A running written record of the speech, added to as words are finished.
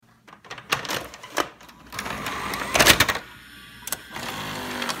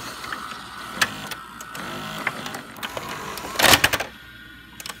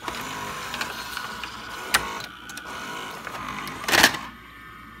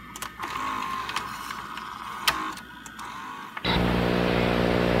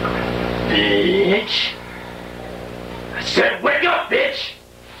bitch. I said, wake up, bitch.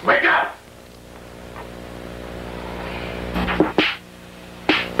 Wake up.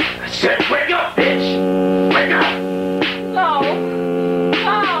 I said, wake up, bitch. Wake up. No.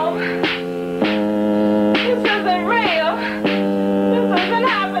 No. This isn't real. This isn't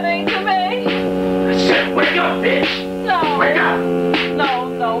happening to me. I said, wake up, bitch. No. Wake up.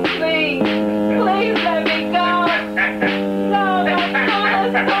 No, please. Please let me go. No, don't do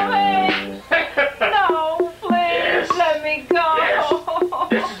this to me. No, please let me go. Yes.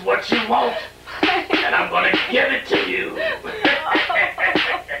 This is what you want. And I'm gonna give it to you.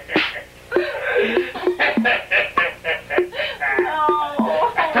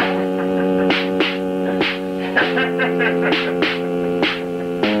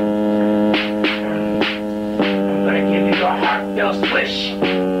 I'm gonna give you your heartfelt wish.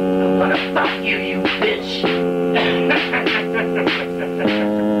 I'm gonna fuck you, you bitch.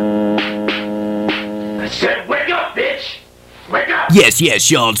 I said, wake up, bitch. Wake up.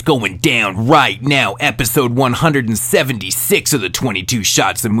 Yes, y'all, it's going down right now. Episode 176 of the 22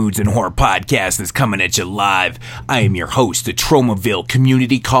 Shots of Moods and Horror podcast is coming at you live. I am your host, the Tromaville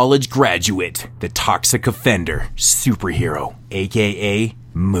Community College graduate, the toxic offender, superhero, aka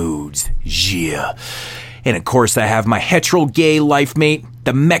Moods. Yeah. And of course, I have my hetero gay life mate,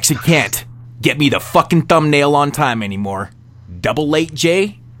 the Mexicant. Get me the fucking thumbnail on time anymore. Double Late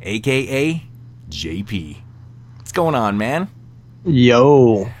J, aka JP. What's going on, man?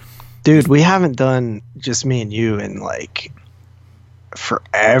 Yo, dude, we haven't done just me and you in like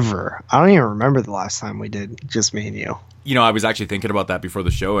forever. I don't even remember the last time we did just me and you. You know, I was actually thinking about that before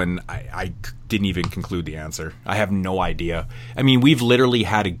the show, and I didn't even conclude the answer. I have no idea. I mean, we've literally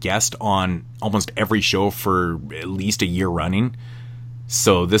had a guest on almost every show for at least a year running,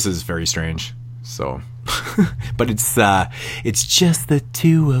 so this is very strange. So, but it's just the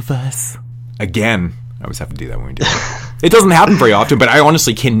two of us. Again, I always have to do that when we do it. It doesn't happen very often, but I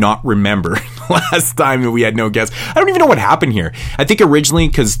honestly cannot remember the last time that we had no guests. I don't even know what happened here. I think originally,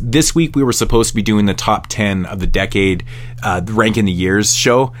 because this week we were supposed to be doing the top 10 of the decade, ranking the years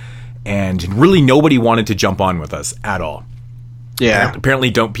show, and really nobody wanted to jump on with us at all. Yeah. And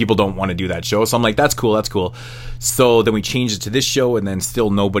apparently people don't want to do that show. So I'm like, that's cool. So then we changed it to this show, and then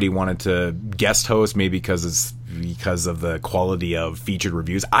still nobody wanted to guest host, maybe because of the quality of featured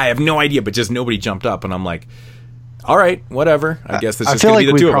reviews. I have no idea, but just nobody jumped up, and I'm like, all right, whatever. I guess it's just going to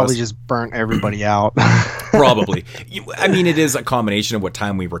be the two of us. I feel like we probably just burnt everybody out. Probably. I mean, it is a combination of what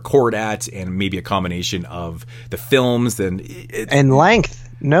time we record at, and maybe a combination of the films and length.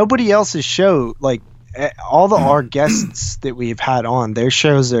 Nobody else's show, like all our guests that we've had on, their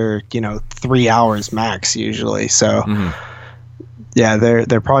shows are 3 hours max usually. So yeah,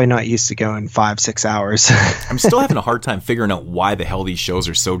 they're probably not used to going 5-6 hours. I'm still having a hard time figuring out why the hell these shows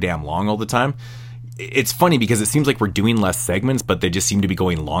are so damn long all the time. It's funny because it seems like we're doing less segments, but they just seem to be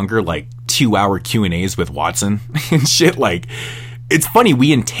going longer, like 2-hour Q&As with Watson and shit. Like, it's funny.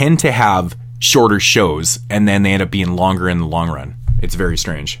 We intend to have shorter shows, and then they end up being longer in the long run. It's very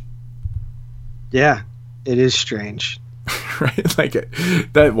strange. Yeah, it is strange. Right? Like,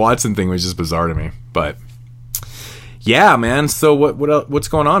 that Watson thing was just bizarre to me. But yeah, man. So what's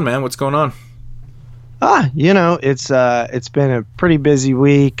going on, man? What's going on? It's been a pretty busy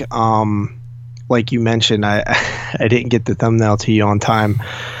week. Like you mentioned, I didn't get the thumbnail to you on time.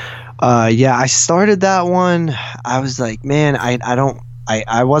 I started that one. I was like, man,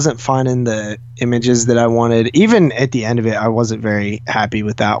 I wasn't finding the images that I wanted. Even at the end of it, I wasn't very happy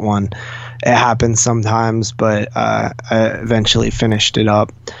with that one. It happens sometimes, but I eventually finished it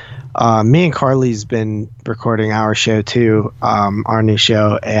up. Me and Carly's been recording our show too, our new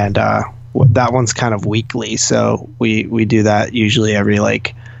show, and that one's kind of weekly. So we do that usually every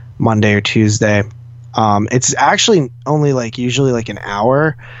like Monday or Tuesday. It's actually only usually an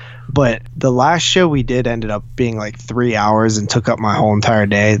hour, but the last show we did ended up being like 3 hours and took up my whole entire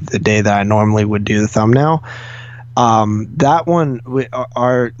day, the day that I normally would do the thumbnail. That one,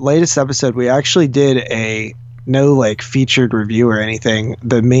 our latest episode, we actually did no featured review or anything.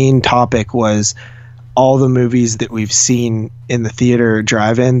 The main topic was all the movies that we've seen in the theater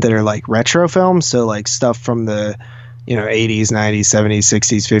drive-in that are like retro films. So stuff from the 80s, 90s, 70s,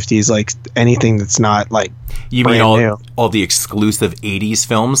 60s, 50s, anything that's not you mean all the exclusive 80s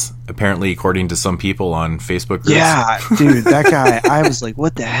films, apparently, according to some people on Facebook groups. Yeah, dude, that guy, I was like,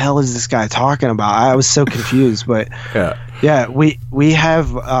 what the hell is this guy talking about? I was so confused. But yeah, we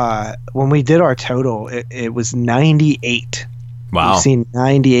have when we did our total, it was 98. Wow. We've seen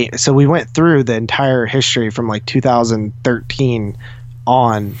 98. So we went through the entire history from 2013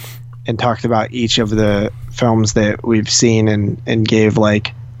 on and talked about each of the films that we've seen and gave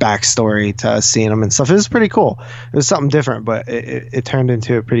backstory to us seeing them and stuff. It was pretty cool. It was something different, but it turned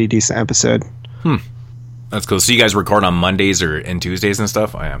into a pretty decent episode. That's cool. So you guys record on Mondays and Tuesdays and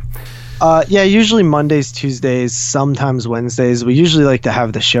stuff? I am. Yeah, usually Mondays, Tuesdays, sometimes Wednesdays. We usually like to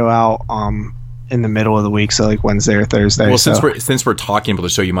have the show out in the middle of the week, so like Wednesday or Thursday. Well, since we're talking about the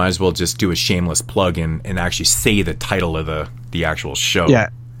show, you might as well just do a shameless plug and actually say the title of the actual show. Yeah.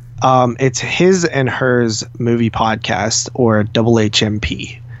 It's His and Hers Movie Podcast, or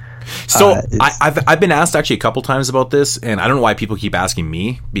HHMP. So I've been asked actually a couple times about this, and I don't know why people keep asking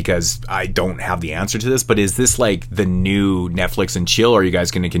me, because I don't have the answer to this, but is this like the new Netflix and chill? Are you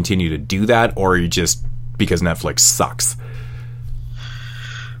guys going to continue to do that, or are you just because Netflix sucks?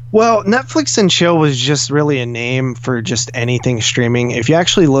 Well, Netflix and chill was just really a name for just anything streaming. If you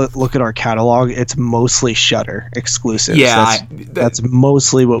actually look at our catalog, it's mostly Shudder exclusives. Yeah, that's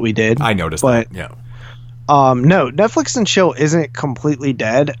mostly what we did. I noticed but, that. Yeah. No, Netflix and chill isn't completely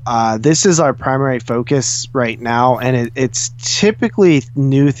dead. This is our primary focus right now, and it's typically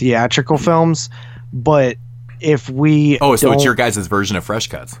new theatrical films. But if we so it's your guys' version of Fresh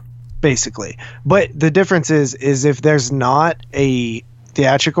Cuts, basically. But the difference is if there's not a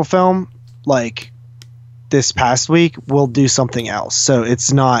theatrical film like this past week, we'll do something else. So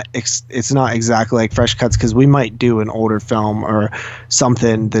it's not exactly like Fresh Cuts, because we might do an older film or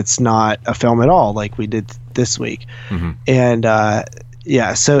something that's not a film at all, like we did this week. Mm-hmm.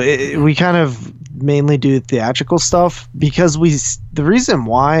 And so we kind of mainly do theatrical stuff, because the reason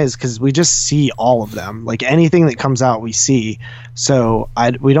why is because we just see all of them. Like anything that comes out, we see. So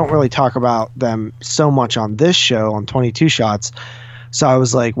we don't really talk about them so much on this show on 22 Shots. So I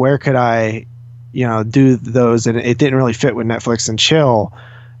was like, where could I do those? And it didn't really fit with Netflix and chill.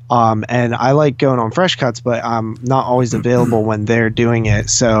 And I like going on Fresh Cuts, but I'm not always available when they're doing it.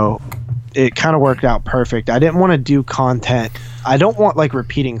 So it kind of worked out perfect. I didn't want to do content. I don't want like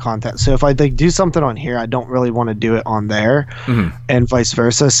repeating content. So if I like do something on here, I don't really want to do it on there, and vice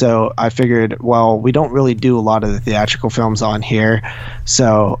versa. So I figured, well, we don't really do a lot of the theatrical films on here,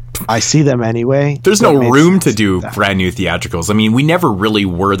 so I see them anyway. There's no room to do brand new theatricals. I mean, we never really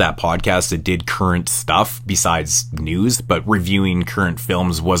were that podcast that did current stuff besides news, but reviewing current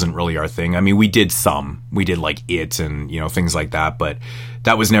films wasn't really our thing. I mean, we did some. We did like It and things like that, but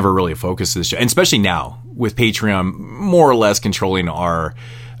that was never really a focus of the show. And especially now with Patreon more or less controlling our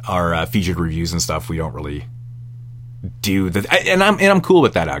featured reviews and stuff, we don't really do that. And I'm cool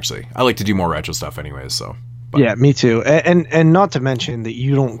with that, actually. I like to do more retro stuff anyways. So yeah, me too. And not to mention that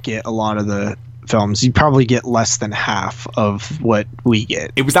you don't get a lot of the films. You probably get less than half of what we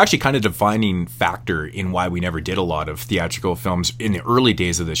get. It was actually kind of a defining factor in why we never did a lot of theatrical films in the early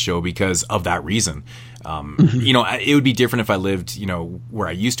days of the show, because of that reason. It would be different if I lived, where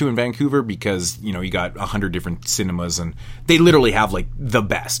I used to in Vancouver, because, you got 100 different cinemas, and they literally have like the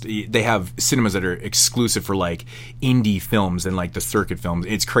best. They have cinemas that are exclusive for like indie films and like the circuit films.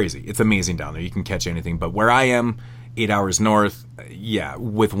 It's crazy. It's amazing down there. You can catch anything. But where I am, 8 hours north,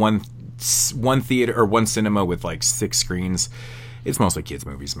 with one theater or one cinema with like 6 screens, it's mostly kids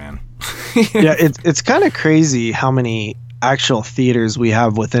movies, man. Yeah, it's kind of crazy how many actual theaters we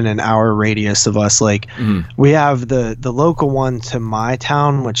have within an hour radius of us. Like we have the local one to my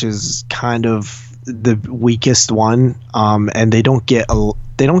town, which is kind of the weakest one, and they don't get a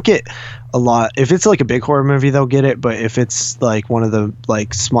lot. If it's like a big horror movie, they'll get it, but if it's like one of the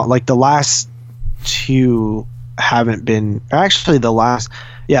like small, like the last 2 haven't been, actually the last,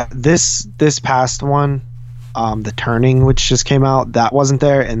 this past one, The Turning, which just came out, that wasn't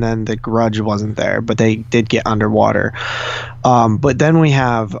there, and then The Grudge wasn't there, but they did get Underwater. But then we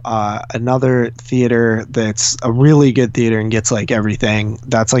have another theater that's a really good theater and gets like everything.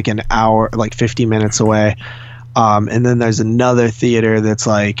 That's like an hour, like 50 minutes away. And then there's another theater that's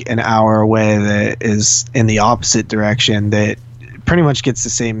like an hour away that is in the opposite direction that pretty much gets the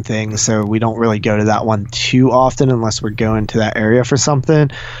same thing. So we don't really go to that one too often unless we're going to that area for something.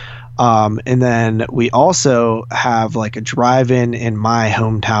 And then we also have like a drive-in in my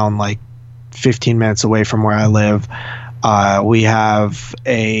hometown, like 15 minutes away from where I live. We have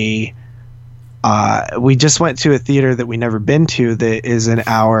we just went to a theater that we never been to that is an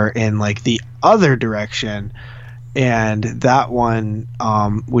hour in like the other direction. And that one,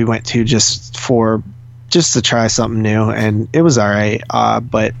 we went to just to try something new, and it was all right.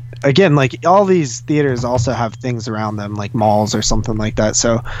 But again, like all these theaters also have things around them, like malls or something like that.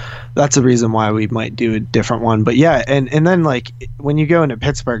 So that's a reason why we might do a different one. But yeah, and then like when you go into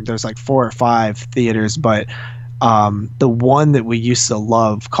Pittsburgh, there's like 4 or 5 theaters, but the one that we used to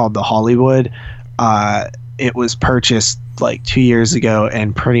love called the Hollywood, it was purchased like 2 years ago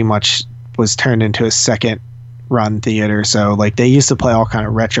and pretty much was turned into a second run theater. So like they used to play all kind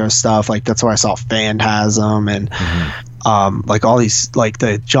of retro stuff. Like that's where I saw Phantasm and like all these, like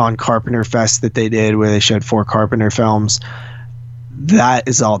the John Carpenter Fest that they did where they showed 4 Carpenter films. That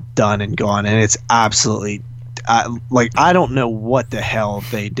is all done and gone, and it's absolutely like I don't know what the hell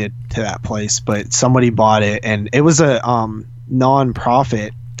they did to that place, but somebody bought it, and it was a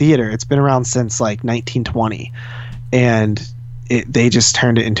non-profit theater. It's been around since like 1920, and they just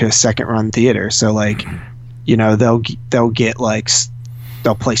turned it into a second-run theater. So like, you know, they'll get like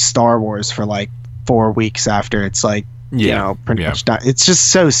they'll play Star Wars for like 4 weeks after it's like you know pretty much done. It's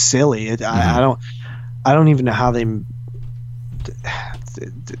just so silly. I don't even know how they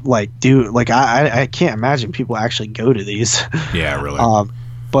like do like I can't imagine people actually go to these. Yeah, really.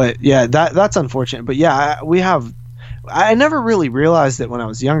 But yeah, that's unfortunate. But yeah, I never really realized it when I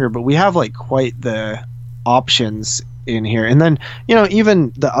was younger, but we have like quite the options in here. And then, you know,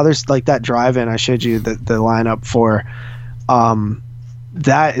 even the others, like that drive-in I showed you the lineup for,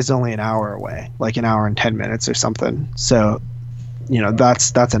 that is only an hour away, like an hour and 10 minutes or something. So, you know,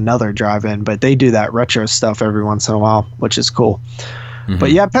 that's another drive-in, but they do that retro stuff every once in a while, which is cool.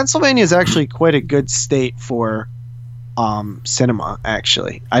 But yeah, Pennsylvania is actually quite a good state for cinema,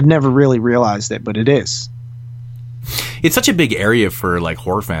 actually. I'd never really realized it, but it is. It's such a big area for like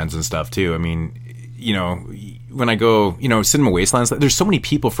horror fans and stuff too. I mean, you know, when I go, you know, Cinema Wastelands, there's so many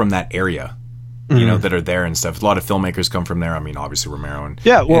people from that area, you know, that are there and stuff. A lot of filmmakers come from there. I mean, obviously Romero and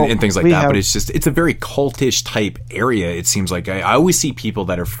things like that. But it's a very cultish type area. It seems like I always see people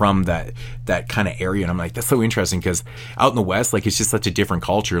that are from that kind of area, and I'm like, that's so interesting because out in the West, like it's just such a different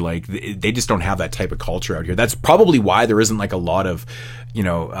culture. Like they just don't have that type of culture out here. That's probably why there isn't like a lot of, you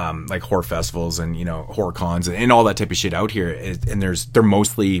know, like horror festivals and, you know, horror cons and all that type of shit out here. And they're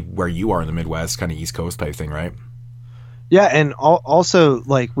mostly where you are in the Midwest, kind of East Coast type thing, right? Yeah, and also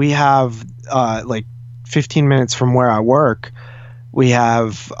like we have like 15 minutes from where I work, we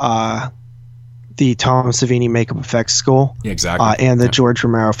have the Tom Savini Makeup Effects School, exactly, and the George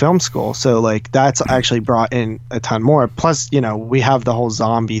Romero Film School. So like that's actually brought in a ton more. Plus, you know, we have the whole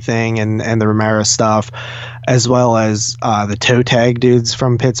zombie thing and the Romero stuff, as well as the Toe Tag dudes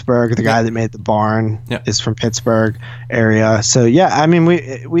from Pittsburgh. The guy that made The Barn is from Pittsburgh area. So yeah, I mean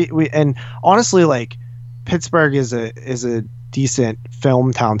we and honestly, like Pittsburgh is a decent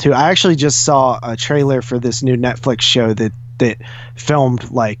film town too. I actually just saw a trailer for this new Netflix show that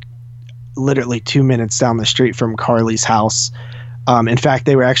filmed like literally 2 minutes down the street from Carly's house. In fact,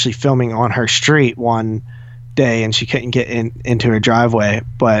 they were actually filming on her street one day, and she couldn't get into her driveway.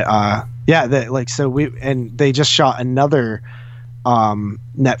 But yeah, they just shot another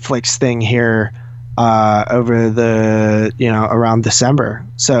Netflix thing here over the, you know, around December.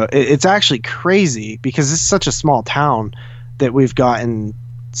 So it's actually crazy because it's such a small town that we've gotten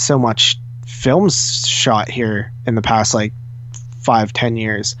so much films shot here in the past like 5-10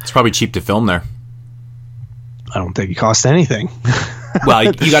 years. It's probably cheap to film there. I don't think it costs anything. Well,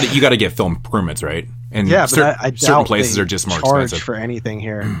 you got to get film permits, right? And yeah, but I certain places are just more expensive for anything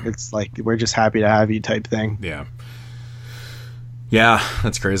here. It's like we're just happy to have you type thing. Yeah,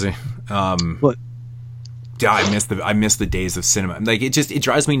 that's crazy. But yeah, I miss the days of cinema. Like it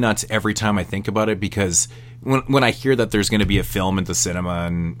drives me nuts every time I think about it, because when I hear that there's going to be a film at the cinema,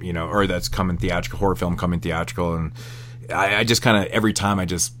 and you know, or that's coming theatrical, horror film coming theatrical, and I just kind of every time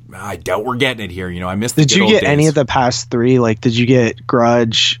I doubt we're getting it here. You know, I miss. Did you get any of the past 3? Like, did you get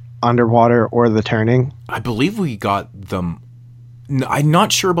Grudge, Underwater, or The Turning? I believe we got them. I'm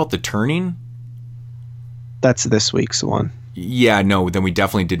not sure about The Turning. That's this week's one. Yeah, no, then we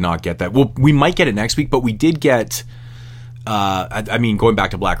definitely did not get that. Well, we might get it next week, but we did get, I mean, going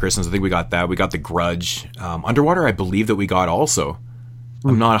back to Black Christmas, I think we got that. We got The Grudge. Underwater, I believe that we got also.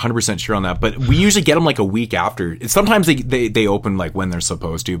 I'm not 100% sure on that, but we usually get them like a week after. Sometimes they open like when they're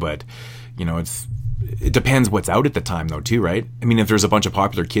supposed to, but, you know, it depends what's out at the time though too, right? I mean, if there's a bunch of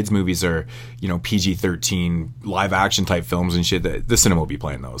popular kids movies or, you know, PG-13 live action type films and shit, the cinema will be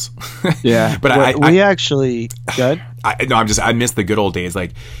playing those. Yeah. But we actually good. I miss the good old days.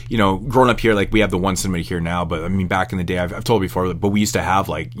 Like, you know, growing up here, like we have the one cinema here now, but I mean, back in the day, I've told before, but we used to have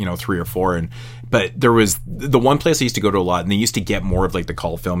like, you know, 3 or 4, but there was the one place I used to go to a lot, and they used to get more of like the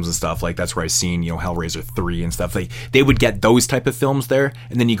cult films and stuff. Like that's where I seen, you know, Hellraiser 3 and stuff. Like they would get those type of films there,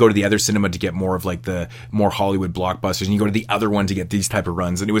 and then you go to the other cinema to get more of like the more Hollywood blockbusters, and you go to the other one to get these type of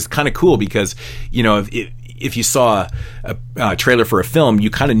runs. And it was kind of cool because, you know, if you saw a trailer for a film, you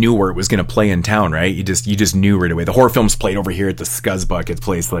kind of knew where it was going to play in town, right? You just knew right away. The horror films played over here at the Scuzz Bucket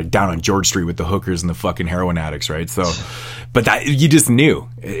place, like down on George Street with the hookers and the fucking heroin addicts, right? So, but that, you just knew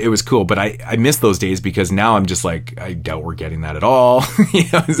it was cool. But I miss those days because now I'm just like, I doubt we're getting that at all.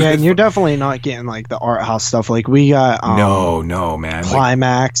 Yeah, and you're definitely not getting like the art house stuff. Like we got no, man.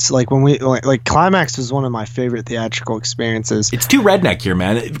 Climax. Like when we like Climax was one of my favorite theatrical experiences. It's too redneck here,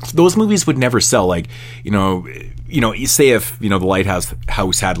 man. Those movies would never sell. Like, you say if, the Lighthouse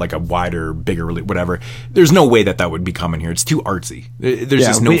House had like a wider, bigger, whatever, there's no way that would be coming here. It's too artsy. There's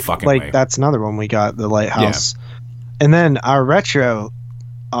just no fucking way. Like, that's another one we got, the Lighthouse. Yeah. And then our retro,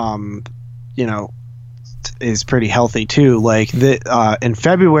 is pretty healthy too. Like in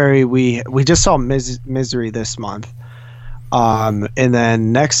February, we just saw Misery this month. And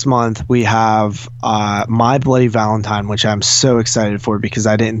then next month we have My Bloody Valentine, which I'm so excited for because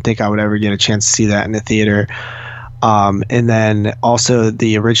I didn't think I would ever get a chance to see that in the theater. And then also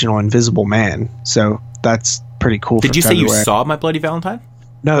the original Invisible Man. So that's pretty cool. Did you say you saw My Bloody Valentine?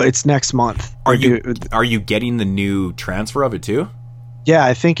 No, it's next month. Are you getting the new transfer of it too? Yeah,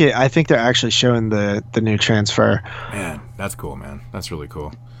 I think they're actually showing the new transfer. Man, that's cool, man. That's really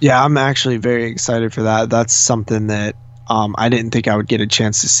cool. Yeah, I'm actually very excited for that. That's something that I didn't think I would get a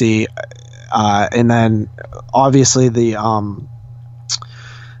chance to see. And then obviously the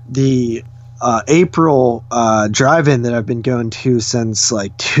April drive-in that I've been going to since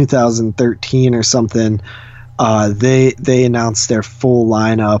like 2013 or something, they announced their full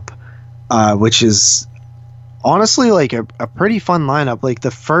lineup, which is honestly like a pretty fun lineup. Like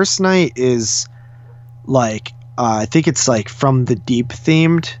the first night is like I think it's like From the Deep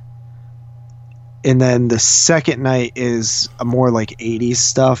themed, and then the second night is a more like 80s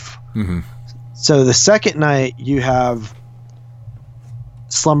stuff. Mm-hmm. So the second night you have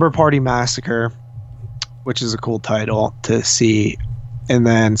Slumber Party Massacre, which is a cool title to see, and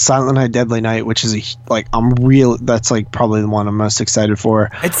then Silent Night Deadly Night, which is that's like probably the one I'm most excited for.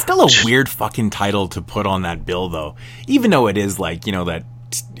 It's still a weird fucking title to put on that bill though, even though it is like, that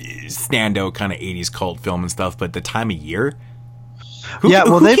standout kind of 80s cult film and stuff, but the time of year.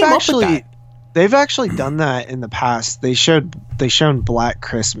 They've actually done that in the past. They shown Black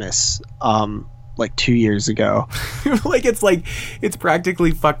Christmas like 2 years ago. it's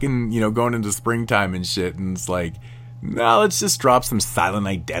practically fucking, going into springtime and shit, and it's like, no, let's just drop some Silent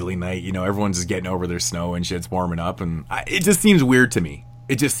Night Deadly Night. Everyone's just getting over their snow and shit's warming up, and it just seems weird to me.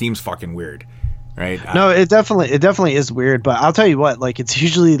 It just seems fucking weird. Right? No, it definitely is weird, but I'll tell you what, like it's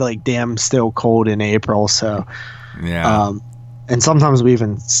usually like damn still cold in April, so yeah. And sometimes we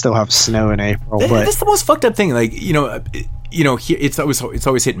even still have snow in April. But that's the most fucked up thing. Like, it's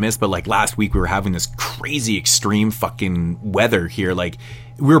always hit and miss. But like last week, we were having this crazy extreme fucking weather here. Like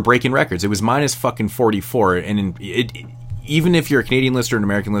we were breaking records. It was minus fucking 44, and even if you're a Canadian listener and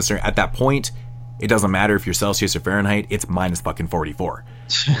American listener, at that point, it doesn't matter if you're Celsius or Fahrenheit. It's minus fucking 44,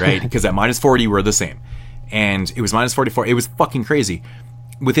 right? Because at minus 40, we're the same, and it was minus 44. It was fucking crazy.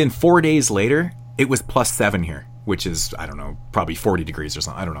 Within 4 days later, it was plus 7 here, which is, I don't know, probably 40 degrees or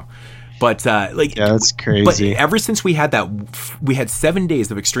something. I don't know. But yeah, that's crazy. But ever since we had that, we had 7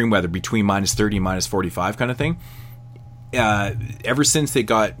 days of extreme weather between minus 30 and minus 45 kind of thing. Ever since it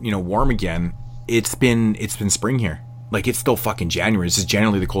got, warm again, it's been spring here. Like it's still fucking January. This is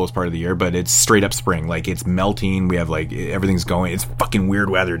generally the coldest part of the year, but it's straight up spring. Like it's melting. We have like everything's going. It's fucking weird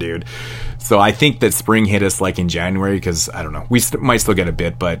weather, dude. So I think that spring hit us like in January because I don't know. We might still get a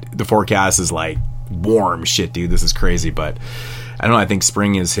bit, but the forecast is like warm shit, dude. This is crazy, but I don't know. I think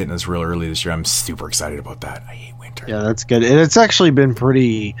spring is hitting us real early this year. I'm super excited about that. I hate winter. Yeah, that's good. And it's actually been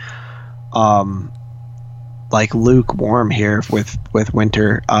pretty, like lukewarm here with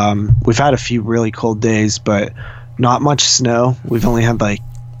winter. We've had a few really cold days, but not much snow. We've only had like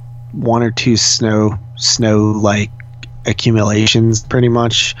 1 or 2 snow like accumulations, pretty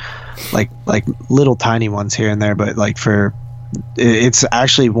much, like little tiny ones here and there. But like it's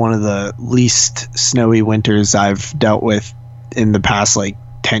actually one of the least snowy winters I've dealt with in the past like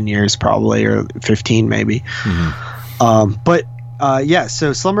 10 years, probably, or 15 maybe. Mm-hmm. But yeah.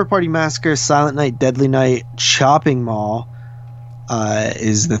 So Slumber Party Massacre, Silent Night Deadly Night, Chopping Mall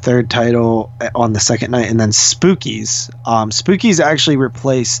is the third title on the second night, and then Spookies. Spookies actually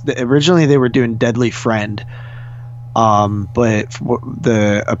replaced originally they were doing Deadly Friend, but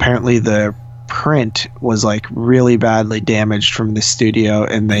apparently the print was like really badly damaged from the studio,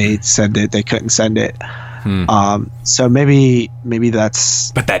 and they said that they couldn't send it. So maybe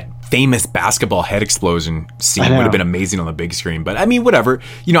that's. But that famous basketball head explosion scene would have been amazing on the big screen. But I mean, whatever.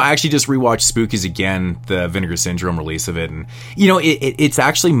 I actually just rewatched Spookies again, the Vinegar Syndrome release of it, and it's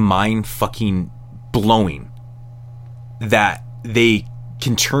actually mind fucking blowing that they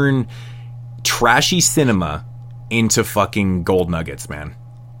can turn trashy cinema into fucking gold nuggets, man.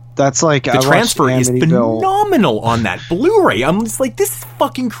 That's like The transfer is phenomenal on that Blu-ray. I'm just like, this is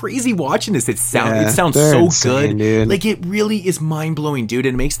fucking crazy watching this. It sounds so insane, good. Dude. Like, it really is mind-blowing, dude.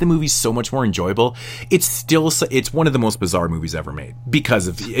 And it makes the movie so much more enjoyable. It's one of the most bizarre movies ever made because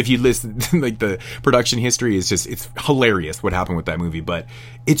of, if you listen, like the production history is just, it's hilarious what happened with that movie. But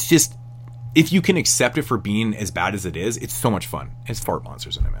it's just, if you can accept it for being as bad as it is, it's so much fun. It's fart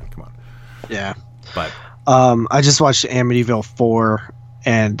monsters in it, man. Come on. Yeah. But I just watched Amityville 4,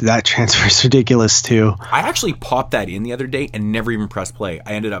 and that transfer is ridiculous too. I actually popped that in the other day and never even pressed play.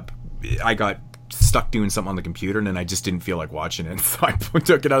 I got stuck doing something on the computer, and then I just didn't feel like watching it, so I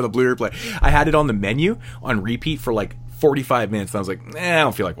took it out of the Blu-ray play. I had it on the menu on repeat for like 45 minutes, and I was like, I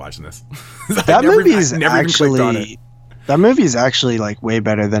don't feel like watching this. That movie is actually like way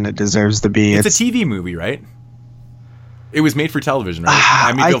better than it deserves to be. It's a TV movie, right? It was made for television, right?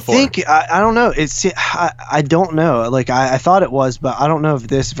 I think I don't know. I don't know. Like I thought it was, but I don't know if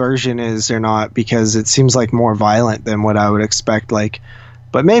this version is or not, because it seems like more violent than what I would expect. Like,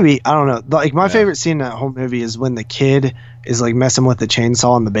 but maybe, I don't know. Like my favorite scene in that whole movie is when the kid is like messing with the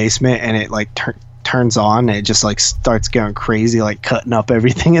chainsaw in the basement, and it like turns on, and it just like starts going crazy, like cutting up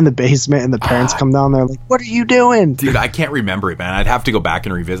everything in the basement, and the parents come down there like, what are you doing, dude? I can't remember it, man. I'd have to go back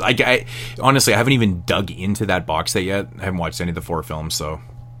and revisit. I honestly, I haven't even dug into that box set yet. I haven't watched any of the 4 films, so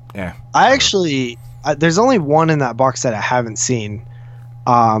yeah. There's only one in that box set I haven't seen,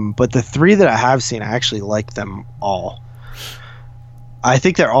 but the 3 that I have seen, I actually like them all. I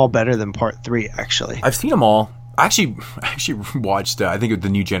think they're all better than part 3, actually. I've seen them all. I actually watched, I think the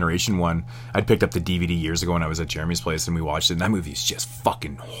New Generation one. I'd picked up the DVD years ago when I was at Jeremy's place, and we watched it, and that movie is just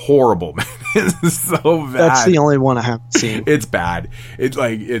fucking horrible, man. It's so bad. That's the only one I haven't seen. It's bad.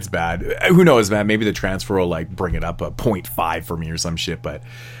 It's bad. Who knows, man? Maybe the transfer will like bring it up a 0.5 for me or some shit, but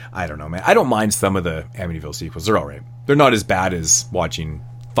I don't know, man. I don't mind some of the Amityville sequels. They're all right. They're not as bad as watching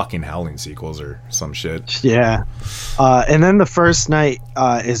fucking Howling sequels or some shit. Yeah. And then the first night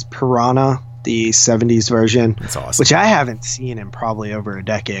is Piranha, the 70s version. That's awesome. Which I haven't seen in probably over a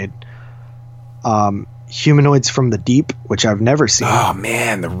decade. Humanoids from the Deep, which I've never seen. Oh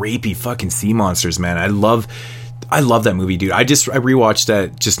man, the rapey fucking sea monsters, man. I love that movie, dude. I rewatched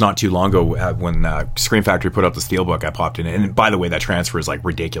that just not too long ago when Scream Factory put up the Steelbook. I popped in it, and by the way, that transfer is like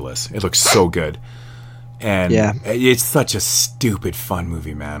ridiculous. It looks so good. And yeah, it's such a stupid fun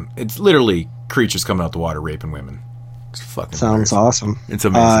movie, man. It's literally creatures coming out the water raping women. It's fucking sounds awesome. It's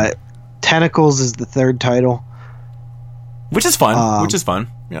amazing. Tentacles is the 3rd title, which is fun.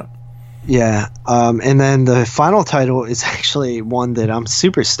 Yeah. Yeah. And then the final title is actually one that I'm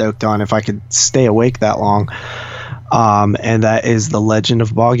super stoked on if I could stay awake that long. And that is The Legend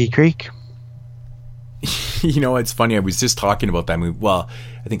of Boggy Creek. You know, it's funny. I was just talking about that movie. Well,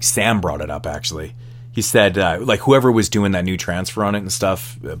 I think Sam brought it up, actually. He said, like, whoever was doing that new transfer on it and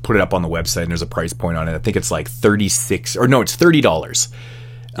stuff, put it up on the website, and there's a price point on it. I think it's like it's $30.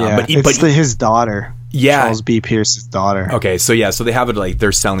 Yeah, but his daughter. Yeah. Charles B. Pierce's daughter. Okay, so yeah, so they have it like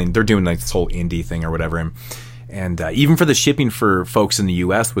they're doing like this whole indie thing or whatever. And even for the shipping for folks in the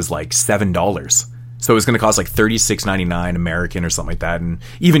US was like $7. So it was going to cost like $36.99 American or something like that. And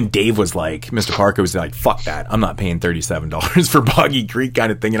even Dave was like, Mr. Parker was like, fuck that. I'm not paying $37 for Boggy Creek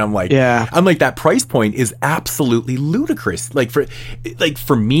kind of thing. And I'm like, that price point is absolutely ludicrous. Like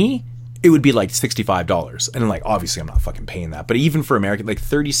for me, it would be like $65. And like, obviously I'm not fucking paying that. But even for American, like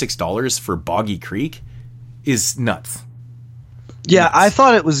 $36 for Boggy Creek is nuts. Yeah, I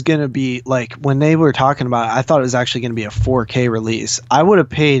thought it was going to be like, when they were talking about it, I thought it was actually going to be a 4K release. I would have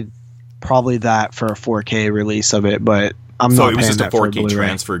paid probably that for a 4K release of it, but I'm not paying that. So it was just a 4K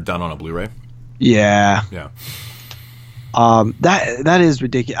transfer done on a Blu-ray? Yeah. Yeah. That is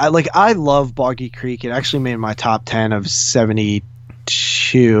ridiculous. I love Boggy Creek. It actually made my top 10 of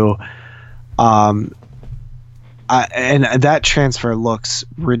 72. And that transfer looks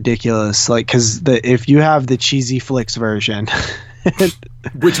ridiculous. Like, because if you have the Cheesy Flicks version,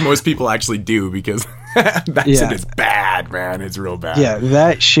 which most people actually do, because that shit is bad, man. It's real bad. Yeah,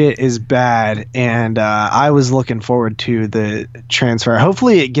 that shit is bad. And I was looking forward to the transfer.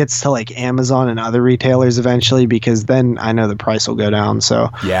 Hopefully it gets to like Amazon and other retailers eventually, because then I know the price will go down. So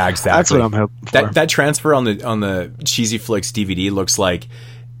yeah, exactly. That's what I'm hoping for. That transfer on the Cheesy Flicks DVD looks like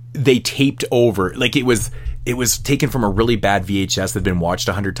they taped over, like it was taken from a really bad VHS that had been watched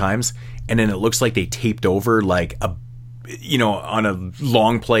 100 times, and then it looks like they taped over like on a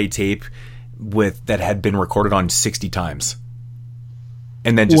long play tape that had been recorded on 60 times.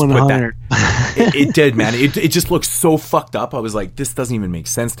 and then just put 100. that. It did, man. It just looks so fucked up. I was like, this doesn't even make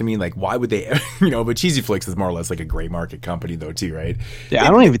sense to me. Like, why would they, but Cheesy Flicks is more or less like a gray market company though too, right? Yeah, I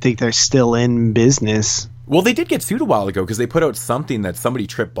don't even think they're still in business. Well, they did get sued a while ago because they put out something that somebody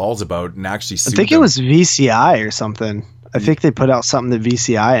tripped balls about and actually sued I think them. it was VCI or something. I think they put out something that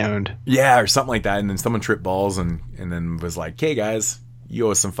VCI owned. Yeah, or something like that. And then someone tripped balls and then was like, hey guys, you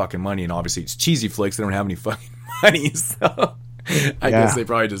owe us some fucking money. And obviously it's Cheesy Flicks. They don't have any fucking money. So I guess they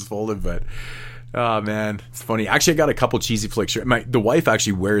probably just folded. But oh man, it's funny. Actually, I got a couple Cheesy Flicks shirts. The wife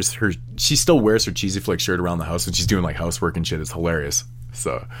actually she still wears her Cheesy Flicks shirt around the house when she's doing like housework and shit. It's hilarious.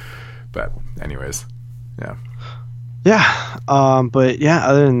 So, but anyways, yeah. Yeah. But yeah,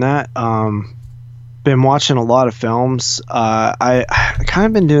 other than that, been watching a lot of films. I kind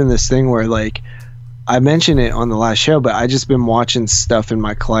of been doing this thing where like I mentioned it on the last show, but I just been watching stuff in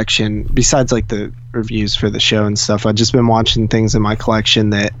my collection besides like the reviews for the show and stuff. I just been watching things in my collection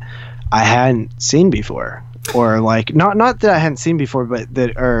that I hadn't seen before, or like not that I hadn't seen before, but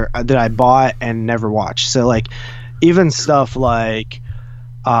that I bought and never watched. So like even stuff like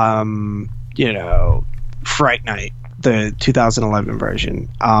Fright Night, the 2011 version.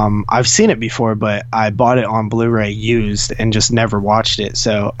 I've seen it before, but I bought it on Blu-ray used and just never watched it.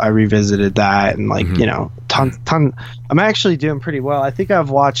 So I revisited that and like, ton. I'm actually doing pretty well. I think I've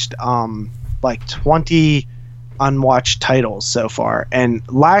watched like 20 unwatched titles so far. And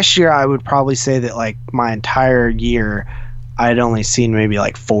last year I would probably say that like my entire year I'd only seen maybe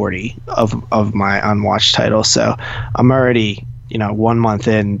like 40 of my unwatched titles. So I'm already, 1 month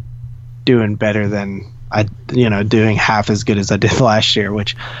in doing better than doing half as good as I did last year,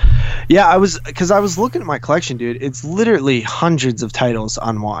 which, I was looking at my collection, dude. It's literally hundreds of titles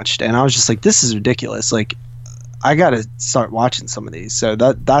unwatched, and I was just like, this is ridiculous. Like, I gotta start watching some of these. So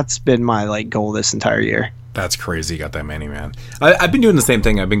that's been my like goal this entire year. That's crazy. You got that many, man. I've been doing the same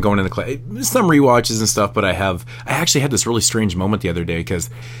thing. I've been going in some rewatches and stuff, but I actually had this really strange moment the other day because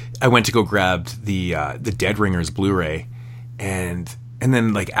I went to go grab the Dead Ringers Blu-ray, and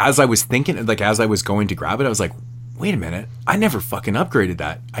then like as I was going to grab it, I was like, wait a minute, I never fucking upgraded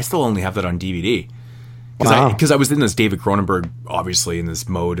that. I still only have that on DVD. Because I was in this David Cronenberg, obviously, in this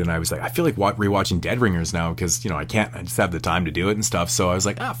mode, and I was like, I feel like rewatching Dead Ringers now because, I just have the time to do it and stuff. So I was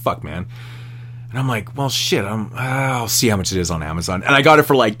like, fuck, man. And I'm like, well, shit, I'll see how much it is on Amazon. And I got it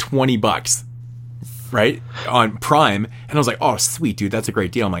for like $20, right, on Prime. And I was like, oh, sweet, dude, that's a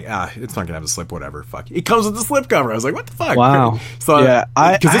great deal. I'm like, it's not gonna have a slip, whatever, fuck. It comes with the slip cover. I was like, what the fuck? Wow. So yeah,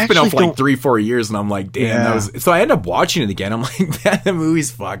 because it's been out for like 3-4 years, and I'm like, damn, so I ended up watching it again. I'm like, that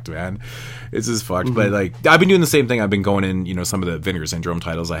movie's fucked, man. It's just fucked. Mm-hmm. But like, I've been doing the same thing. I've been going in, some of the Vinegar Syndrome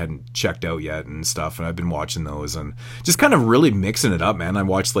titles I hadn't checked out yet and stuff, and I've been watching those and just kind of really mixing it up, man. I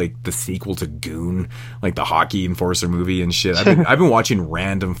watched like the sequel to Goon, like the hockey enforcer movie and shit. I've been watching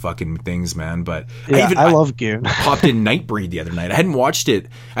random fucking things, man. But I love Goon. Popped in Nightbreed the other night. I hadn't watched it.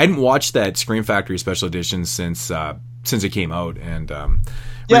 I hadn't watched that Scream Factory special edition since it came out, and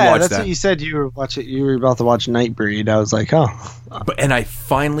that's what you said. You were about to watch Nightbreed. I was like, oh. And I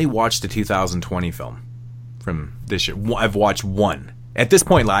finally watched the 2020 film from this year. I've watched one. At this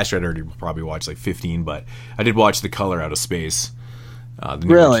point last year, I'd already probably watched like 15, but I did watch The Color Out of Space. The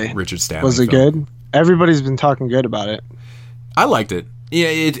new Richard Stanley Was it film. good? Everybody's been talking good about it. I liked it. Yeah,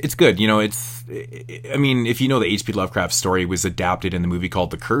 it's good. I mean, if you know the H.P. Lovecraft story, it was adapted in the movie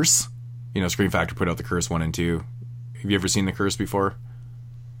called The Curse. Scream Factory put out The Curse 1 and 2. Have you ever seen The Curse before?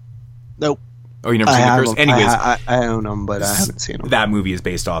 Nope. Oh, you never seen The Curse? Anyways, I own them, but I haven't seen them. That movie is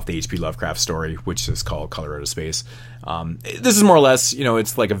based off the H.P. Lovecraft story, which is called Color Out of Space. This is more or less,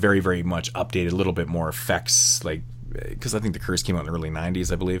 it's like a very, very much updated, a little bit more effects, like, because I think The Curse came out in the early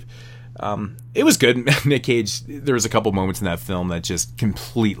 90s, I believe. It was good. Nick Cage, there was a couple moments in that film that just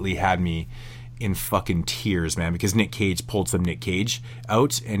completely had me in fucking tears, man, because Nick Cage pulled some Nick Cage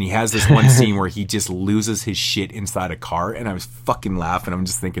out, and he has this one scene where he just loses his shit inside a car, and I was fucking laughing. I'm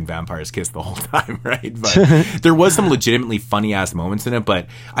just thinking Vampire's Kiss the whole time, right? But there was some legitimately funny ass moments in it, but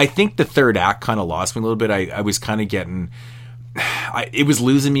I think the third act kind of lost me a little bit. I was kind of getting... it was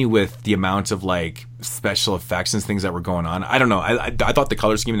losing me with the amount of like special effects and things that were going on. I don't know. I thought the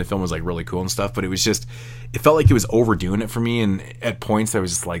color scheme in the film was like really cool and stuff, but it felt like it was overdoing it for me. And at points I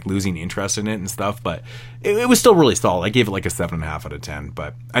was just like losing interest in it and stuff, but it was still really solid. I gave it like a 7.5 out of 10,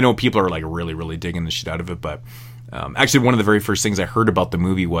 but I know people are like really, really digging the shit out of it. But actually one of the very first things I heard about the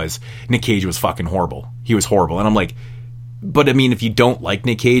movie was Nick Cage was fucking horrible. He was horrible. And I'm like, but I mean, if you don't like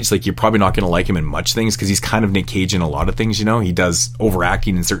Nick Cage, like you're probably not going to like him in much things because he's kind of Nick Cage in a lot of things, He does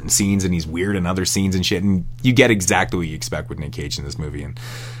overacting in certain scenes and he's weird in other scenes and shit. And you get exactly what you expect with Nick Cage in this movie. And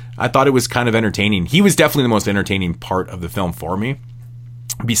I thought it was kind of entertaining. He was definitely the most entertaining part of the film for me.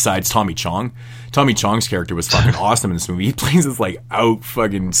 besides Tommy Chong. Tommy Chong's character was fucking awesome in this movie. He plays this like out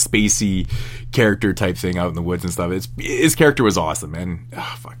fucking spacey character type thing out in the woods and stuff. His character was awesome, and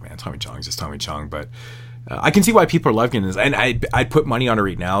fuck man, Tommy Chong's just Tommy Chong. But I can see why people are liking this, and I'd put money on it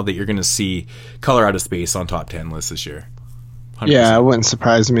right now that you're going to see Color Out of Space on top 10 lists this year. 100%. Yeah, it wouldn't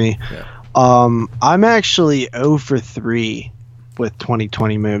surprise me. Yeah. I'm actually 0 for 3 with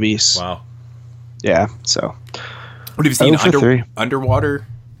 2020 movies. Wow. Yeah, so. What have you seen? 0 for 3. Underwater?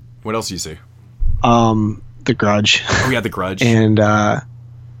 What else do you see? The Grudge. Oh yeah, The Grudge. and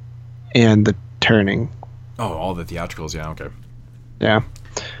The Turning. Oh, all the theatricals. Yeah, okay. Yeah.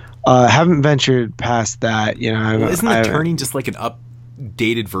 Haven't ventured past that. You know, Isn't The Turning just like an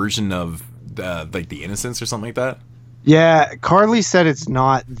updated version of like The Innocents or something like that? Yeah, Carly said it's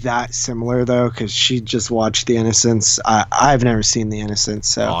not that similar though, because she just watched The Innocents. I've never seen The Innocents,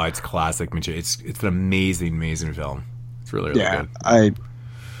 so Oh, it's classic material. It's an amazing film. It's really yeah, good.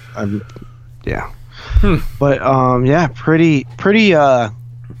 I'm yeah. But yeah, pretty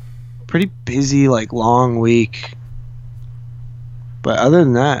busy, like long week. But other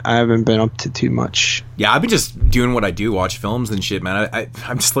than that, I haven't been up to too much. Yeah, I've been just doing what I do, watch films and shit, man.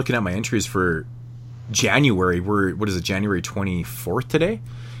 I'm just looking at my entries for January. What is it, January 24th today?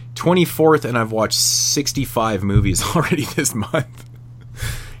 24th, and I've watched 65 movies already this month.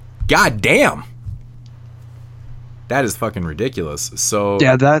 God damn. That is fucking ridiculous. So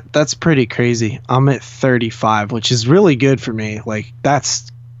Yeah, that's pretty crazy. I'm at 35, which is really good for me. Like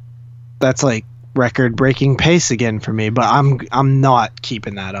that's like record-breaking pace again for me, but I'm not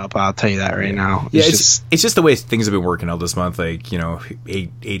keeping that up. I'll tell you that right now. Yeah, it's just the way things have been working out this month. Like, you know,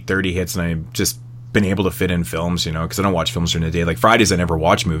 8:30 hits, and I've just been able to fit in films, you know, because I don't watch films during the day. Like Fridays, I never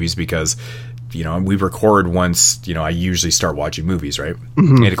watch movies because, you know, we record once. You know, I usually start watching movies, right?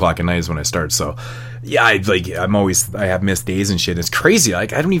 8:00 at night is when I start. So, yeah, I have missed days and shit. It's crazy.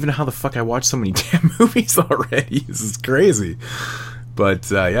 Like, I don't even know how the fuck I watch so many damn movies already. This is crazy. But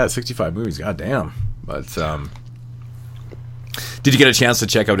yeah, 65 movies. God damn. But did you get a chance to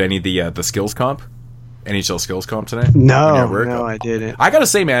check out any of the skills comp? NHL skills comp tonight? No, I didn't. I gotta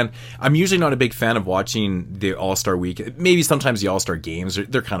say, man, I'm usually not a big fan of watching the All-Star Week. Maybe sometimes the All-Star games,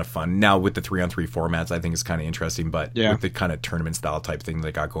 they're kind of fun. Now with the 3-on-3 formats, I think it's kind of interesting, but yeah, with the kind of tournament style type thing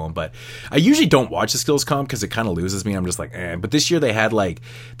they got going. But I usually don't watch the skills comp because it kind of loses me. I'm just like, eh. But this year they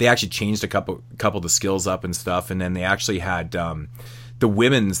actually changed a couple of the skills up and stuff, and then they actually had the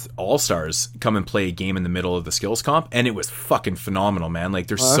women's All-Stars come and play a game in the middle of the skills comp, and it was fucking phenomenal, man. Like,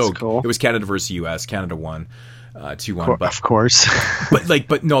 they're so cool. It was Canada versus US. Canada won 2-1. But, of course.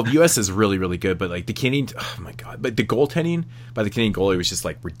 but no, the US is really, really good. But like the Canadian, oh my god! But the goaltending by the Canadian goalie was just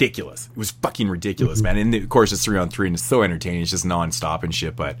like ridiculous. It was fucking ridiculous, man. And of course, it's 3-on-3, and it's so entertaining. It's just nonstop and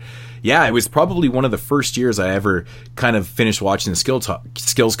shit. But yeah, it was probably one of the first years I ever kind of finished watching the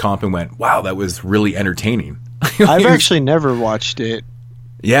skills comp and went, wow, that was really entertaining. I've actually never watched it.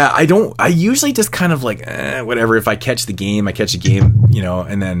 Yeah, I usually just kind of like, whatever. If I catch a game, you know,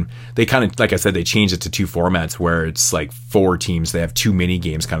 and then they kind of, like I said, they changed it to 2 formats where it's like 4 teams. They have 2 mini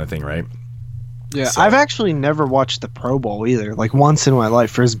games kind of thing, right? Yeah, so. I've actually never watched the Pro Bowl either. Like once in my life.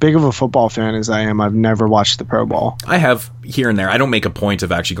 For as big of a football fan as I am, I've never watched the Pro Bowl. I have here and there. I don't make a point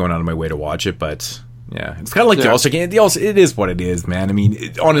of actually going out of my way to watch it, but yeah, it's kind of like the All-Star game. It is what it is, man. I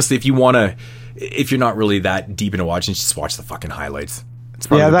mean, honestly, if you're not really that deep into watching, just watch the fucking highlights.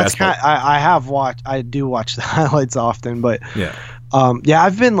 Yeah, that's kind. I do watch the highlights often, but yeah,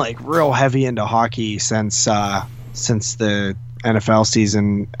 I've been like real heavy into hockey since the NFL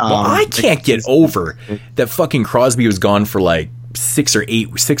season. Well, I can't get over that fucking Crosby was gone for like 6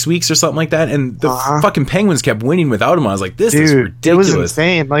 weeks or something like that, and the fucking Penguins kept winning without him. I was like, this is ridiculous. It was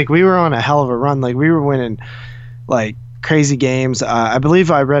insane. Like, we were on a hell of a run. Like, we were winning like crazy games. I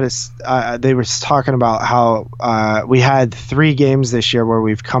believe I read they were talking about how we had 3 games this year where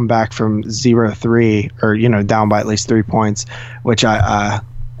we've come back from 0-3, or, you know, down by at least 3 points, which we're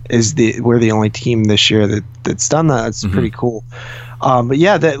the only team this year that's done that. It's pretty cool. But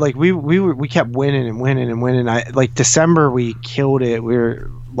yeah, that like we kept winning and winning and winning. Like December we killed it. We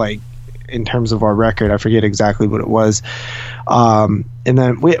were like, in terms of our record, I forget exactly what it was. And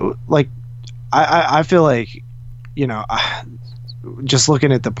then we like I feel like, you know, just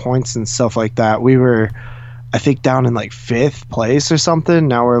looking at the points and stuff like that, we were, I think, down in like 5th place or something.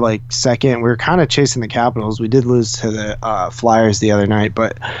 Now we're like 2nd. We were kind of chasing the Capitals. We did lose to the Flyers the other night,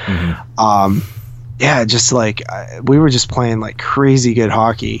 but yeah, just like we were just playing like crazy good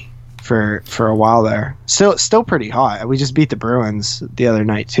hockey for a while there. Still pretty hot. We just beat the Bruins the other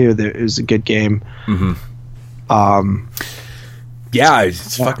night too. It was a good game. Yeah,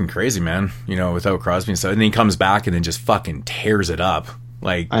 it's fucking crazy, man. You know, without Crosby and stuff. And then he comes back and then just fucking tears it up.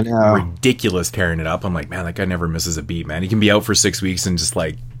 Like, I know. ridiculous tearing it up. I'm like, man, that guy never misses a beat, man. He can be out for 6 weeks and just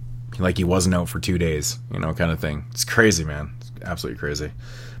like he wasn't out for 2 days, kind of thing. It's crazy, man. It's absolutely crazy.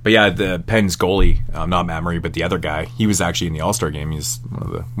 But yeah, the Pens goalie, not Matt Murray, but the other guy, he was actually in the All-Star game. He's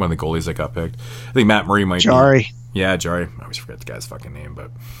one of the goalies that got picked. I think Matt Murray might Jari. Yeah, Jari. I always forget the guy's fucking name,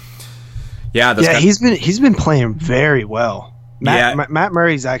 but yeah, he's been playing very well. Matt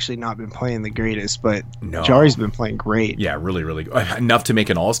Murray's actually not been playing the greatest, but no. Jari's been playing great. Yeah, really, really good. Enough to make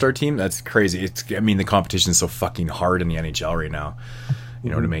an All-Star team. That's crazy. The competition is so fucking hard in the NHL right now,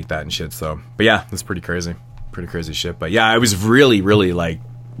 to make that and shit. So, but yeah, that's pretty crazy shit. But yeah, I was really, really like,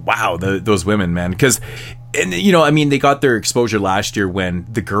 wow, those women, man, because. And they got their exposure last year when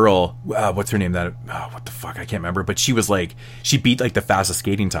the girl, what's her name? What the fuck? I can't remember. But she was like, she beat like the fastest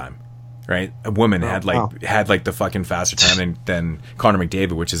skating time, right? A woman had the fucking faster time than Connor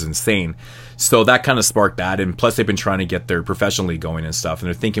McDavid, which is insane. So that kind of sparked that. And plus, they've been trying to get their professional league going and stuff. And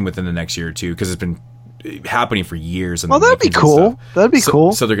they're thinking within the next year or two, because it's been happening for years. Well, that'd be cool. That'd be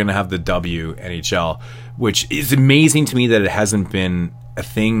cool. So they're going to have the WNHL, which is amazing to me that it hasn't been a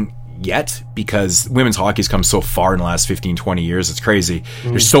thing yet, because women's hockey's come so far in the last 15-20 years. It's crazy.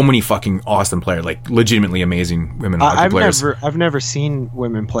 There's so many fucking awesome players, like legitimately amazing women hockey players. I've never seen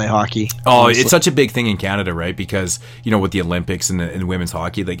women play hockey. Oh, honestly. It's such a big thing in Canada, right? Because with the Olympics and women's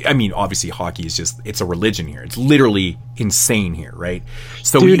hockey, obviously hockey is it's a religion here. It's literally insane here, right?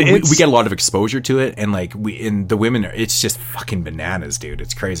 So dude, we get a lot of exposure to it, and in the women, it's just fucking bananas, dude.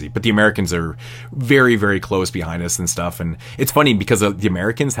 It's crazy. But the Americans are very, very close behind us and stuff, and it's funny because the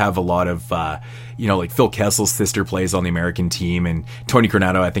Americans have a lot of like Phil Kessel's sister plays on the American team, and Tony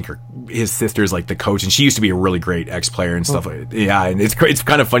Granato, I think his sister's like the coach, and she used to be a really great ex-player and stuff. Yeah, and it's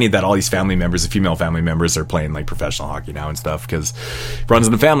kind of funny that all these family members, the female family members, are playing like professional hockey now and stuff, because it runs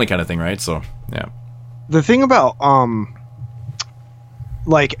in the family kind of thing, right? So yeah. The thing about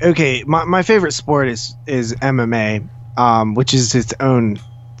my favorite sport is MMA, which is its own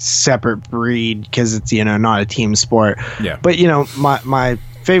separate breed because it's not a team sport. Yeah. But my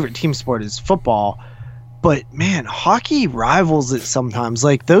favorite team sport is football. But man, hockey rivals it sometimes.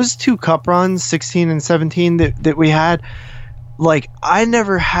 Like those 2 cup runs, 16 and 17 that we had. Like I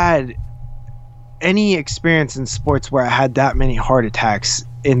never had any experience in sports where I had that many heart attacks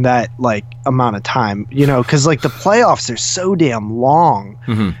in that amount of time, because the playoffs are so damn long,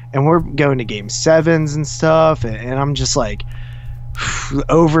 and we're going to game 7s and stuff, and I'm just like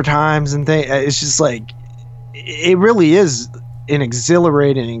overtimes and things. It's just it really is an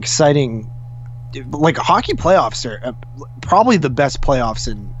exhilarating, exciting. Hockey playoffs are probably the best playoffs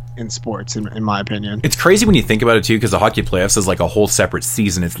in sports, in my opinion. It's crazy when you think about it too, because the hockey playoffs is like a whole separate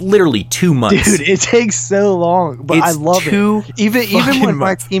season. It's literally 2 months. Dude, it takes so long, but I love it. Even when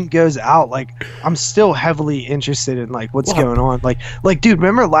my team goes out, I'm still heavily interested in what's going on. Dude,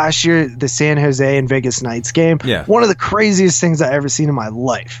 remember last year the San Jose and Vegas Knights game? Yeah. One of the craziest things I ever seen in my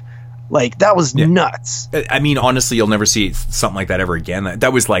life. That was nuts. I mean, honestly, you'll never see something like that ever again.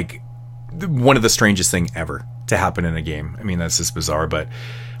 That was one of the strangest thing ever to happen in a game. I mean, that's just bizarre, but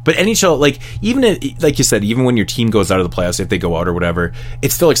NHL, even like you said, even when your team goes out of the playoffs, if they go out or whatever,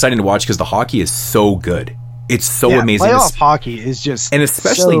 it's still exciting to watch because the hockey is so good. It's so amazing. Playoff hockey is just, and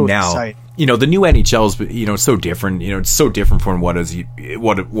especially so now, exciting. The new NHL is, it's so different. It's so different from what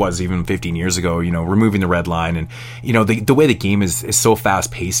it was even 15 years ago. Removing the red line, and the way the game is so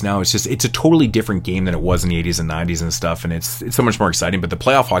fast paced now. It's a totally different game than it was in the 80s and 90s and stuff. And it's so much more exciting. But the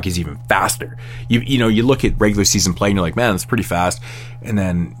playoff hockey is even faster. You look at regular season play and you're like, man, it's pretty fast. And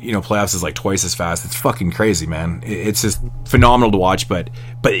then playoffs is twice as fast. It's fucking crazy, man. It's just phenomenal to watch. But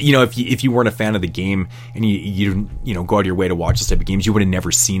if you weren't a fan of the game and you go out of your way to watch this type of games, you would have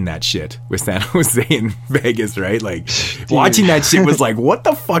never seen that shit with San Jose and Vegas, right? Watching that shit was what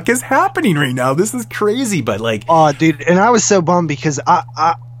the fuck is happening right now? This is crazy. But oh, dude, and I was so bummed because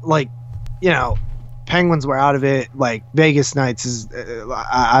I Penguins were out of it. Vegas Knights is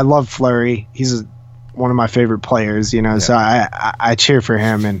I love Fleury. He's one of my favorite players, so I cheer for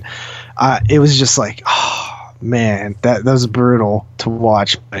him, and it was just oh man, that was brutal to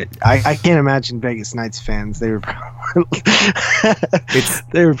watch. But I can't imagine Vegas Knights fans. They were probably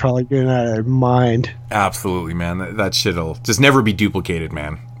going out of their mind. Absolutely, man. That shit'll just never be duplicated,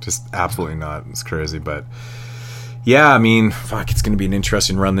 man. Just absolutely not. It's crazy, but yeah, I mean, fuck, it's going to be an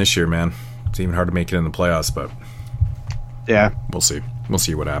interesting run this year, man. It's even hard to make it in the playoffs, but yeah, we'll see. We'll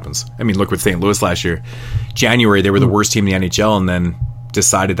see what happens. I mean, look with St. Louis last year. January, they were the worst team in the NHL, and then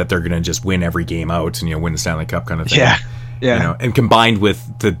decided that they're going to just win every game out and win the Stanley Cup kind of thing. Yeah. Yeah. You know, and combined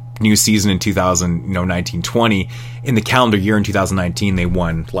with the new season in 2019-20, in the calendar year in 2019, they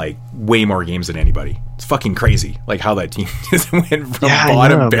won like way more games than anybody. It's fucking crazy, like how that team just went from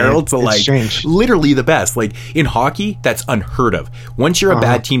bottom barrel to like strange. literally the best. Like in hockey, that's unheard of. Once you're a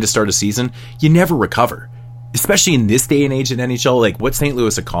bad team to start a season, you never recover. Especially in this day and age in NHL, like what St.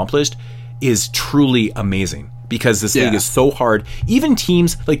 Louis accomplished is truly amazing. Because this league is so hard. Even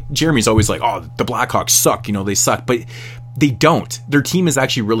teams like Jeremy's always like, "Oh, the Blackhawks suck." You know, they suck, but they don't. Their team is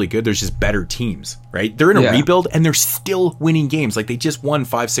actually really good. There's just better teams, right? They're in a rebuild and they're still winning games. Like they just won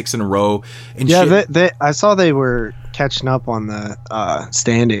 5-6 in a row. And I saw they were catching up on the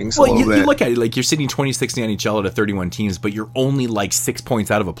standings. Well, a little bit. You look at it like you're sitting 26 in the NHL out of 31 teams, but you're only like 6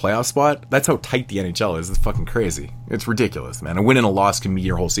 points out of a playoff spot. That's how tight the NHL is. It's fucking crazy. It's ridiculous, man. A win and a loss can be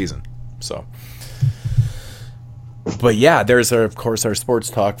your whole season. So. But yeah, there's of course our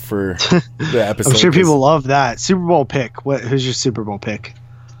sports talk for the episode. I'm sure people love that. Super Bowl pick. Who's your Super Bowl pick?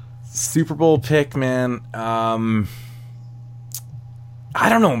 Super Bowl pick, man. I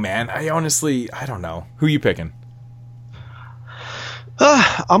don't know, man. I don't know. Who are you picking?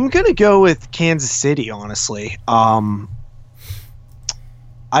 I'm gonna go with Kansas City, honestly. I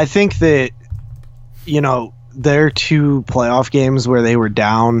think that, you know, their 2 playoff games where they were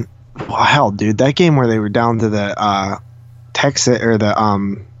down. Wow, dude, that game where they were down to the Texas or the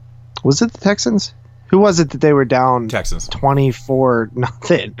was it the Texans? Who was it that they were down? Texans.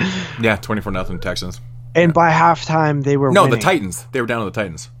 24-0. Yeah, 24-0 Texans. And by halftime they were winning. winning. The Titans. They were down to the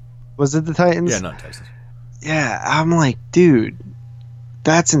Titans. Was it the Titans? Yeah, not Texans. Yeah, I'm like, dude,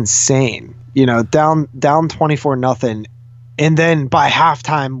 that's insane. You know, down 24-0, and then by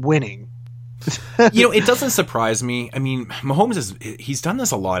halftime winning. You know, it doesn't surprise me. I mean, Mahomes he's done this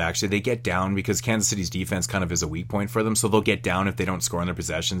a lot, actually. They get down because Kansas City's defense kind of is a weak point for them, so they'll get down if they don't score on their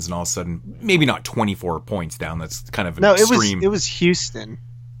possessions, and all of a sudden, maybe not 24 points down. That's kind of an extreme. It was Houston.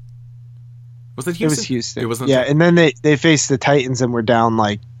 Was it Houston? It was Houston. It wasn't. Yeah, and then they faced the Titans and were down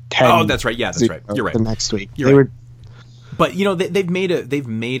like 10. Oh, that's right. Yeah, that's right. You're right. The next week. You're right. But you know, they've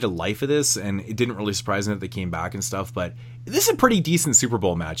made a life of this, and it didn't really surprise me that they came back and stuff. But this is a pretty decent Super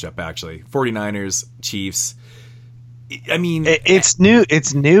Bowl matchup, actually. 49ers, Chiefs. I mean, it's new.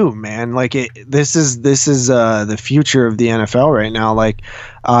 It's new, man. Like this is the future of the NFL right now. Like,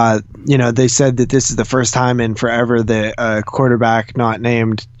 you know, they said that this is the first time in forever that quarterback not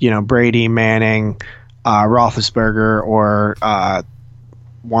named, you know, Brady, Manning, Roethlisberger, or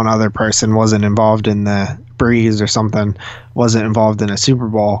one other person wasn't involved in the Breeze or something, wasn't involved in a Super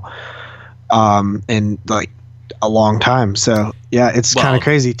Bowl in like a long time. So yeah, it's kind of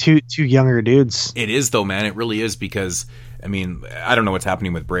crazy. Two younger dudes. It is though, man. It really is, because I mean, I don't know what's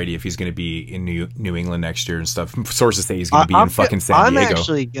happening with Brady, if he's going to be in New England next year and stuff. Sources say he's going to be in fucking San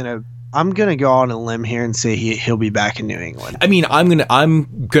Diego. I'm gonna go on a limb here and say he'll be back in New England. I mean,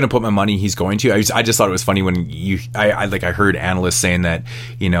 I'm gonna put my money he's going to. I just thought it was funny when I heard analysts saying that,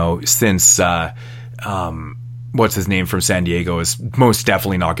 you know, since what's his name from San Diego is most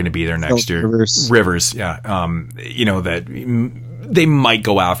definitely not going to be there next year. Rivers, yeah. You know, that they might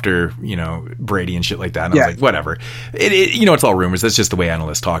go after, you know, Brady and shit like that. And I was like, whatever. You know, it's all rumors. That's just the way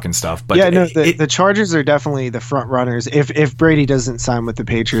analysts talk and stuff. But yeah, no, the Chargers are definitely the front runners. If Brady doesn't sign with the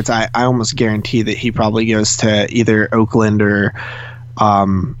Patriots, I almost guarantee that he probably goes to either Oakland or,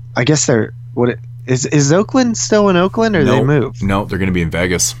 I guess is Oakland still in Oakland, or they moved? No, they're going to be in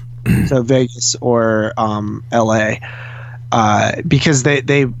Vegas. So Vegas or LA. Because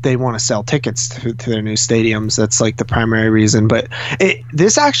they want to sell tickets to their new stadiums. That's like the primary reason. But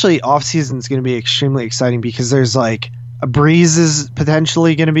this actually offseason is going to be extremely exciting, because there's like a Breeze is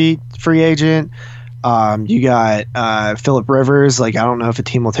potentially going to be free agent. You got Phillip Rivers. Like, I don't know if a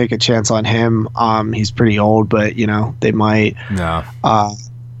team will take a chance on him. He's pretty old, but you know, they might. No.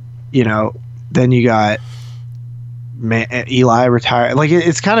 You know, then you got Eli retired. Like,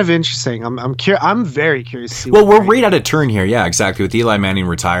 it's kind of interesting. I'm very curious to see. Well, we're right at a turn here. Yeah, exactly. With Eli Manning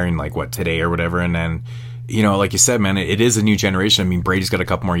retiring, like today or whatever, and then, you know, like you said, man, it is a new generation. I mean, Brady's got a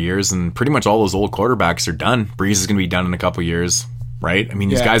couple more years, and pretty much all those old quarterbacks are done. Breeze is going to be done in a couple years, right? I mean,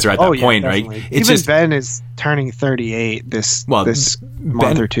 these guys are at that point, definitely. Right? It's even Ben is turning 38 this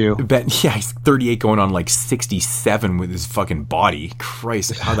month or two. Ben, yeah, he's 38 going on like 67 with his fucking body.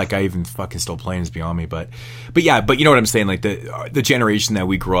 Christ, how that guy even fucking still playing is beyond me. But yeah, but you know what I'm saying? Like the generation that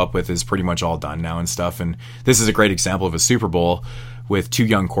we grew up with is pretty much all done now and stuff. And this is a great example of a Super Bowl with two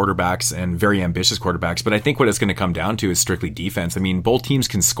young quarterbacks and very ambitious quarterbacks. But I think what it's going to come down to is strictly defense. I mean, both teams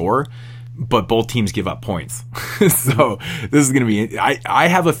can score, but both teams give up points. So this is going to be, I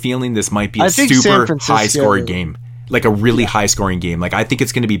have a feeling this might be a super high scoring game. like a really high scoring game. Like I think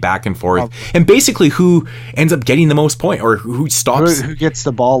it's going to be back and forth, and basically who ends up getting the most point or who stops, Who gets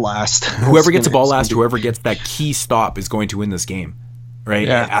the ball last? whoever gets the ball last, whoever gets that key stop is going to win this game. Right.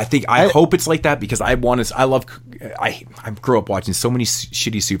 Yeah. I hope it's like that because I grew up watching so many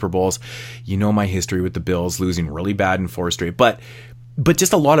shitty Super Bowls. You know my history with the Bills losing really bad in 4 straight, but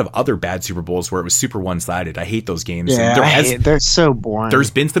just a lot of other bad Super Bowls where it was super one-sided. I hate those games. Yeah, they're so boring. There's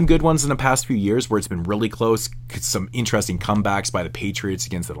been some good ones in the past few years where it's been really close. Some interesting comebacks by the Patriots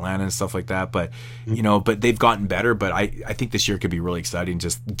against Atlanta and stuff like that. But but they've gotten better. But I think this year could be really exciting,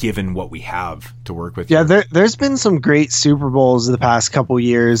 just given what we have to work with. Yeah, there's been some great Super Bowls the past couple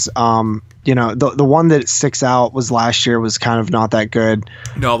years. The one that sticks out was last year was kind of not that good.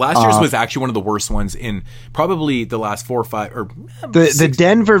 No, last year's was actually one of the worst ones in probably the last 4 or 5 or the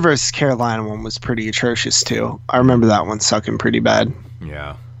Denver versus Carolina one was pretty atrocious too. I remember that one sucking pretty bad.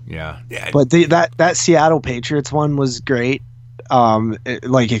 Yeah. But that Seattle Patriots one was great.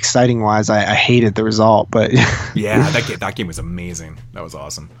 Like exciting wise, I hated the result, but yeah, that game was amazing. That was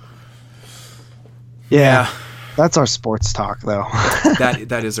awesome. Yeah. That's our sports talk, though.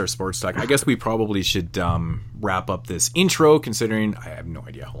 that is our sports talk. I guess we probably should wrap up this intro, considering I have no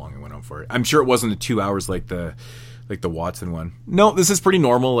idea how long it went on for. I'm sure it wasn't 2 hours like the Watson one. No, this is pretty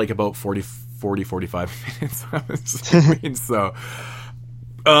normal, like about 40, 45 minutes. So,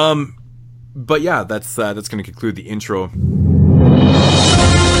 but yeah, that's going to conclude the intro.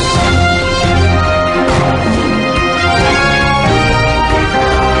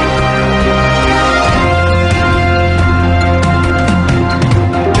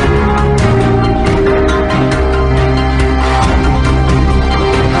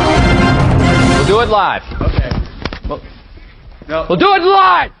 Do it live. Okay. We'll do it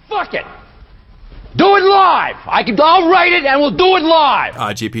live. Fuck it. Do it live. I'll write it and we'll do it live.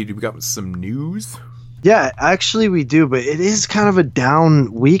 JP, do we got some news? Yeah, actually we do, but it is kind of a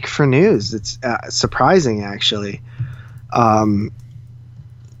down week for news. It's surprising, actually. Funny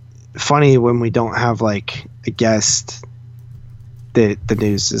when we don't have like a guest, the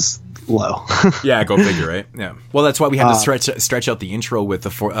news is low. Yeah, go figure, right? Yeah. Well, that's why we had to stretch out the intro with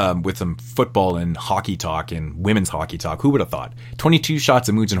some football and hockey talk and women's hockey talk. Who would have thought? 22 shots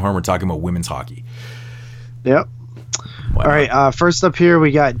of Moods and Horn. We're talking about women's hockey. Yep. All right. First up here,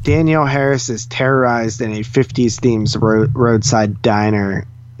 we got Danielle Harris is terrorized in a 50s themed roadside diner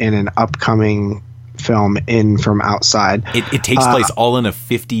in an upcoming film In From Outside. It takes place all in a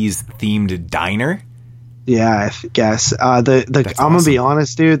 50s themed diner. Yeah, I guess. I'm gonna be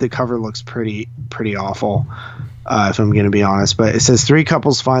honest, dude. The cover looks pretty awful. If I'm gonna be honest, but it says 3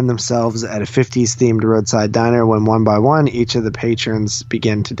 couples find themselves at a 50s themed roadside diner when one by one each of the patrons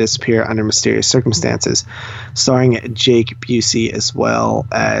begin to disappear under mysterious circumstances. Starring Jake Busey as well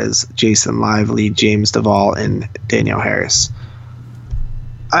as Jason Lively, James Duvall, and Danielle Harris.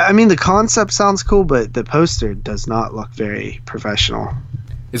 I mean, the concept sounds cool, but the poster does not look very professional.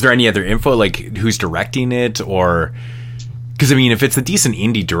 Is there any other info, like who's directing it, or because I mean, if it's a decent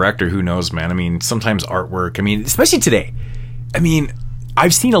indie director, who knows, man? I mean, sometimes artwork. I mean, especially today. I mean,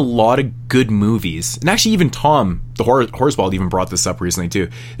 I've seen a lot of good movies, and actually, even Tom, the Horseball, even brought this up recently too.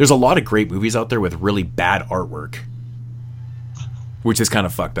 There's a lot of great movies out there with really bad artwork, which is kind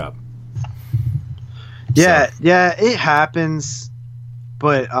of fucked up. Yeah, it happens,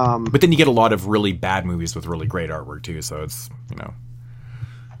 but then you get a lot of really bad movies with really great artwork too. So it's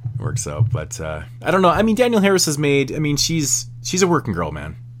works out, but I don't know. I mean, Danielle Harris has made. I mean, she's a working girl,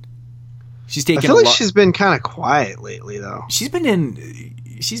 man. She's taken. I feel like she's been kind of quiet lately, though. She's been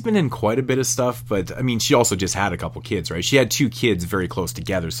in quite a bit of stuff, but I mean, she also just had a couple kids, right? She had 2 kids very close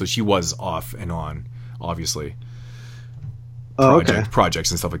together, so she was off and on, obviously.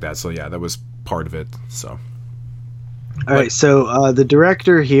 Projects and stuff like that. So yeah, that was part of it. So. All right. So the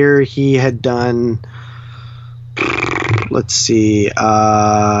director here, he had done. Let's see.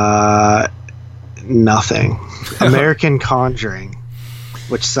 Nothing. American Conjuring,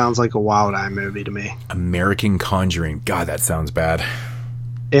 which sounds like a Wild Eye movie to me. American Conjuring. God, that sounds bad.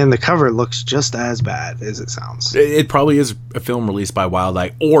 And the cover looks just as bad as it sounds. It probably is a film released by Wild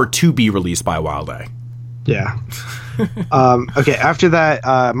Eye or to be released by Wild Eye. Yeah. Okay, after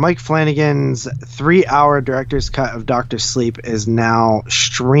that, Mike Flanagan's 3-hour director's cut of Dr. Sleep is now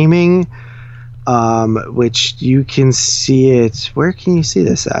streaming. Which you can see it. Where can you see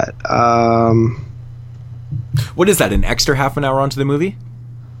this at? What is that? An extra half an hour onto the movie?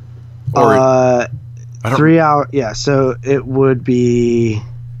 Or 3 hour. Yeah, so it would be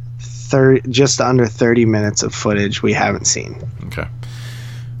just under 30 minutes of footage we haven't seen. Okay.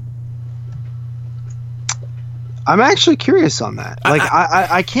 I'm actually curious on that. Like,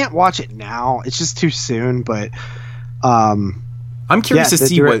 I can't watch it now. It's just too soon. But I'm curious to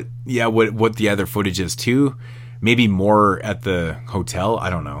see what the other footage is too. Maybe more at the hotel. I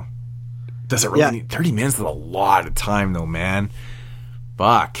don't know. Does it really need 30 minutes? Is a lot of time though, man.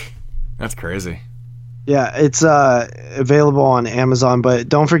 Fuck. That's crazy. Yeah, it's available on Amazon, but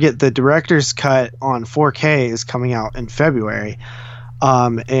don't forget the director's cut on 4K is coming out in February.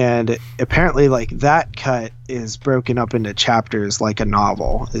 And apparently like that cut is broken up into chapters like a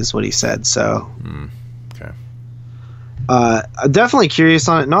novel is what he said. So okay. I'm definitely curious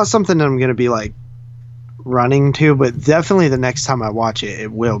on it. Not something that I'm going to be like running to, but definitely the next time I watch it,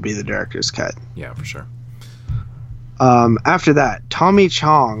 it will be the director's cut. Yeah, for sure. After that, Tommy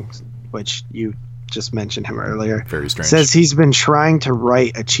Chong, which you just mentioned him earlier, Very strange. says he's been trying to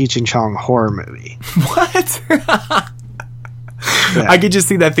write a Cheech and Chong horror movie. What? Yeah. I could just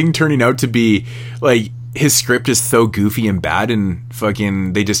see that thing turning out to be like his script is so goofy and bad, and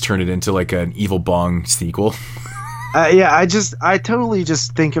fucking they just turn it into like an Evil Bong sequel. Yeah, I totally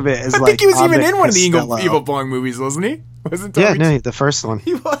just think of it as like. I think he was even Abbott in one of the Costello. Evil Bong movies, wasn't he? Wasn't Yeah, Tommy no, the first one.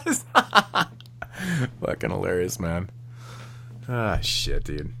 He was. Fucking hilarious, man. Ah, shit,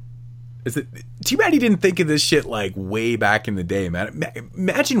 dude. Is it too bad he didn't think of this shit like way back in the day, man?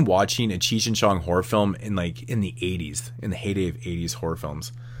 Imagine watching a Cheech and Chong horror film in the 80s, in the heyday of 80s horror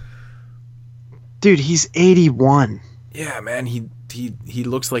films. Dude, he's 81. Yeah, man, he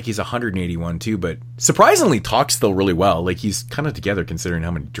looks like he's 181 too, but surprisingly talks still really well. Like he's kind of together considering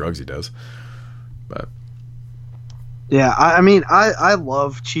how many drugs he does. But yeah, I mean, I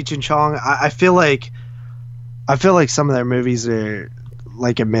love Cheech and Chong. I feel like some of their movies are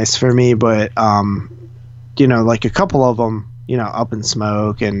like a miss for me, but you know, like a couple of them, you know, Up in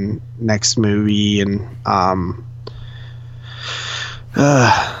Smoke and Next Movie and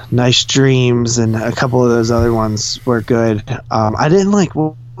Nice Dreams and a couple of those other ones were good. I didn't like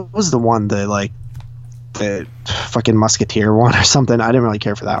what was the one the fucking Musketeer one or something. I didn't really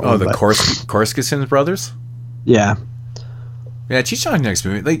care for that one. Oh, the Korsakis brothers? Yeah. Yeah, Cheech and Chong Next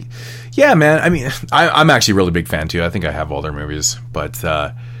Movie. Like, yeah, man. I mean, I'm actually a really big fan too. I think I have all their movies, but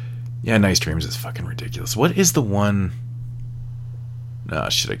yeah, Nice Dreams is fucking ridiculous. What is the one? Oh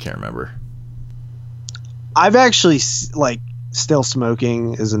shit, I can't remember. I've actually like Still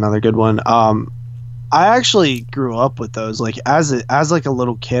Smoking is another good one. I actually grew up with those. Like as like a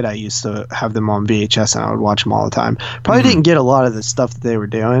little kid, I used to have them on VHS and I would watch them all the time. Probably didn't get a lot of the stuff that they were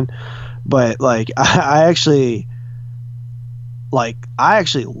doing, but like I actually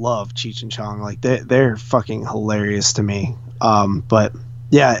love Cheech and Chong. Like they're fucking hilarious to me. But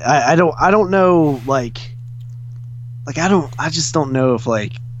yeah, I don't know I just don't know if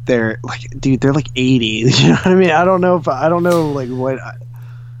like they're like, dude, they're like 80. You know what I mean? I don't know like what.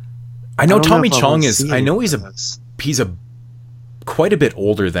 I know Tommy Chong is. I know he's quite a bit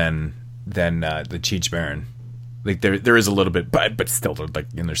older than the Cheech Baron. Like there is a little bit, but still they're like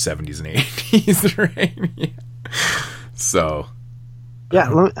in their 70s and 80s, right? Yeah. So.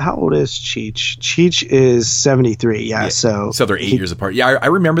 Yeah, how old is Cheech? Cheech is 73. Yeah, so they're 8 years apart. Yeah, I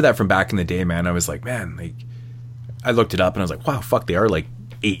remember that from back in the day, man. I was like, man, like I looked it up and I was like, wow, fuck, they are like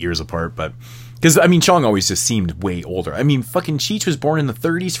 8 years apart. But because I mean, Chong always just seemed way older. I mean, fucking Cheech was born in the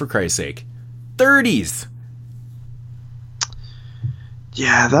 30s for Christ's sake, 30s.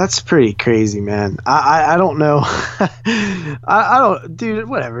 Yeah, that's pretty crazy, man. I don't know. I don't, dude.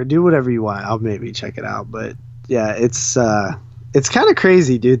 Whatever, do whatever you want. I'll maybe check it out, but yeah, it's kind of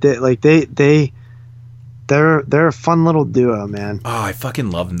crazy, dude. They're a fun little duo, man. Oh, I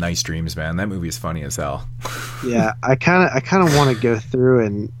fucking love Nice Dreams, man. That movie is funny as hell. Yeah, I kind of want to go through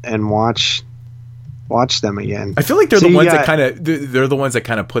and watch them again. I feel like they're the ones that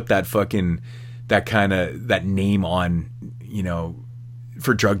kind of put that fucking that name on, you know,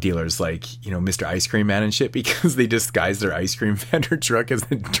 for drug dealers, like, you know, Mr. Ice Cream Man and shit, because they disguise their ice cream vendor truck as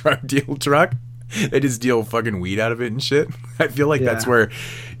a drug deal truck. They just deal fucking weed out of it and shit. I feel like that's where,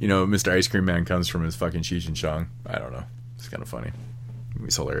 you know, Mr. Ice Cream Man comes from, his fucking Cheech and Chong. I don't know. It's kind of funny.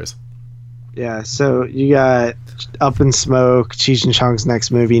 It's hilarious. Yeah, so you got Up in Smoke, Cheech and Chong's Next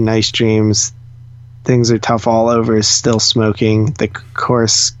Movie, Nice Dreams, Things Are Tough All Over, Still Smoking, the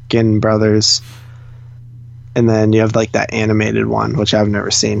Korsakis brothers, and then you have like that animated one, which I've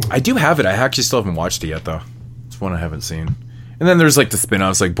never seen. I do have it. I actually still haven't watched it yet, though. It's one I haven't seen. And then there's like the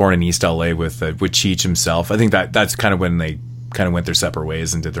spin-offs, like Born in East LA with Cheech himself. I think that's kind of when they kind of went their separate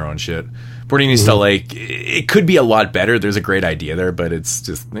ways and did their own shit. Born in East LA, it could be a lot better. There's a great idea there, but it's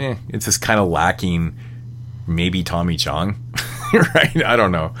just kind of lacking. Maybe Tommy Chong, right? I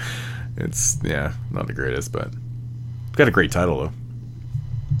don't know. It's not the greatest, but it's got a great title though.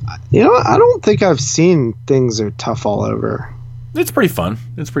 You know, I don't think I've seen Things Are Tough All Over. It's pretty fun.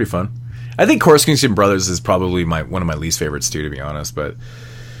 I think Korskinson Brothers is probably one of my least favorites too, to be honest. But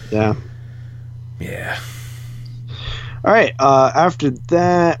Yeah. yeah. All right. After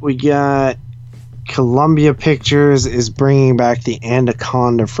that, we got Columbia Pictures is bringing back the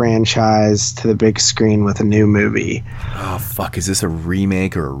Anaconda franchise to the big screen with a new movie. Oh fuck! Is this a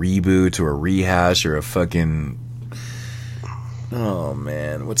remake or a reboot or a rehash or a fucking? Oh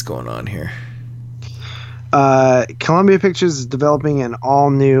man, what's going on here? Columbia Pictures is developing an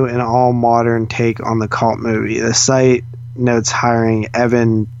all-new and all-modern take on the cult movie. The site notes hiring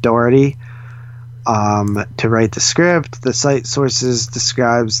Evan Doherty to write the script. The site sources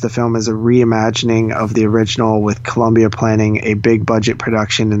describes the film as a reimagining of the original, with Columbia planning a big-budget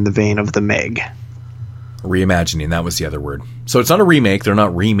production in the vein of The Meg. Reimagining, that was the other word. So it's not a remake. They're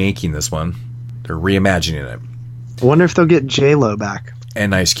not remaking this one. They're reimagining it. I wonder if they'll get J-Lo back.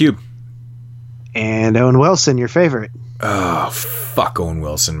 And Ice Cube. And Owen Wilson, your favorite. Oh, fuck Owen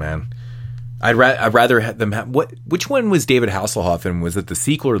Wilson, man. I'd rather have them have... Which one was David Hasselhoff in? Was it the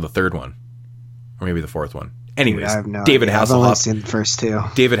sequel or the third one? Or maybe the fourth one? Anyways, I have no David idea. I've only Hasselhoff. seen the first two.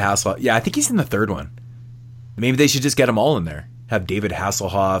 David Hasselhoff. Yeah, I think he's in the third one. Maybe they should just get them all in there. Have David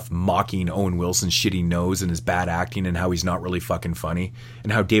Hasselhoff mocking Owen Wilson's shitty nose and his bad acting and how he's not really fucking funny.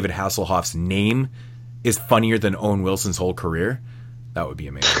 And how David Hasselhoff's name is funnier than Owen Wilson's whole career. That would be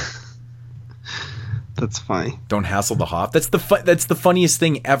amazing. That's funny. Don't hassle the Hoff. That's the funniest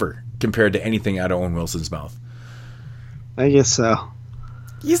thing ever compared to anything out of Owen Wilson's mouth. I guess so.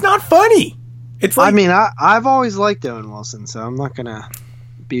 He's not funny. It's like, I mean, I've always liked Owen Wilson, so I'm not going to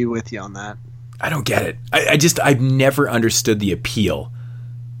be with you on that. I don't get it. I've never understood the appeal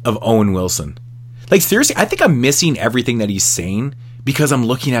of Owen Wilson. Like, seriously, I think I'm missing everything that he's saying because I'm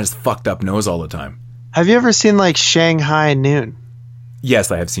looking at his fucked up nose all the time. Have you ever seen, like, Shanghai Noon?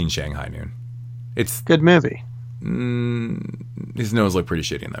 Yes, I have seen Shanghai Noon. It's good movie. His nose looked pretty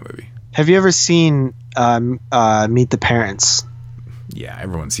shitty in that movie. Have you ever seen Meet the Parents? Yeah,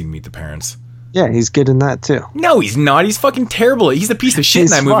 everyone's seen Meet the Parents. Yeah, he's good in that too. No, he's not. He's fucking terrible. He's a piece of shit in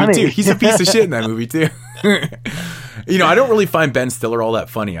that movie funny. too. He's a piece of shit in that movie too. You know, I don't really find Ben Stiller all that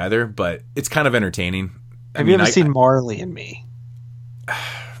funny either, but it's kind of entertaining. Have you ever seen Marley and Me?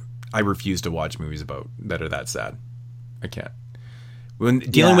 I refuse to watch movies that are that sad. I can't. When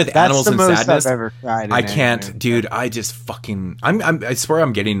dealing with animals and sadness, I've ever cried in I can't, anime. dude. I just fucking, I swear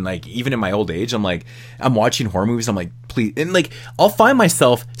I'm getting, like, even in my old age, I'm like, I'm watching horror movies. I'm like, please, and like, I'll find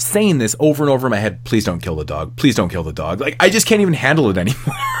myself saying this over and over in my head. Please don't kill the dog. Please don't kill the dog. Like, I just can't even handle it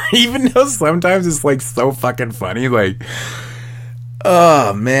anymore. Even though sometimes it's like so fucking funny. Like,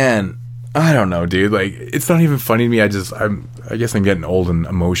 oh man, I don't know, dude. Like, it's not even funny to me. I guess I'm getting old and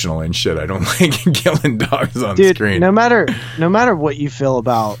emotional and shit. I don't like killing dogs on screen. No matter what you feel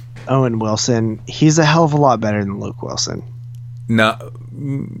about Owen Wilson, he's a hell of a lot better than Luke Wilson. No,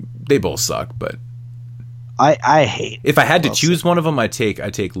 they both suck, but I hate. If I had to Wilson. choose one of them, I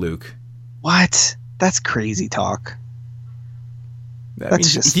take Luke. What? That's crazy talk.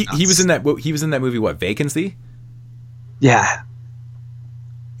 That's just he was in that. He was in that movie. What, Vacancy? Yeah.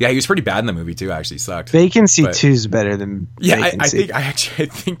 Yeah, he was pretty bad in the movie too. Actually, sucked. Vacancy But- 2 is better than Yeah, Vacancy. I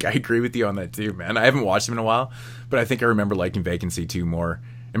think I agree with you on that too, man. I haven't watched him in a while, but I think I remember liking Vacancy 2 more,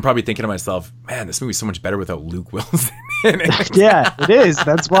 and probably thinking to myself, man, this movie's so much better without Luke Wilson in it. Yeah, it is.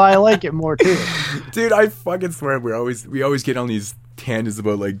 That's why I like it more too. Dude, I fucking swear we always get on these tangents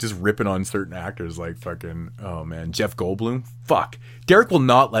about like just ripping on certain actors, like fucking, oh man, Jeff Goldblum. Fuck, Derek will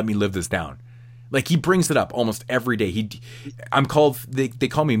not let me live this down. Like, he brings it up almost every day. They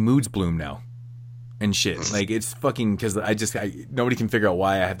call me Moods Bloom now and shit. Like, it's fucking, because nobody can figure out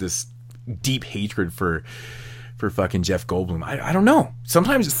why I have this deep hatred for fucking Jeff Goldblum. I don't know.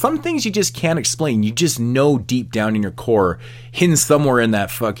 Sometimes some things you just can't explain. You just know deep down in your core, hidden somewhere in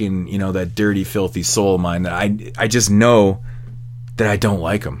that fucking, you know, that dirty, filthy soul of mine, that I just know that I don't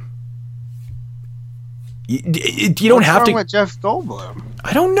like him. You don't have to. What's wrong with Jeff Goldblum?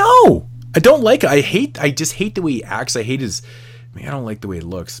 I don't know. I don't like it. I just hate the way he acts. I hate his. I don't like the way he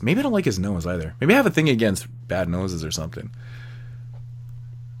looks. Maybe I don't like his nose either. Maybe I have a thing against bad noses or something.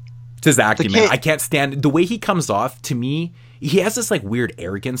 It's his acting, man. I can't stand the way he comes off. To me, he has this like weird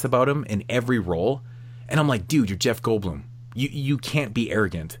arrogance about him in every role, and I'm like, dude, you're Jeff Goldblum. You can't be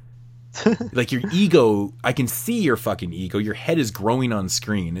arrogant. Like, your ego, I can see your fucking ego. Your head is growing on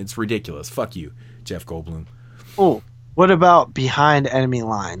screen. It's ridiculous. Fuck you, Jeff Goldblum. Oh, what about Behind Enemy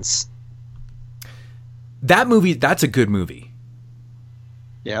Lines? That movie, that's a good movie.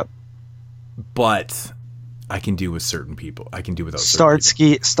 Yep. But I can do with certain people. I can do without certain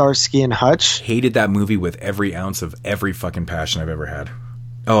people. Starsky and Hutch. Hated that movie with every ounce of every fucking passion I've ever had.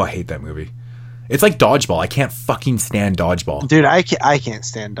 Oh, I hate that movie. It's like Dodgeball. I can't fucking stand Dodgeball. Dude, I can't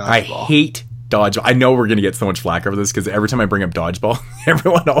stand Dodgeball. I hate Dodgeball. I know we're going to get so much flack over this because every time I bring up Dodgeball,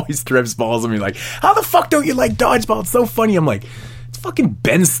 everyone always thrips balls at me like, how the fuck don't you like Dodgeball? It's so funny. I'm like, it's fucking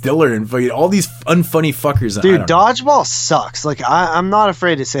Ben Stiller and fucking all these unfunny fuckers. Dude, Dodgeball sucks. Like, I'm not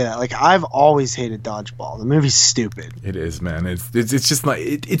afraid to say that. Like, I've always hated Dodgeball. The movie's stupid. It is, man. It's just not,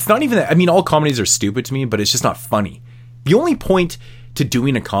 it's not even that. I mean, all comedies are stupid to me, but it's just not funny. The only point to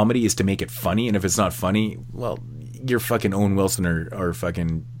doing a comedy is to make it funny, and if it's not funny, well, you're fucking Owen Wilson or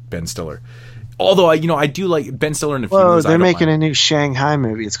fucking Ben Stiller. Although I do like Ben Stiller in a few movies. They're making a new Shanghai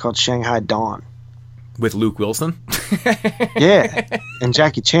movie. It's called Shanghai Dawn. With Luke Wilson? Yeah, and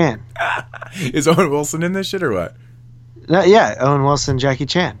Jackie Chan. Is Owen Wilson in this shit or what? Yeah, Owen Wilson, Jackie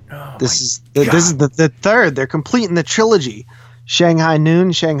Chan. This is the third. They're completing the trilogy. Shanghai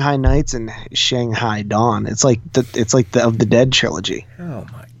Noon, Shanghai Nights, and Shanghai Dawn. It's like the Of the Dead trilogy. Oh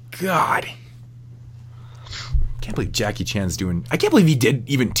my god! Can't believe Jackie Chan's doing. I can't believe he did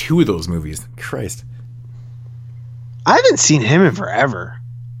even 2 of those movies. Christ! I haven't seen him in forever.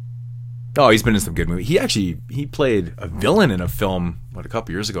 Oh, he's been in some good movies. He played a villain in a film a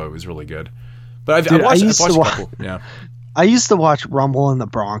couple years ago. It was really good. But I've watched a couple. Yeah. I used to watch Rumble in the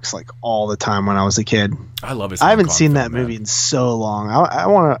Bronx like all the time when I was a kid. I love it. I haven't seen that movie in so long.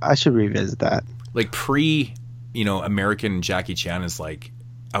 I should revisit that. Like American Jackie Chan is like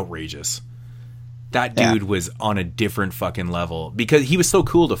outrageous. That dude was on a different fucking level because he was so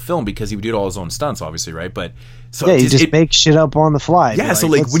cool to film because he would do all his own stunts, obviously, right? But so you just make shit up on the fly. Yeah, so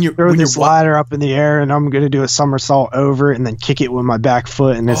like when you're throw this ladder up in the air and I'm gonna do a somersault over it and then kick it with my back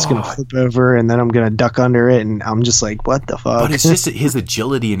foot and it's gonna flip over and then I'm gonna duck under it and I'm just like, what the fuck? But it's just his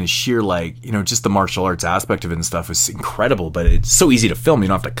agility and his sheer just the martial arts aspect of it and stuff is incredible. But it's so easy to film. You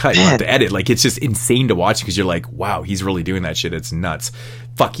don't have to cut. You don't have to edit. Like it's just insane to watch because you're like, wow, he's really doing that shit. It's nuts.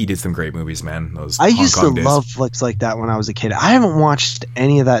 Fuck, he did some great movies, man. I used to love flicks like that when I was a kid. I haven't watched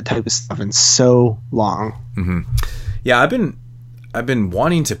any of that type of stuff in so long. Mm-hmm. Yeah, I've been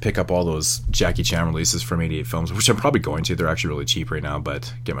wanting to pick up all those Jackie Chan releases from 88 Films, which I'm probably going to. They're actually really cheap right now,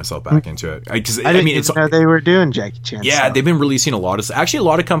 but get myself back into it. I didn't even know they were doing Jackie Chan. Yeah, stuff. They've been releasing a lot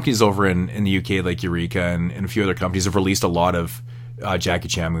of companies over in the UK, like Eureka and a few other companies, have released a lot of Jackie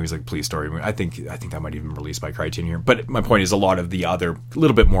Chan movies, like Police Story. I think that might even be released by Criterion here. But my point is, a lot of the other, a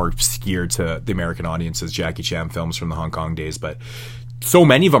little bit more geared to the American audiences, Jackie Chan films from the Hong Kong days, but so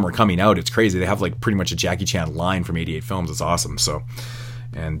many of them are coming out. It's crazy. They have like pretty much a Jackie Chan line from 88 Films. It's awesome. So,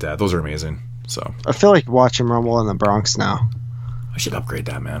 and those are amazing. So I feel like watching Rumble in the Bronx now. I should upgrade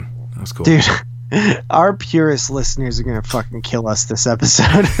that, man. That was cool, dude. Our purest listeners are gonna fucking kill us this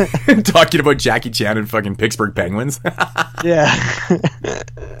episode. Talking about Jackie Chan and fucking Pittsburgh Penguins. Yeah.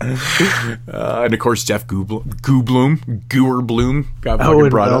 And of course Jeff Goldblum got Owen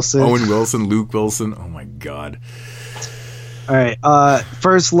brought Wilson. up. Owen Wilson, Luke Wilson. Oh my god. All right.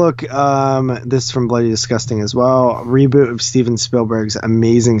 First look. This is from Bloody Disgusting as well. Reboot of Steven Spielberg's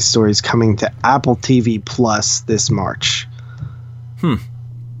Amazing Stories coming to Apple TV Plus this March.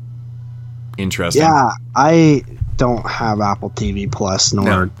 Interesting. Yeah, I don't have Apple TV Plus,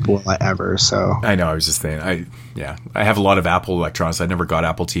 nor will I ever. So I know. I was just saying. I have a lot of Apple electronics. I never got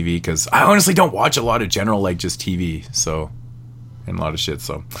Apple TV because I honestly don't watch a lot of general just TV. So and a lot of shit.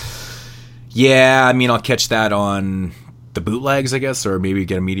 So yeah, I mean, I'll catch that on the bootlegs, I guess, or maybe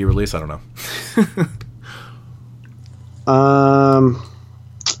get a media release. I don't know.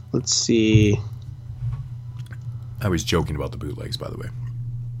 Let's see. I was joking about the bootlegs, by the way.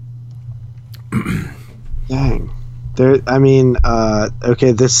 Dang.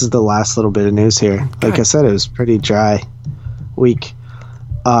 Okay, this is the last little bit of news here. Like I said, it was pretty dry week.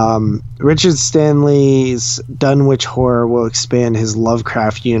 Richard Stanley's Dunwich Horror will expand his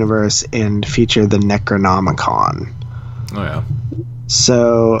Lovecraft universe and feature the Necronomicon. Oh, yeah.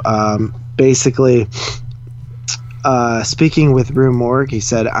 So, basically, speaking with Rue Morgue, he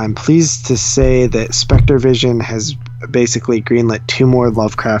said, I'm pleased to say that Spectre Vision has basically greenlit 2 more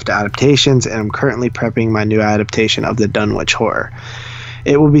Lovecraft adaptations, and I'm currently prepping my new adaptation of the Dunwich Horror.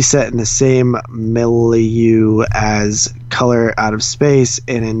 It will be set in the same milieu as Color Out of Space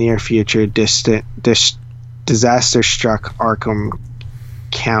in a near future disaster-struck Arkham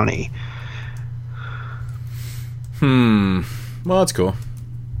County. Well, that's cool.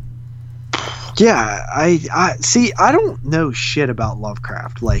 Yeah, I see. I don't know shit about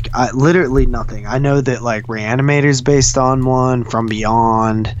Lovecraft. Like, literally nothing. I know that like Reanimator's based on one, From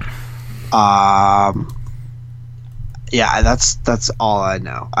Beyond. Yeah, that's all I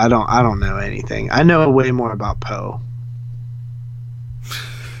know. I don't know anything. I know way more about Poe.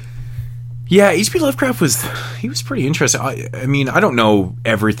 Yeah, H.P. Lovecraft was pretty interesting. I mean, I don't know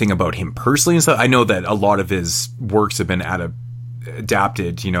everything about him personally and stuff. I know that a lot of his works have been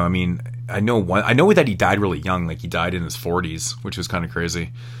adapted. You know, I mean, I know that he died really young. Like he died in his 40s, which was kind of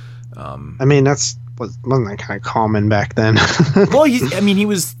crazy. I mean, wasn't that kind of common back then? Well,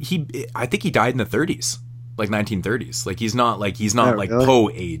 I think he died in the 30s. Like 1930s. Like he's not like really? Poe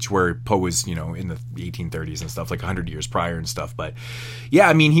age, where Poe was, you know, in the 1830s and stuff, like 100 years prior and stuff. But yeah,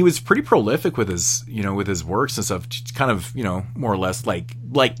 I mean, he was pretty prolific with his works and stuff, kind of, you know, more or less like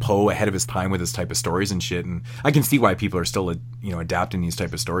Poe, ahead of his time with his type of stories and shit. And I can see why people are still, you know, adapting these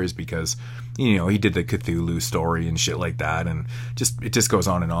type of stories, because, you know, he did the Cthulhu story and shit like that, and it just goes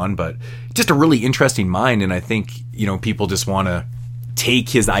on and on. But just a really interesting mind, and I think, you know, people just want to take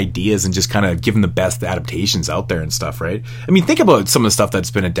his ideas and just kind of give him the best adaptations out there and stuff, right? I mean, think about some of the stuff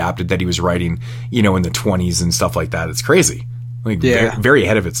that's been adapted that he was writing, you know, in the 20s and stuff like that. It's crazy. Like, very, very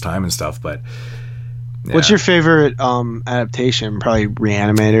ahead of its time and stuff. But yeah. What's your favorite adaptation? Probably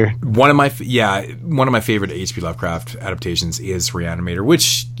Reanimator. One of my favorite H.P. Lovecraft adaptations is Reanimator,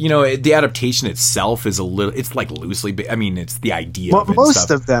 which, you know, the adaptation itself is it's like loosely I mean, it's the idea of it. Most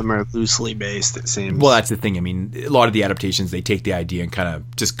of them are loosely based, it seems. Well, that's the thing. I mean, a lot of the adaptations, they take the idea and kind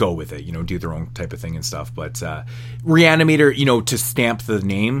of just go with it, you know, do their own type of thing and stuff. But Reanimator, you know, to stamp the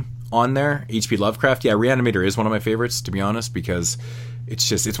name on there, H.P. Lovecraft, yeah, Reanimator is one of my favorites, to be honest, because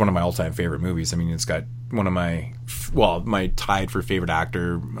it's one of my all-time favorite movies. I mean, it's got one of my tied for favorite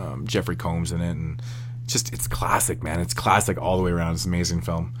actor, Jeffrey Combs, in it, and it's classic, man. It's classic all the way around. It's an amazing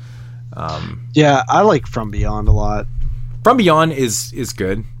film. Yeah, I like From Beyond a lot. From Beyond is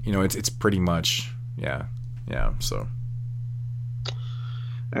good. You know, it's pretty much, yeah. So,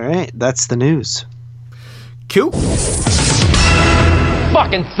 all right, that's the news. Cool.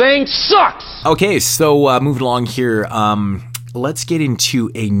 Fucking thing sucks. Okay, so moving along here. Let's get into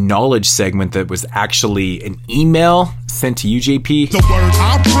a knowledge segment that was actually an email sent to you, JP. The word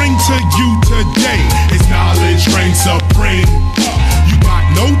I bring to you today is knowledge reigns supreme. You got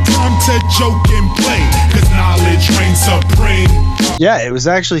no time to joke and play, cause knowledge reigns supreme. Yeah, it was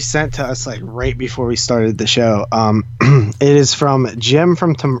actually sent to us like right before we started the show. It is from Jim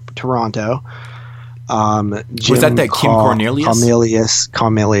from Toronto. Jim, was that Kim Cornelius?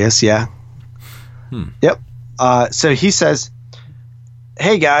 Cornelius, yeah. Yep. So he says,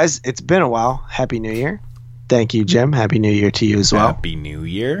 "Hey guys, it's been a while. Happy New Year." Thank you, Jim. Happy New Year to you as well. Happy New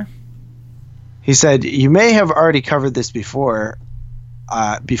Year. He said, "You may have already covered this before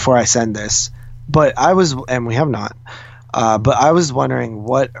I send this, but we have not. But I was wondering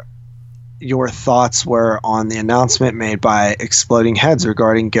what your thoughts were on the announcement made by Exploding Heads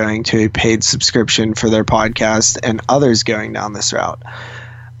regarding going to a paid subscription for their podcast and others going down this route.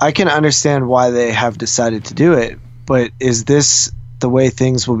 I can understand why they have decided to do it, but is this the way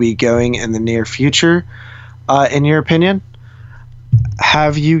things will be going in the near future, in your opinion?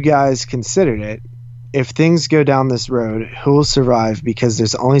 Have you guys considered it? If things go down this road, who will survive, because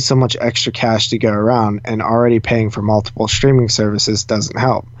there's only so much extra cash to go around, and already paying for multiple streaming services doesn't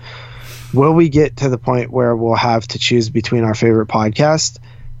help. Will we get to the point where we'll have to choose between our favorite podcast?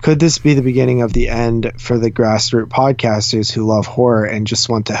 Could this be the beginning of the end for the grassroots podcasters who love horror and just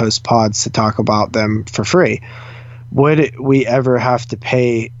want to host pods to talk about them for free? Would we ever have to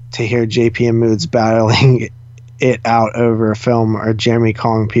pay to hear JP and Moods battling it out over a film, or Jeremy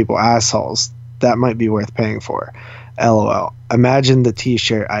calling people assholes? That might be worth paying for. LOL. Imagine the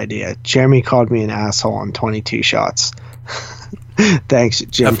t-shirt idea. Jeremy called me an asshole on 22 shots. Thanks,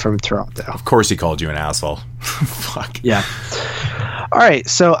 Jim from Toronto. Of course he called you an asshole. Fuck. Yeah. All right,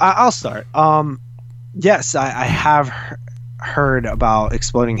 so I'll start. Yes, I have heard about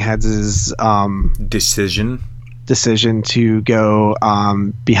Exploding Heads' decision to go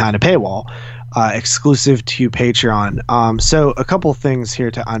behind a paywall, exclusive to Patreon. So a couple things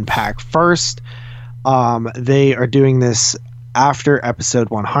here to unpack. First, they are doing this after episode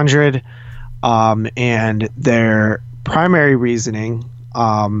 100, and their primary reasoning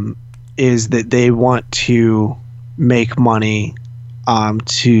is that they want to make money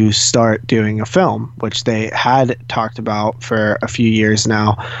to start doing a film, which they had talked about for a few years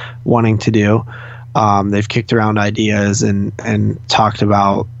now, wanting to do. They've kicked around ideas and talked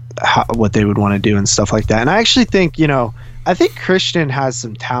about what they would want to do and stuff like that. And I actually think, I think Christian has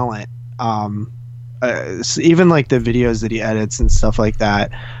some talent. Even like the videos that he edits and stuff like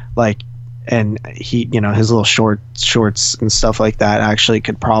that, and he, his little shorts and stuff like that actually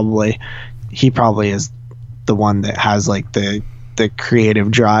he probably is the one that has like the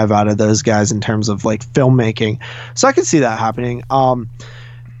creative drive out of those guys in terms of like filmmaking. So I could see that happening.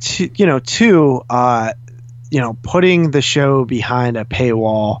 Two, putting the show behind a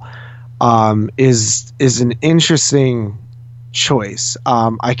paywall, is an interesting choice.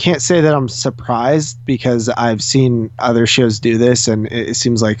 I can't say that I'm surprised because I've seen other shows do this, and it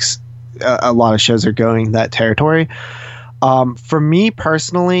seems like a lot of shows are going that territory. For me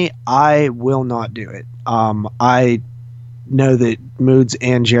personally, I will not do it. I know that Moods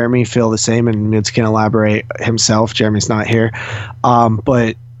and Jeremy feel the same, and Moods can elaborate himself. Jeremy's not here.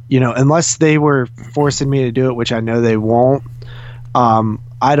 But, unless they were forcing me to do it, which I know they won't,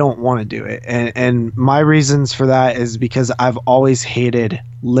 I don't want to do it. And my reasons for that is because I've always hated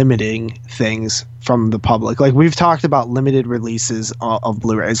limiting things from the public. Like, we've talked about limited releases of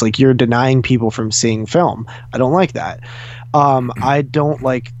Blu-rays. Like, you're denying people from seeing film. I don't like that. I don't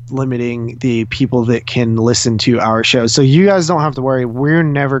like limiting the people that can listen to our show. So you guys don't have to worry. We're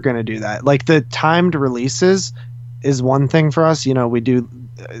never going to do that. Like, the timed releases is one thing for us. We do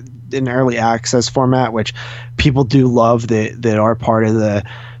an early access format, which people do love that are part of the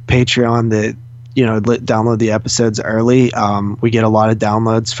Patreon, that download the episodes early. We get a lot of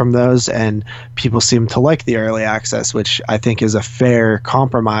downloads from those, and people seem to like the early access, which I think is a fair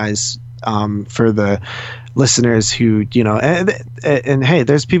compromise for the listeners who, and hey,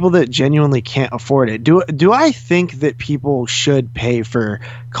 there's people that genuinely can't afford it. Do I think that people should pay for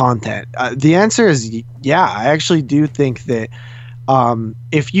content? The answer is yeah. I actually do think that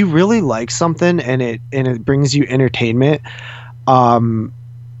if you really like something and it brings you entertainment,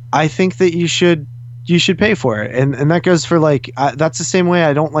 I think that you should pay for it. And that goes for that's the same way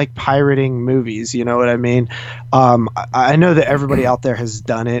I don't like pirating movies. You know what I mean? I know that everybody out there has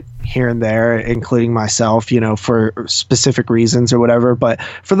done it here and there, including myself, for specific reasons or whatever. But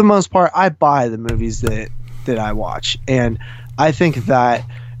for the most part, I buy the movies that I watch. And I think that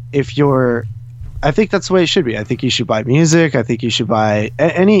I think that's the way it should be. I think you should buy music. I think you should buy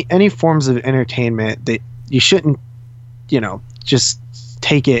any forms of entertainment. That you shouldn't, just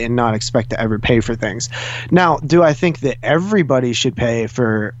take it and not expect to ever pay for things. Now, do I think that everybody should pay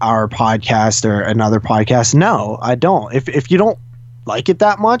for our podcast or another podcast? No, I don't. If you don't like it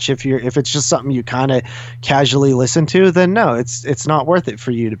that much, if it's just something you kind of casually listen to, then no, it's not worth it for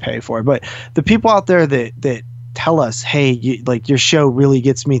you to pay for. But the people out there that tell us, hey, your show really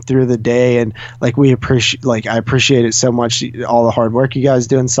gets me through the day, and I appreciate it so much, all the hard work you guys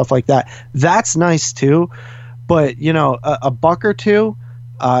do and stuff like that. That's nice too. But a buck or two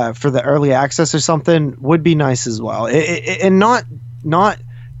for the early access or something would be nice as well. And not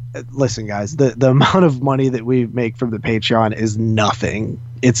listen, guys, the amount of money that we make from the Patreon is nothing.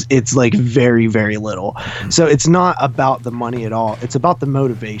 It's like very, very little. So it's not about the money at all. It's about the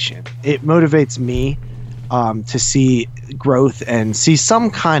motivation. It motivates me to see growth and see some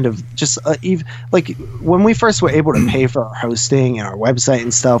kind of just even like when we first were able to pay for our hosting and our website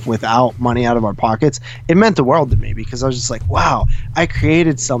and stuff without money out of our pockets, it meant the world to me, because I was just like, wow, we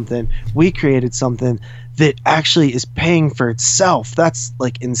created something that actually is paying for itself. That's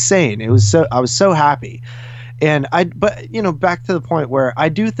like insane. I was so happy. And but back to the point where I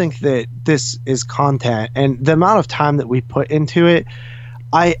do think that this is content, and the amount of time that we put into it,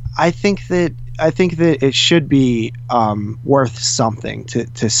 I think that it should be worth something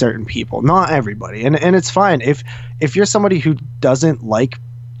to certain people, not everybody. And it's fine if you're somebody who doesn't like,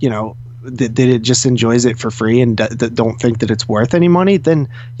 that it just enjoys it for free and that don't think that it's worth any money, then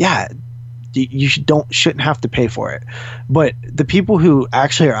yeah, you shouldn't have to pay for it. But the people who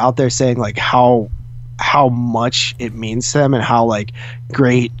actually are out there saying like how much it means to them and how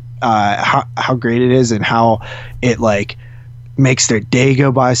great how great it is and how it makes their day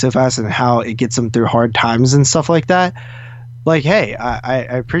go by so fast and how it gets them through hard times and stuff like that. Like, hey, I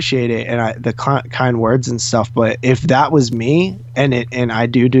appreciate it and the kind words and stuff. But if that was me and I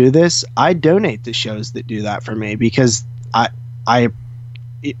do this, I donate to shows that do that for me, because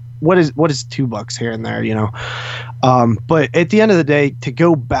what is $2 here and there, but at the end of the day, to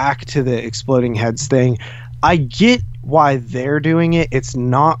go back to the Exploding Heads thing, I get why they're doing it. It's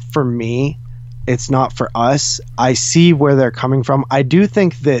not for me. It's not for us. I see where they're coming from. I do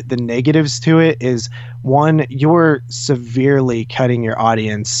think that the negatives to it is, one, you're severely cutting your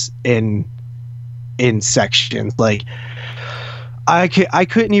audience in sections. Like, I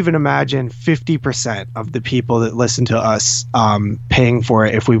couldn't even imagine 50% of the people that listen to us paying for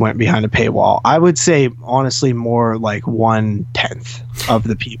it if we went behind a paywall. I would say, honestly, more like 1/10 of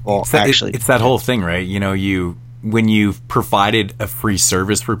the people actually. It's that whole thing, right? When you've provided a free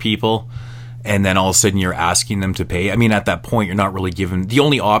service for people, and then all of a sudden you're asking them to pay. I mean, at that point, you're not really given... The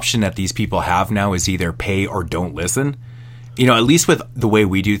only option that these people have now is either pay or don't listen. At least with the way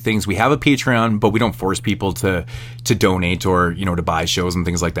we do things, we have a Patreon, but we don't force people to donate or, to buy shows and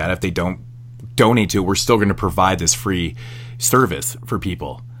things like that. If they don't donate to it, we're still going to provide this free service for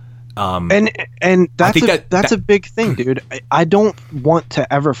people. And that's a big thing, dude. I don't want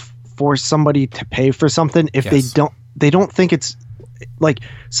to ever force somebody to pay for something if they don't think it's like,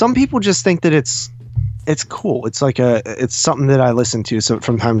 some people just think that it's cool. It's like it's something that I listen to so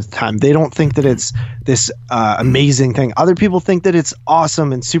from time to time. They don't think that it's this amazing thing. Other people think that it's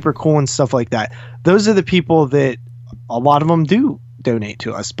awesome and super cool and stuff like that. Those are the people that a lot of them do donate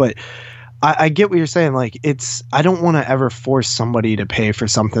to us, but I get what you're saying. Like, I don't want to ever force somebody to pay for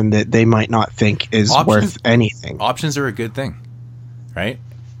something that they might not think is worth anything. Options are a good thing, right?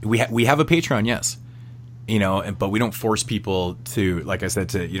 We have a Patreon, yes, but we don't force people to, like I said,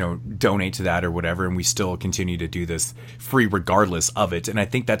 to donate to that or whatever, and we still continue to do this free regardless of it. And I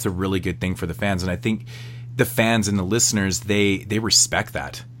think that's a really good thing for the fans, and I think the fans and the listeners they respect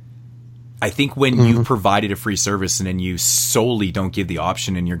that. I think when you've provided a free service and then you solely don't give the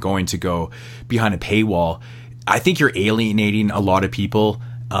option and you're going to go behind a paywall, I think you're alienating a lot of people.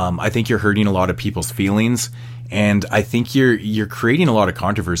 I think you're hurting a lot of people's feelings. And I think you're creating a lot of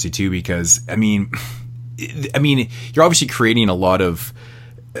controversy too, because I mean, you're obviously creating a lot of,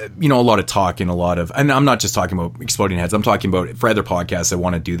 a lot of talk and and I'm not just talking about Exploding Heads. I'm talking about for other podcasts that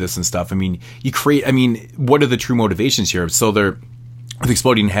want to do this and stuff. I mean, what are the true motivations here? So with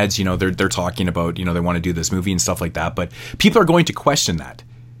Exploding Heads, they're talking about, they want to do this movie and stuff like that, but people are going to question that.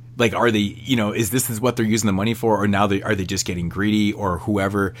 Like, are they, is this what they're using the money for, or now are they just getting greedy, or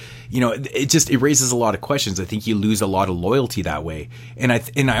whoever, it raises a lot of questions. I think you lose a lot of loyalty that way. And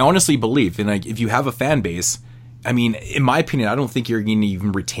I honestly believe, and if you have a fan base, I mean, in my opinion, I don't think you're going to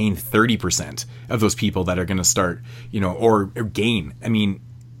even retain 30% of those people that are going to start, or gain. I mean,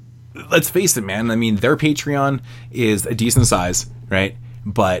 let's face it, man. I mean, their Patreon is a decent size, right?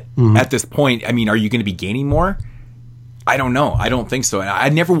 But at this point, I mean, are you going to be gaining more? I don't know. I don't think so. I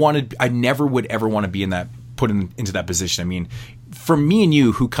never would ever want to be put into that position. I mean, for me and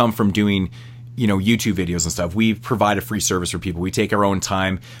you who come from doing, YouTube videos and stuff, we provide a free service for people. We take our own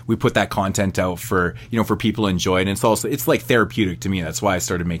time. We put that content out for people to enjoy it. And it's like therapeutic to me. That's why I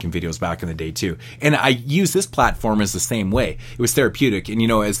started making videos back in the day too. And I use this platform as the same way. It was therapeutic. And,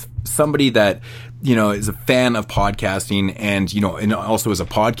 as somebody that, is a fan of podcasting and, and also as a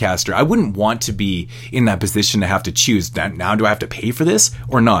podcaster, I wouldn't want to be in that position to have to choose that. Now, do I have to pay for this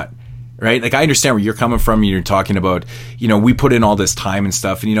or not? Right? Like, I understand where you're coming from. You're talking about, we put in all this time and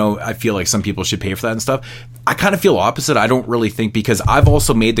stuff. And, I feel like some people should pay for that and stuff. I kind of feel opposite. I don't really think, because I've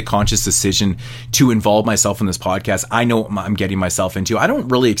also made the conscious decision to involve myself in this podcast. I know what I'm getting myself into. I don't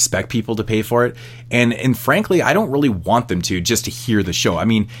really expect people to pay for it. And frankly, I don't really want them to, just to hear the show. I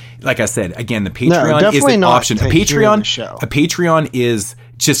mean, like I said, again, the Patreon is an option. A Patreon is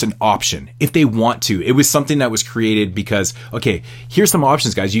just an option if they want to. It was something that was created because, okay, here's some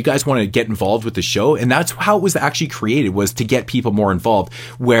options, guys. You guys want to get involved with the show, and that's how it was actually created, was to get people more involved.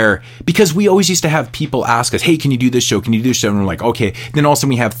 Because we always used to have people ask us, hey, can you do this show? Can you do this show? And we're like, okay. Then all of a sudden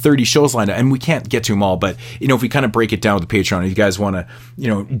we have 30 shows lined up, and we can't get to them all. But if we kind of break it down with the Patreon, if you guys want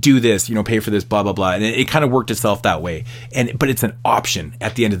to, do this, pay for this, blah blah blah, and it kind of worked itself that way. But it's an option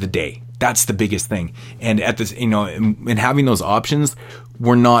at the end of the day. That's the biggest thing. And at this, and having those options,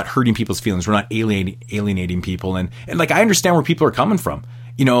 we're not hurting people's feelings. We're not alienating people. And like, I understand where people are coming from.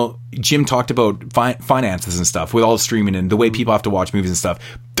 Jim talked about finances and stuff with all the streaming and the way people have to watch movies and stuff.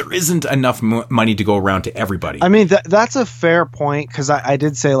 There isn't enough money to go around to everybody. I mean, that's a fair point, because I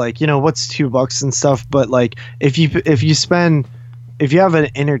did say, like, what's $2 and stuff. But like, if you have an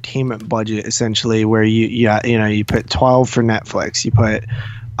entertainment budget, essentially, where you put 12 for Netflix, you put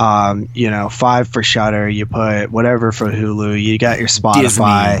 5 for Shudder, you put whatever for Hulu, you got your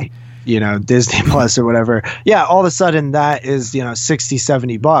Spotify, Disney Plus or whatever. Yeah, all of a sudden that is,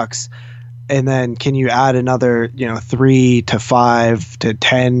 $60-$70. And then can you add another, 3 to 5 to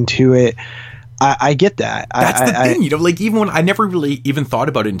 10 to it? I get that. That's the thing, like, even when I never really even thought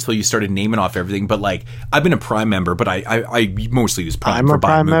about it until you started naming off everything. But like, I've been a Prime member, but I mostly use Prime. I'm a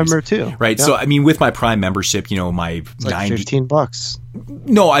Prime member too, right? Yep. So I mean, with my Prime membership, my it's like $15.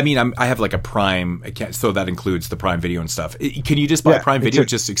 No, I mean, I have like a Prime account, so that includes the Prime Video and stuff. Can you just buy Prime Video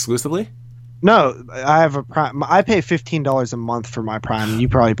just exclusively? No, I have a Prime. I pay $15 a month for my Prime. You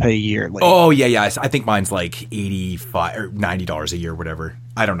probably pay a yearly. Oh yeah. I think mine's like $85 or $90 a year, whatever.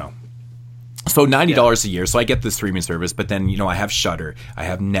 I don't know. So $90 a year. So I get the streaming service, but then, I have Shudder, I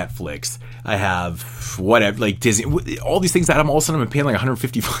have Netflix, I have whatever, like Disney, all these things that all of a sudden I'm paying like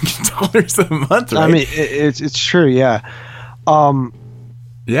 $150 a month, right? I mean, it's true. Yeah.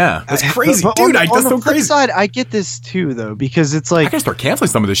 Yeah, that's crazy, But dude. on That's the so flip crazy. side, I get this too, though, because it's I like gotta start canceling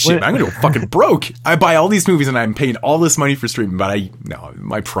some of this shit. When- I'm gonna go fucking broke. I buy all these movies and I'm paying all this money for streaming, but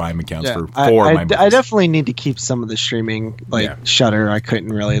my Prime accounts yeah, for four of my movies. I definitely need to keep some of the streaming, like Yeah. Shudder. I couldn't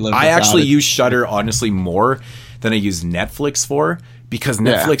really live. I without actually it. use Shudder honestly more than I use Netflix for, because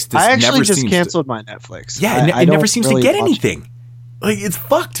Yeah. Netflix just I actually never just seems canceled my Netflix. Yeah, I it never don't seems really to get watch- anything. Like, it's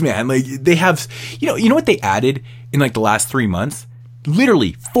fucked, man. Like, they have, you know what they added in like the last 3 months?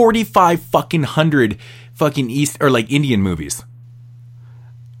 Literally 4,500 fucking East or like Indian movies.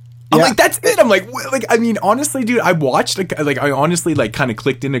 I'm Yeah. like, that's it. I'm like, I mean, honestly, dude, I watched, I honestly like kind of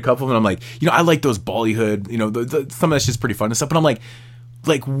clicked into a couple of them. And I'm like, I like those Bollywood, some of that's just pretty fun and stuff. But I'm like,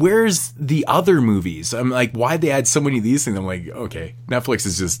 where's the other movies? I'm like, why'd they add so many of these things? I'm like, okay, Netflix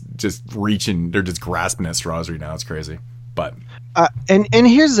is just reaching, they're just grasping at straws right now. It's crazy. But and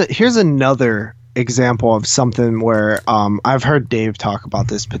here's another example of something where I've heard Dave talk about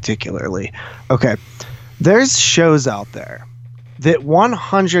this particularly. Okay, there's shows out there that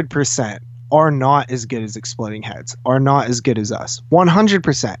 100% are not as good as Exploding Heads, are not as good as us,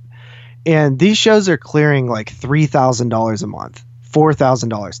 100%. And these shows are clearing like $3,000 a month,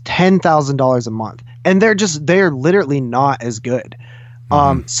 $4,000, $10,000 a month, and they're literally not as good.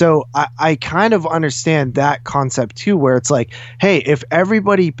 So I kind of understand that concept too, where it's like, hey, if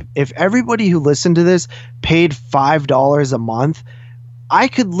everybody who listened to this paid $5 a month, I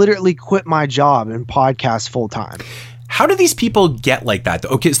could literally quit my job and podcast full time. how do these people get like that?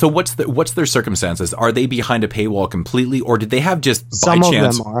 Okay, so what's their circumstances? Are they behind a paywall completely, or did they have just by Some of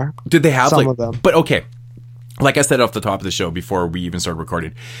chance? them are. Did they have Some like? of them. But okay, like I said off the top of the show before we even started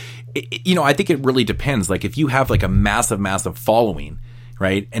recording, I think it really depends. Like if you have like a massive following,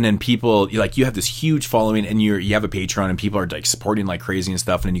 right? And then people, like, you have this huge following and you have a Patreon and people are like supporting like crazy and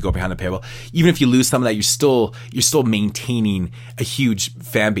stuff. And then you go behind the paywall. Even if you lose some of that, you're still maintaining a huge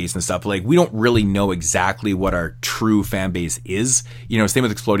fan base and stuff. Like, we don't really know exactly what our true fan base is. Same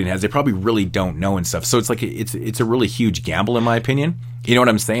with Exploding Heads. They probably really don't know and stuff. So it's like, it's a really huge gamble in my opinion. You know what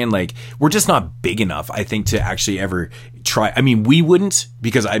I'm saying? Like, we're just not big enough, I think, to actually ever try. I mean, we wouldn't,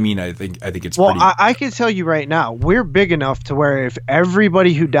 because I think it's well, pretty. I can tell you right now, we're big enough to where if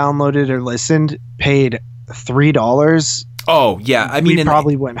everybody who downloaded or listened paid $3, oh yeah, I mean, we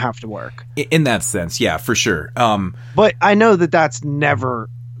probably wouldn't have to work. In that sense, yeah, for sure. But I know that that's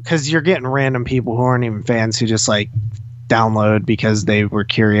never, because you're getting random people who aren't even fans who just like download because they were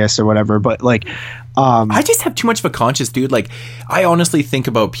curious or whatever. But like, I just have too much of a conscience, dude. Like, I honestly think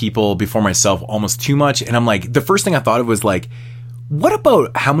about people before myself almost too much. And I'm like, the first thing I thought of was like, what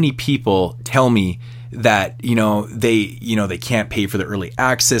about how many people tell me that, they can't pay for the early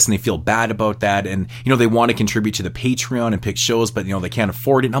access and they feel bad about that. And, they want to contribute to the Patreon and pick shows, but, they can't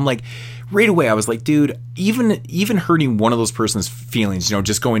afford it. And I'm like, right away, I was like, dude, even hurting one of those person's feelings,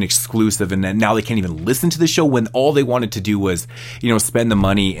 just going exclusive, and then now they can't even listen to the show when all they wanted to do was, spend the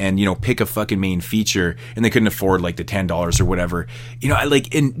money and, pick a fucking main feature, and they couldn't afford like the $10 or whatever.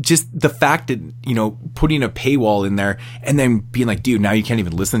 And just the fact that, putting a paywall in there and then being like, dude, now you can't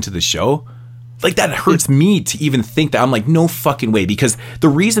even listen to the show. Like, that hurts me to even think that. I'm like, no fucking way. Because the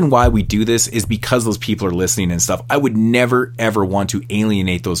reason why we do this is because those people are listening and stuff. I would never, ever want to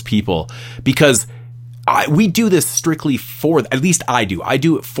alienate those people, because we do this strictly for, at least I do. I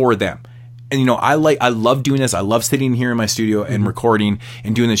do it for them. And, I love doing this. I love sitting here in my studio and recording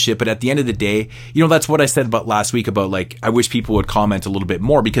and doing this shit. But at the end of the day, that's what I said about last week about, like, I wish people would comment a little bit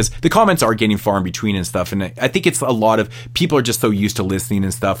more, because the comments are getting far in between and stuff. And I think it's a lot of people are just so used to listening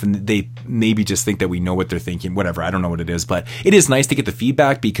and stuff, and they maybe just think that we know what they're thinking, whatever. I don't know what it is, but it is nice to get the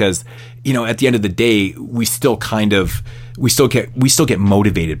feedback, because, at the end of the day, we still get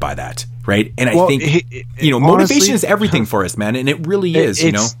motivated by that. Right. And I think, motivation honestly, is everything for us, man. And it really is,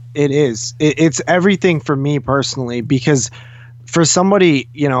 It is. It's everything for me personally, because for somebody,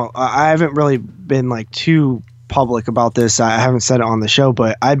 I haven't really been like too public about this. I haven't said it on the show,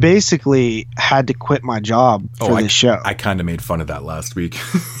 but I basically had to quit my job for this show. I kind of made fun of that last week.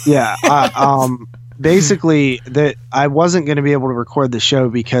 Yeah. Basically, that I wasn't going to be able to record the show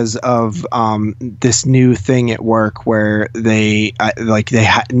because of this new thing at work where they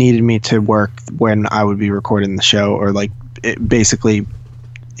needed me to work when I would be recording the show, or like it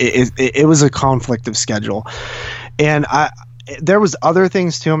was a conflict of schedule. And there was other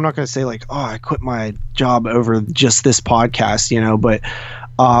things too. I'm not going to say like, oh, I quit my job over just this podcast, but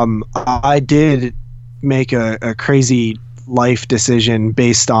I did make a crazy life decision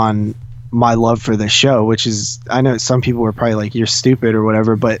based on my love for the show, which is, I know some people were probably like, you're stupid or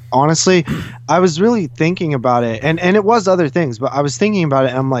whatever, but honestly, I was really thinking about it, and it was other things, but I was thinking about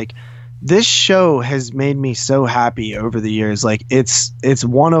it, and I'm like, this show has made me so happy over the years. Like it's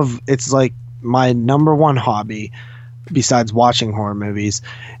like my number one hobby besides watching horror movies,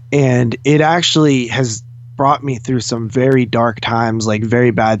 and it actually has brought me through some very dark times, like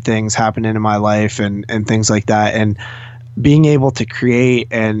very bad things happening in my life and things like that. And being able to create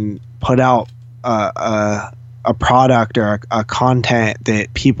and put out a product or a content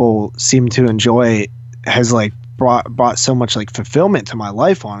that people seem to enjoy has like brought so much like fulfillment to my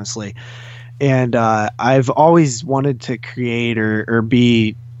life, honestly. And I've always wanted to create or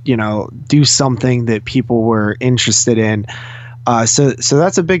be, do something that people were interested in. So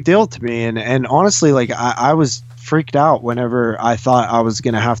that's a big deal to me. And honestly, like I was freaked out whenever I thought I was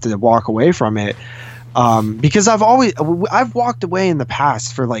going to have to walk away from it. Because I've walked away in the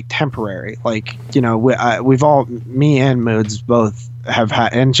past for like temporary, like, we've all, me and Moods both have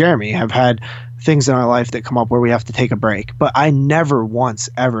had, and Jeremy have had things in our life that come up where we have to take a break, but I never once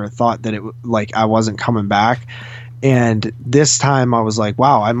ever thought that I wasn't coming back. And this time I was like,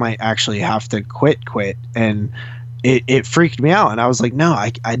 wow, I might actually have to quit. And it freaked me out. And I was like, no,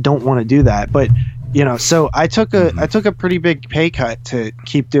 I don't want to do that. But, so I took a pretty big pay cut to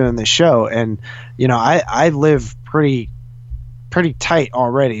keep doing the show. And, I live pretty tight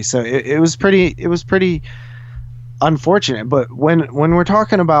already. So it was pretty unfortunate. But when we're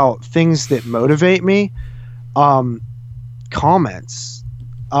talking about things that motivate me, comments,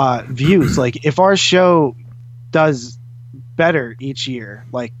 views, like if our show does better each year,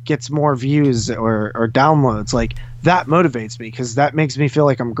 like gets more views or downloads, like that motivates me because that makes me feel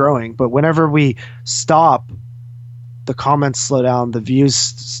like I'm growing. But whenever we stop, the comments slow down, the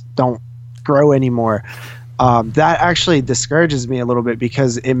views don't grow anymore. That actually discourages me a little bit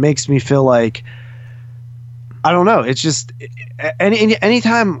because it makes me feel like, I don't know. It's just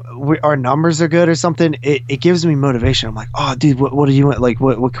anytime our numbers are good or something, it gives me motivation. I'm like, oh, dude, what do you want? Like,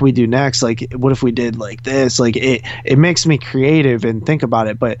 what can we do next? Like, what if we did like this? Like, it makes me creative and think about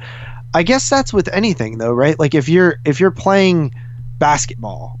it. But I guess that's with anything, though, right? Like, if you're playing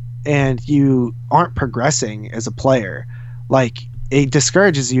basketball and you aren't progressing as a player, like it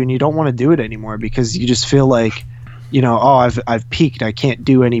discourages you and you don't want to do it anymore because you just feel like, I've peaked. I can't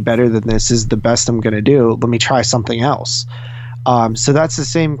do any better than this. This is the best I'm going to do. Let me try something else. So that's the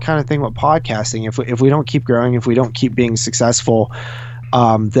same kind of thing with podcasting. If we don't keep growing, if we don't keep being successful,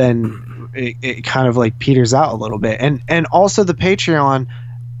 then it kind of like peters out a little bit. And also the Patreon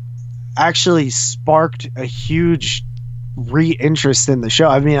actually sparked a huge re-interest in the show.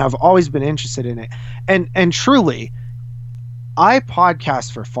 I mean, I've always been interested in it. And truly, I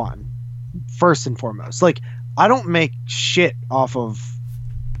podcast for fun, first and foremost. Like, I don't make shit off of,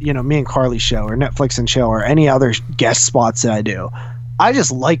 me and Carly's show or Netflix and Chill or any other guest spots that I do. I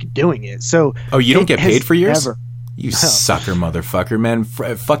just like doing it. So, you don't get paid for yours? No. Sucker motherfucker, man.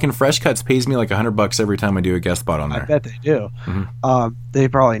 Fucking Fresh Cuts pays me like $100 every time I do a guest spot on there. I bet they do. Mm-hmm. They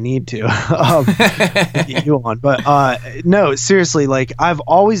probably need to get you on. But no, seriously, like I've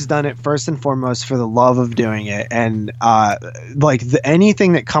always done it first and foremost for the love of doing it. And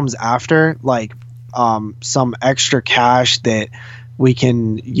anything that comes after, like some extra cash that we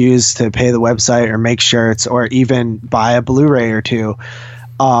can use to pay the website or make shirts or even buy a Blu-ray or two,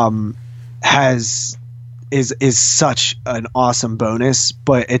 is such an awesome bonus.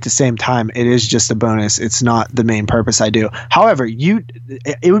 But at the same time, it is just a bonus. It's not the main purpose I do. However,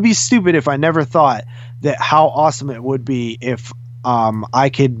 it would be stupid if I never thought that how awesome it would be if I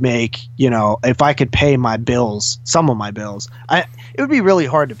could make, if I could pay my bills, some of my bills. It would be really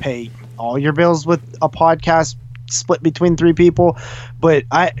hard to pay all your bills with a podcast split between 3 people, but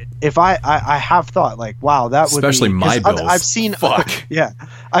I have thought like, wow, that would especially be, my bills. I've seen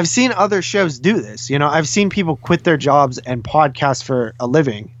I've seen other shows do this. I've seen people quit their jobs and podcast for a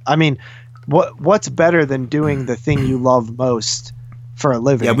living. I mean, what's better than doing the thing you love most for a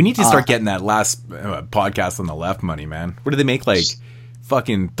living? Yeah, we need to start getting that last podcast on the left money, man. What do they make, like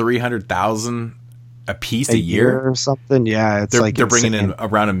fucking $300,000 a piece a year or something? Yeah, it's they're bringing in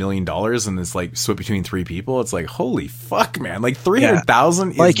around $1 million, and it's like split between 3 people. It's like, holy fuck, man! Like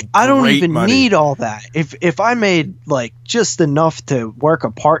 300,000. Like I don't even money. need all that. If I made like just enough to work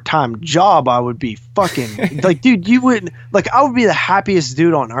a part-time job, I would be fucking like, dude, you wouldn't like. I would be the happiest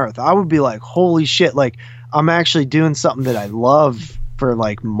dude on earth. I would be like, holy shit! Like I'm actually doing something that I love for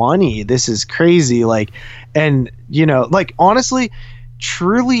like money. This is crazy. Like, and like honestly,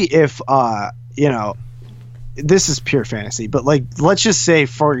 truly, if this is pure fantasy, but like, let's just say,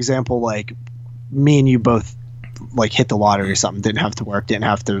 for example, like me and you both like hit the lottery or something, didn't have to work, didn't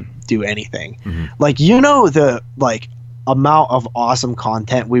have to do anything. Mm-hmm. Like, the like amount of awesome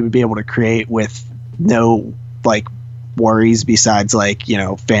content we would be able to create with no like worries besides like, you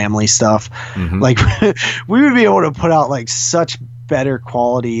know, family stuff. Like we would be able to put out like such better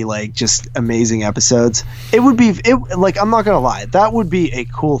quality, like just amazing episodes. It would be like, I'm not gonna lie, that would be a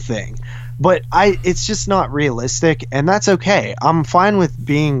cool thing, but it's just not realistic, and that's okay. I'm fine with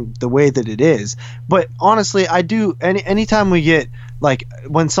being the way that it is. But honestly, I do anytime we get, like,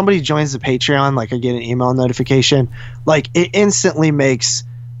 when somebody joins the Patreon, like I get an email notification, like it instantly makes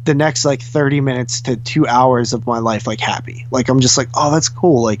the next like 30 minutes to 2 hours of my life like happy. Like I'm just like, oh, that's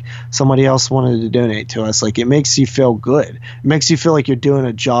cool, like somebody else wanted to donate to us. Like it makes you feel good. It makes you feel like you're doing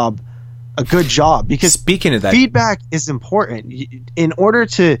a good job, because speaking of that, feedback is important. In order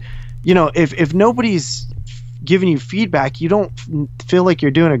to, you know, if nobody's giving you feedback, you don't feel like you're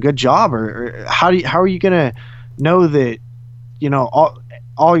doing a good job, or how are you gonna know that, you know,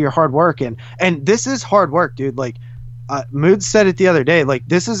 all your hard work, and this is hard work, dude. Like Mood said it the other day, like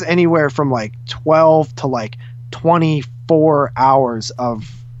this is anywhere from like 12 to like 24 hours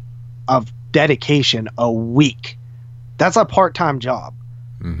of dedication a week. That's a part-time job.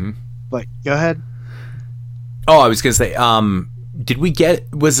 But go ahead. Oh, I was gonna say,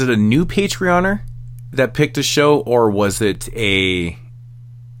 was it a new Patreoner that picked a show, or was it a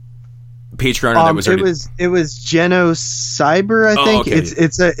Patreoner that was already... It was Geno Cyber, I think. Okay.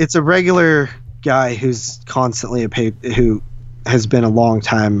 It's a regular guy who's constantly who has been a long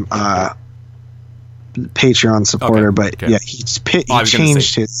time Patreon supporter. Okay. But yeah, he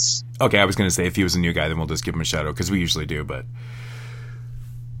changed his. Okay, I was gonna say if he was a new guy, then we'll just give him a shout out, because we usually do. But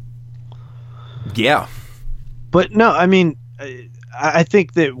yeah, but no, I mean, I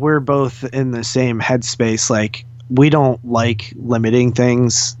think that we're both in the same headspace. Like we don't like limiting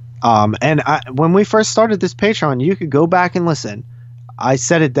things. And when we first started this Patreon, you could go back and listen. I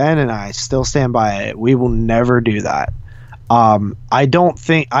said it then, and I still stand by it. We will never do that. I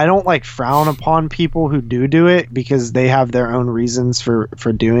don't like frown upon people who do it, because they have their own reasons for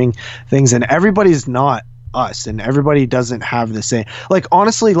doing things, and everybody's not us, and everybody doesn't have the same. Like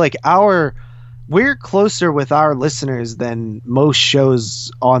honestly, like we're closer with our listeners than most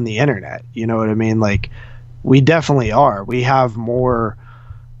shows on the internet. You know what I mean? Like we definitely are. We have more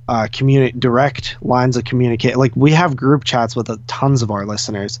direct lines of communicate. Like we have group chats with tons of our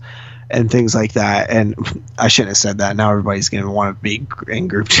listeners and things like that. And I shouldn't have said that. Now everybody's going to want to be in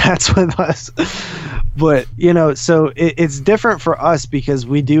group chats with us. But, you know, so it's different for us because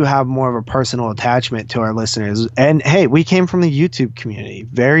we do have more of a personal attachment to our listeners. And hey, we came from the YouTube community,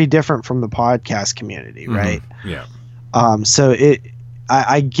 very different from the podcast community, right? Yeah. So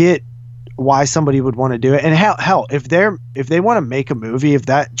I get why somebody would want to do it. And hell, if they want to make a movie, if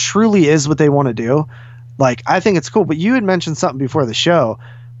that truly is what they want to do, like I think it's cool. But you had mentioned something before the show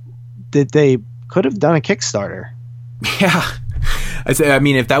that they could have done a Kickstarter. Yeah. I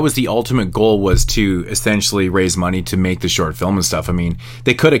mean, if that was the ultimate goal, was to essentially raise money to make the short film and stuff, I mean,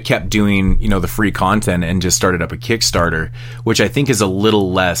 they could have kept doing, you know, the free content and just started up a Kickstarter, which I think is a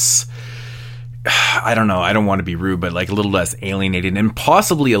little less, I don't know, I don't want to be rude, but like a little less alienating and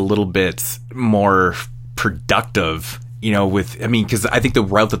possibly a little bit more productive, you know, because I think the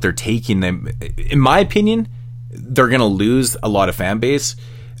route that they're taking them, in my opinion, they're going to lose a lot of fan base.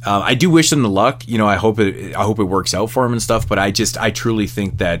 I do wish them the luck, you know, I hope it works out for them and stuff, but I truly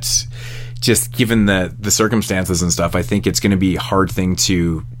think that just given the circumstances and stuff, I think it's going to be a hard thing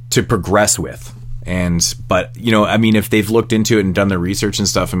to progress with. But you know, I mean, if they've looked into it and done their research and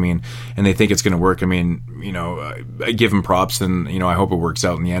stuff, I mean, and they think it's going to work, I mean, you know, I give them props, and you know, I hope it works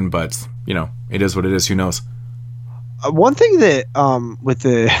out in the end. But you know, it is what it is. Who knows? One thing that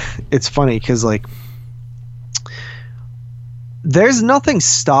it's funny because like there's nothing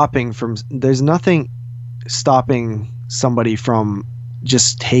stopping somebody from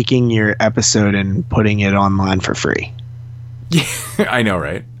just taking your episode and putting it online for free. Yeah, I know,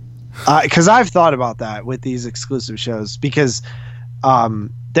 right? Because I've thought about that with these exclusive shows, because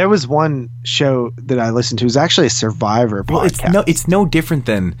there was one show that I listened to. It was actually a Survivor podcast. Well, it's no different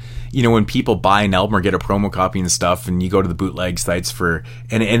than, you know, when people buy an album or get a promo copy and stuff, and you go to the bootleg sites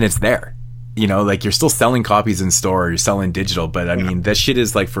and it's there. You know, like you're still selling copies in store, or you're selling digital, but I mean, that shit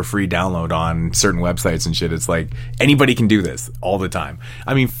is like for free download on certain websites and shit. It's like anybody can do this all the time.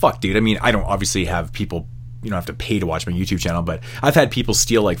 I mean, fuck, dude. I mean, I don't obviously have people, you know, have to pay to watch my YouTube channel, but I've had people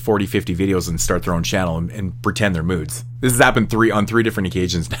steal like 40, 50 videos and start their own channel and pretend they're moods. This has happened on three different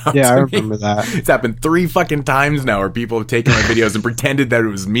occasions now. Yeah, I remember that. It's happened 3 fucking times now, where people have taken my videos and pretended that it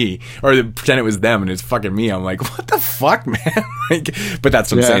was me, or pretend it was them and it's fucking me. I'm like, what the fuck, man? Like, but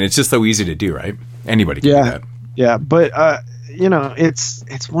that's what I'm saying. It's just so easy to do, right? Anybody can do that. Yeah, but you know,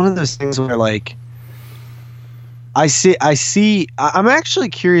 it's one of those things where like I see. I'm actually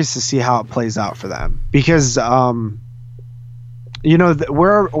curious to see how it plays out for them, because You know,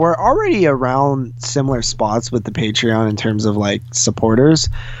 we're already around similar spots with the Patreon in terms of like supporters.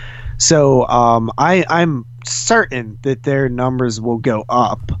 So I'm certain that their numbers will go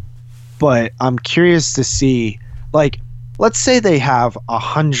up, but I'm curious to see, like, let's say they have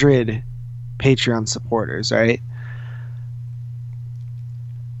 100 Patreon supporters, right?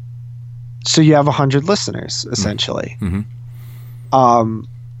 So you have 100 listeners essentially. Mm-hmm.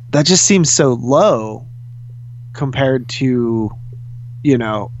 That just seems so low compared to, you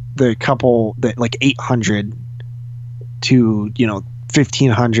know, the couple that like 800 to, you know,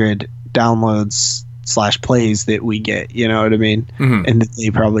 1,500 downloads / plays that we get, you know what I mean? Mm-hmm. And that they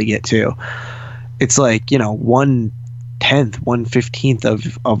probably get too. It's like, you know, 1/10,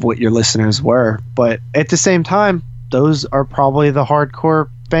 1/15 of what your listeners were. But at the same time, those are probably the hardcore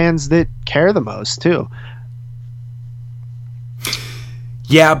fans that care the most too.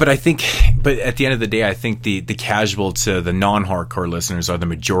 Yeah, but at the end of the day, I think the casual to the non-hardcore listeners are the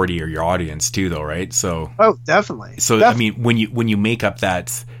majority of your audience too, though, right? So, oh, definitely. So, definitely. I mean, when you make up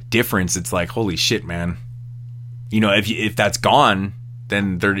that difference, it's like, holy shit, man. You know, if that's gone,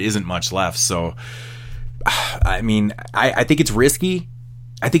 then there isn't much left. So, I mean, I think it's risky.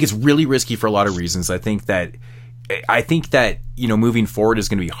 I think it's really risky for a lot of reasons. I think that, you know, moving forward is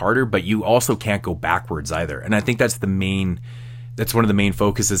going to be harder, but you also can't go backwards either. And I think that's one of the main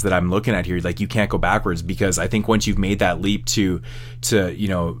focuses that I'm looking at here. Like, you can't go backwards, because I think once you've made that leap to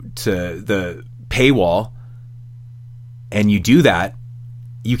the paywall and you do that,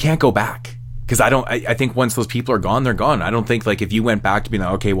 you can't go back. Because I think once those people are gone, they're gone. I don't think, like, if you went back to being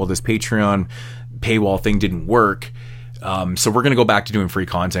like, okay, well, this Patreon paywall thing didn't work, so we're going to go back to doing free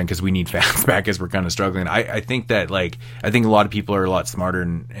content because we need fans back as we're kind of struggling. I think that, like, I think a lot of people are a lot smarter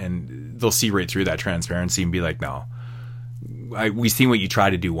and they'll see right through that transparency and be like, no, we've seen what you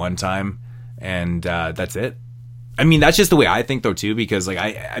tried to do one time, and that's it. I mean, that's just the way I think, though, too, because, like,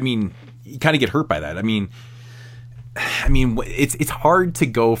 I mean, you kind of get hurt by that. I mean, it's hard to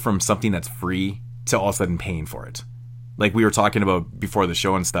go from something that's free to all of a sudden paying for it. Like we were talking about before the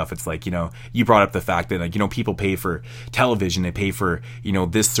show and stuff, it's like, you know, you brought up the fact that, like, you know, people pay for television, they pay for, you know,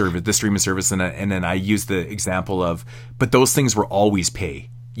 this service, this streaming service, and then I used the example of, but those things were always pay.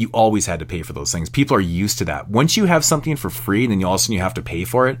 You always had to pay for those things. People are used to that. Once you have something for free, and then all of a sudden you have to pay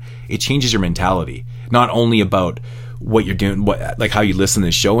for it, it changes your mentality. Not only about what you're doing, like how you listen to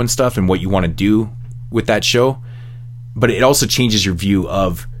the show and stuff, and what you want to do with that show, but it also changes your view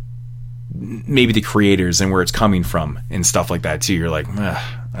of maybe the creators and where it's coming from and stuff like that too. You're like,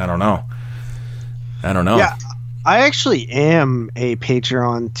 I don't know. Yeah, I actually am a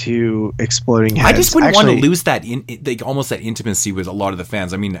Patreon to Exploding Heads. I just wouldn't want to lose that almost that intimacy with a lot of the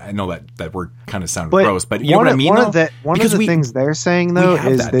fans. I mean, I know that we're kind of sound gross, but you know what I mean? One of the things they're saying, though,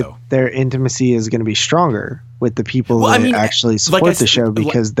 is that their intimacy is going to be stronger with the people that actually support the show,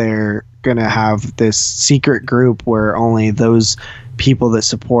 because they're going to have this secret group where only those people that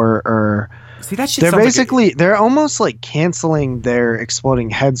support are... See, that shit they're basically they're almost like canceling their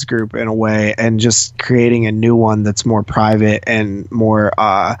Exploding Heads group in a way and just creating a new one that's more private and more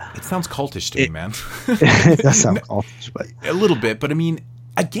it sounds cultish to me, man. It does sound cultish, but a little bit. But I mean,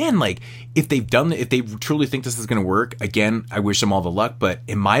 again, like, if they truly think this is going to work, again, I wish them all the luck. But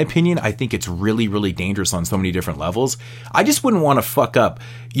in my opinion, I think it's really, really dangerous on so many different levels. I just wouldn't want to fuck up,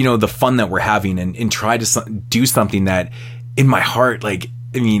 you know, the fun that we're having and try to do something that, in my heart, like,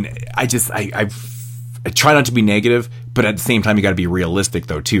 I mean, I try not to be negative, but at the same time, you got to be realistic,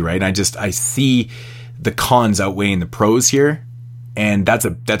 though, too, right? And I see the cons outweighing the pros here, and that's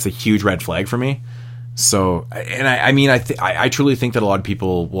a huge red flag for me. So, and I truly think that a lot of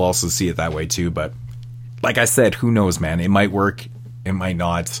people will also see it that way too. But like I said, who knows, man? It might work, it might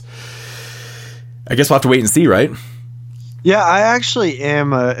not. I guess we'll have to wait and see, right? Yeah, I actually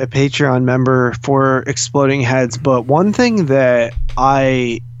am a Patreon member for Exploding Heads, but one thing that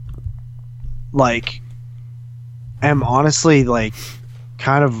I am honestly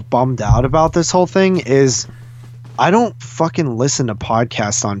kind of bummed out about this whole thing is I don't fucking listen to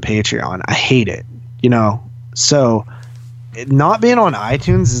podcasts on Patreon. I hate it, you know? So not being on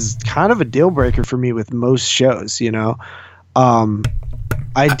iTunes is kind of a deal breaker for me with most shows, you know?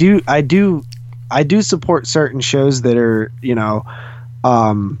 I do support certain shows that are, you know,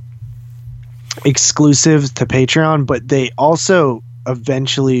 exclusive to Patreon, but they also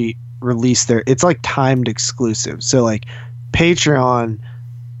eventually release it's like timed exclusive. So like Patreon,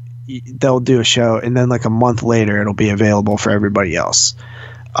 they'll do a show and then like a month later it'll be available for everybody else.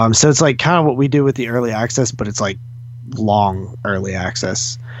 So it's like kind of what we do with the early access, but it's like long early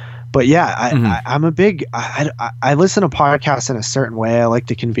access. But yeah, I'm a big. I listen to podcasts in a certain way. I like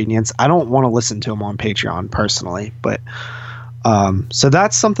the convenience. I don't want to listen to them on Patreon personally, but So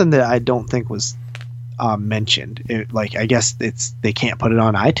that's something that I don't think was mentioned. I guess they can't put it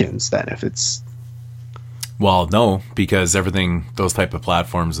on iTunes then if it's. Well, no, because everything, those type of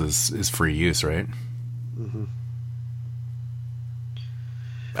platforms is free use, right? Mm-hmm.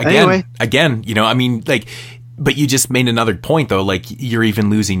 Again, you know, I mean, like, but you just made another point though, like you're even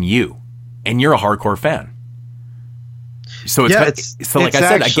losing you, and you're a hardcore fan. So like I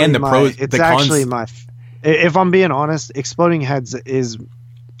said, again, the pros, the cons. Actually if I'm being honest, Exploding Heads is,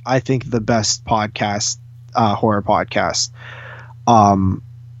 I think, the best podcast, horror podcast.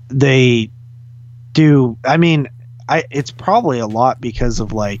 They do. I mean, it's probably a lot because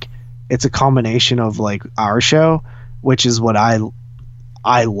of like it's a combination of like our show, which is what I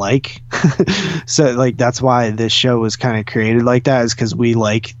like. So like that's why this show was kind of created like that, is because we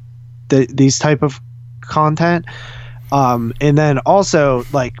like these type of content. And then also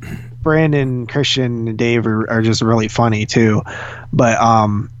like Brandon, Christian, and Dave are just really funny too. But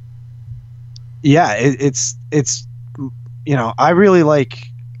yeah, it's you know, I really like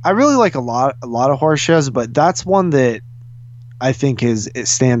a lot of horror shows, but that's one that I think it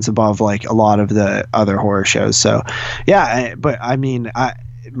stands above like a lot of the other horror shows. So yeah, but I mean,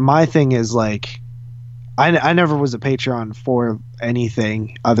 my thing is like I never was a Patreon for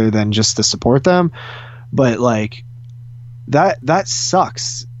anything other than just to support them, but like that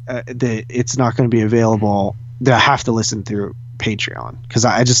sucks that it's not going to be available, that I have to listen through Patreon, because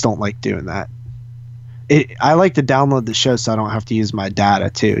I just don't like doing that. I like to download the show so I don't have to use my data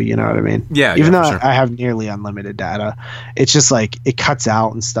too. You know what I mean? Yeah. Even though sure. I have nearly unlimited data, it's just like it cuts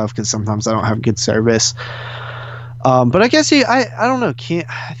out and stuff because sometimes I don't have good service. But I guess I don't know.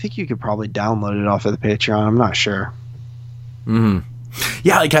 I think you could probably download it off of the Patreon. I'm not sure. Hmm.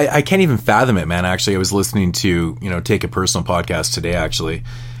 Yeah, like I can't even fathom it, man. Actually, I was listening to Take a Personal podcast today, actually.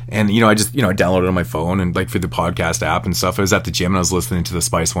 And, I just, I downloaded it on my phone and like for the podcast app and stuff. I was at the gym and I was listening to the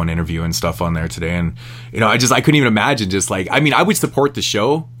Spice One interview and stuff on there today. And, I couldn't even imagine just like, I mean, I would support the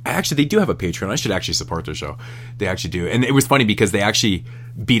show. Actually, they do have a Patreon. I should actually support their show. They actually do. And it was funny because they actually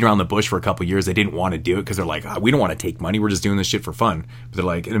beat around the bush for a couple of years. They didn't want to do it because they're like, we don't want to take money. We're just doing this shit for fun. But they're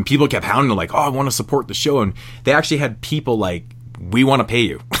like, and people kept hounding them like, I want to support the show. And they actually had people like, we want to pay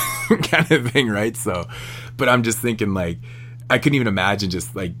you kind of thing. Right. So, but I'm just thinking like, I couldn't even imagine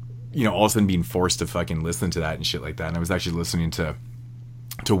just like, all of a sudden being forced to fucking listen to that and shit like that. And I was actually listening to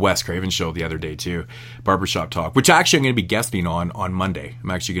Wes Craven's show the other day too, Barbershop Talk, which actually I'm going to be guesting on Monday.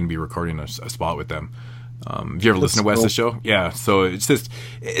 I'm actually going to be recording a spot with them. Have you ever listened to Wes's show? Yeah. So it's just,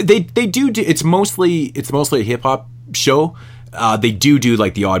 they do, it's mostly a hip hop show. They do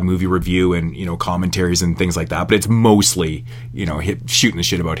like the odd movie review and, commentaries and things like that, but it's mostly, shooting the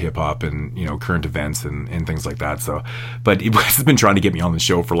shit about hip hop and, current events and things like that. So, but Wes has been trying to get me on the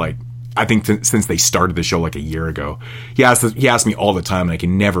show for like, I think since they started the show like a year ago. He asked me all the time and I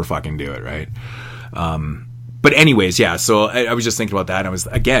can never fucking do it. Right. But anyways, yeah. So I was just thinking about that. And I was,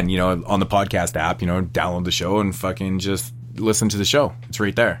 again, on the podcast app, download the show and fucking just listen to the show. It's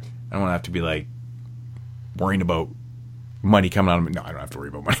right there. I don't want to have to be like worrying about money coming out of me. No, I don't have to worry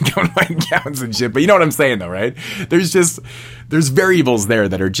about money coming out of my accounts and shit. But you know what I'm saying though, right? There's variables there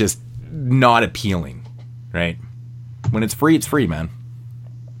that are just not appealing, right? When it's free, man.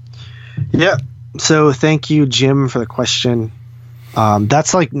 Yeah. So thank you, Jim, for the question.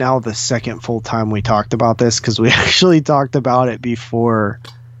 That's like now the second full time we talked about this, because we actually talked about it before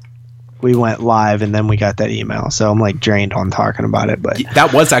we went live and then we got that email. So I'm like drained on talking about it, but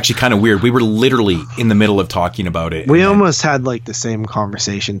that was actually kind of weird. We were literally in the middle of talking about it. We almost had like the same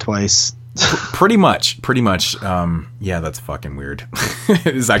conversation twice. Pretty much. Yeah, that's fucking weird.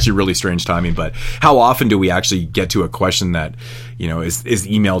 It's actually really strange timing, but how often do we actually get to a question that, is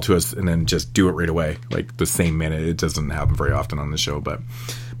emailed to us and then just do it right away? Like the same minute. It doesn't happen very often on the show, but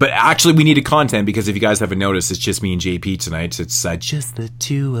actually we needed content, because if you guys haven't noticed, it's just me and JP tonight. It's just the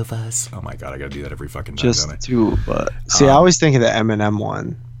two of us. Oh my God, I gotta do that every fucking time. Just the two of us. See, I always think of the Eminem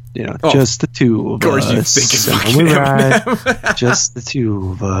one. Just the two of us. Of course you think it's fucking Eminem. Just the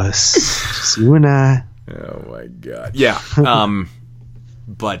two of us. Just you and I. Oh my God. Yeah.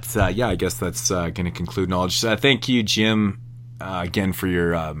 But yeah, I guess that's going to conclude knowledge. Thank you, Jim, again for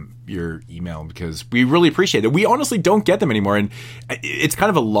your email, because we really appreciate it. We honestly don't get them anymore, and it's kind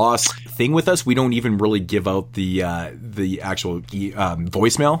of a lost thing with us. We don't even really give out the actual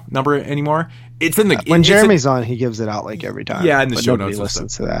voicemail number anymore. It's in the when Jeremy's on, he gives it out like every time. Yeah, in the show notes. Nobody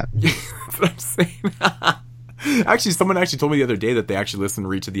listens to that. That's what I'm saying. Actually, someone actually told me the other day that they actually listen to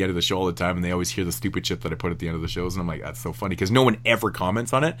Reach at the end of the show all the time, and they always hear the stupid shit that I put at the end of the shows, and I'm like, that's so funny, because no one ever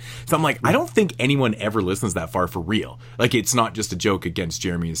comments on it. So I'm like, I don't think anyone ever listens that far for real. Like, it's not just a joke against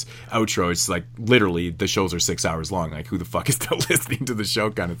Jeremy's outro. It's like, literally, the shows are 6 hours long. Like, who the fuck is still listening to the show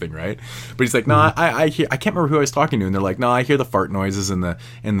kind of thing, right? But he's like, no, I can't remember who I was talking to, and they're like, no, I hear the fart noises and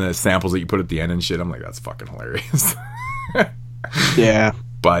the samples that you put at the end and shit. I'm like, that's fucking hilarious. Yeah.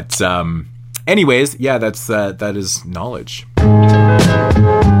 But, anyways, yeah, that is knowledge.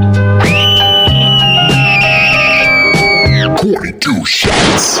 42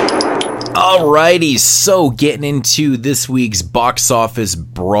 shots. Alrighty, so getting into this week's box office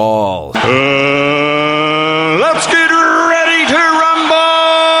brawl. Let's get ready to rumble!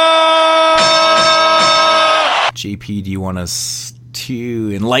 JP, do you want us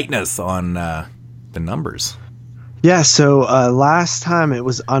to enlighten us on the numbers? Yeah, so last time it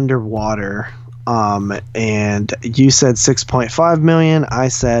was underwater, and you said 6.5 million, I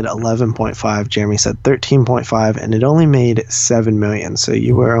said 11.5, Jeremy said 13.5, and it only made 7 million, so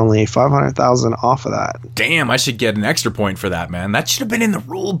you were only 500,000 off of that. Damn, I should get an extra point for that, man. That should have been in the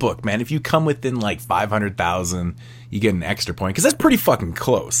rule book, man. If you come within like 500,000, you get an extra point, because that's pretty fucking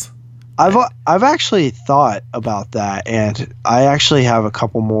close. I've actually thought about that, and I actually have a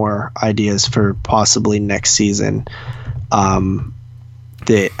couple more ideas for possibly next season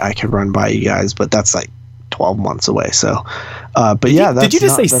that I could run by you guys, but that's like 12 months away. So, but did yeah, did you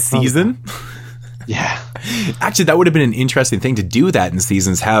just say season? Yeah. Actually, that would have been an interesting thing to do that in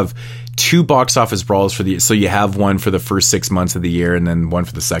seasons. Have 2 box office brawls so you have one for the first 6 months of the year and then one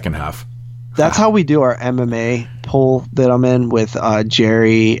for the second half. That's how we do our MMA poll that I'm in with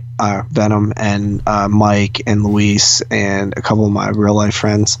Jerry, Venom, and Mike and Luis and a couple of my real life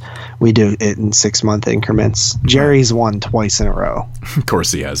friends. We do it in 6 month increments. Jerry's won twice in a row. Of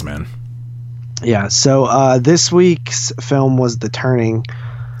course he has, man. Yeah. So this week's film was The Turning.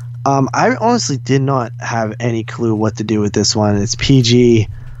 I honestly did not have any clue what to do with this one. It's PG.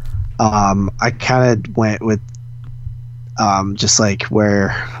 I kind of went with just like where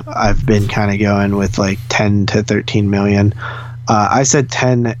I've been kind of going with like 10 to 13 million. I said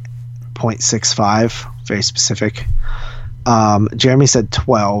 10.65, very specific. Jeremy said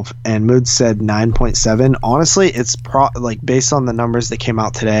 12 and Mood said 9.7. Honestly, it's like based on the numbers that came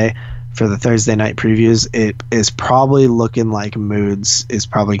out today for the Thursday night previews, it is probably looking like Moods is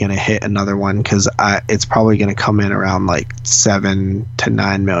probably going to hit another one, because it's probably going to come in around like 7 to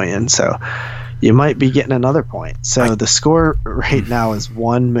 9 million. So you might be getting another point. So the score right now is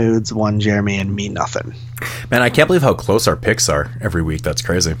 1 Moods, 1 Jeremy, and me nothing. Man, I can't believe how close our picks are every week. That's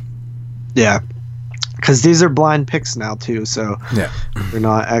crazy. Yeah. Because these are blind picks now, too. So yeah, we're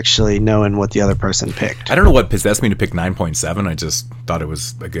not actually knowing what the other person picked. I don't know what possessed me to pick 9.7. I just thought it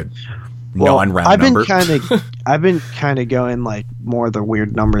was a good non-round number. I've been kind of going like more the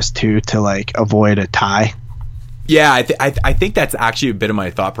weird numbers, too, to like avoid a tie. Yeah, I think that's actually a bit of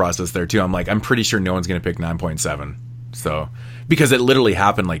my thought process there too. I'm like, I'm pretty sure no one's going to pick 9.7. So, because it literally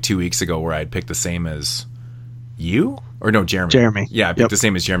happened like 2 weeks ago where I had picked the same as you, or no, Jeremy. Yeah, I picked the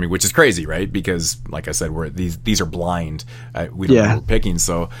same as Jeremy, which is crazy, right? Because like I said, these are blind. We don't know what we're picking.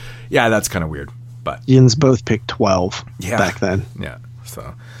 So, yeah, that's kind of weird. But Ian's both picked 12 back then. Yeah.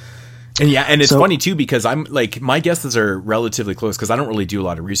 So. And it's funny too, because I'm like, my guesses are relatively close because I don't really do a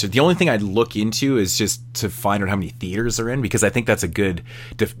lot of research. The only thing I'd look into is just to find out how many theaters are in, because I think that's a good,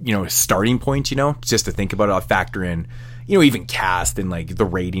 starting point, just to think about it. I'll factor in, even cast and like the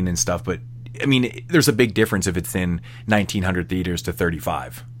rating and stuff. But I mean, there's a big difference if it's in 1,900 theaters to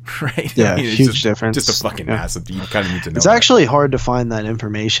 35. Right? Yeah, I mean, huge difference. Just a fucking massive. You kind of need to know. It's actually hard to find that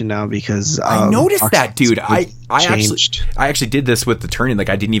information now because I noticed that, dude. I actually did this with The Turning. Like,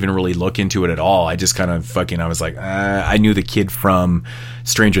 I didn't even really look into it at all. I just kind of I was like, I knew the kid from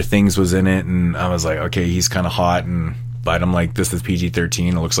Stranger Things was in it, and I was like, okay, he's kind of hot, but I'm like, this is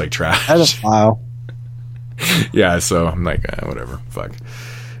PG-13. It looks like trash. Wow. Yeah, so I'm like, whatever. Fuck.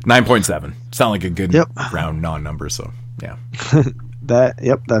 9.7. Sound like a good round non-number. So yeah.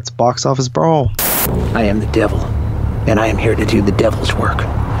 That's Box Office Brawl. I am the devil, and I am here to do the devil's work.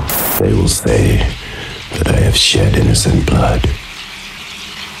 They will say that I have shed innocent blood.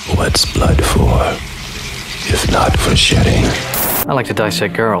 What's blood for, if not for shedding? I like to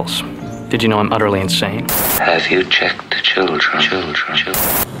dissect girls. Did you know I'm utterly insane? Have you checked the children?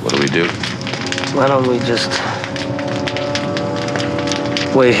 What do we do? Why don't we just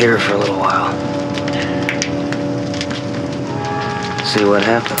wait here for a little while? See what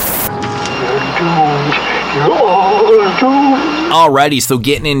happens. Alrighty, so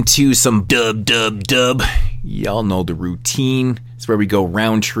getting into some dub. Y'all know the routine. It's where we go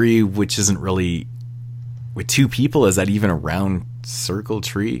round tree, which isn't really with two people, is that even a round circle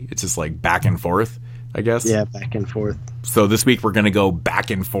tree? It's just like back and forth, I guess. Yeah, back and forth. So this week we're going to go back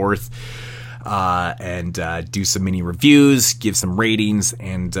and forth and do some mini reviews, give some ratings,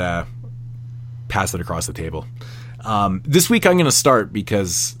 and pass it across the table. This week I'm going to start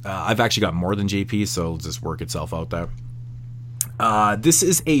because I've actually got more than JP, so it'll just work itself out there. This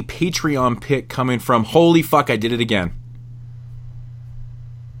is a Patreon pick coming from, holy fuck, I did it again.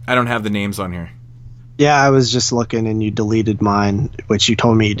 I don't have the names on here. Yeah, I was just looking and you deleted mine, which you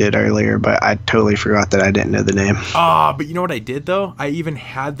told me you did earlier, but I totally forgot that I didn't know the name. But you know what I did though? I even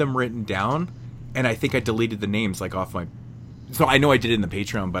had them written down, and I think I deleted the names like off my. So I know I did it in the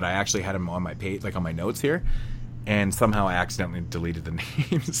Patreon, but I actually had them on my page, like on my notes here, and somehow I accidentally deleted the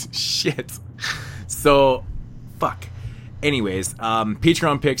names. Shit. So, fuck. Anyways,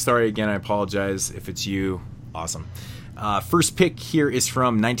 Patreon pick. Sorry again. I apologize if it's you. Awesome. First pick here is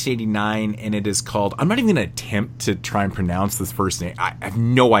from 1989, and it is called, I'm not even going to attempt to try and pronounce this first name. I have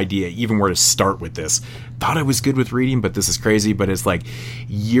no idea even where to start with this. Thought I was good with reading, but this is crazy. But it's like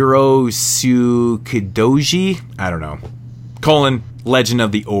Yorosukidoji. I don't know. Legend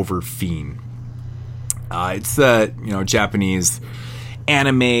of the Overfiend. It's a Japanese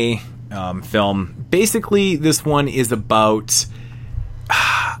anime film. Basically, this one is about...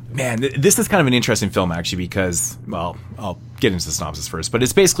 Man, this is kind of an interesting film, actually, because, well, I'll get into the synopsis first, but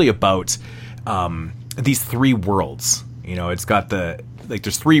it's basically about these three worlds. It's got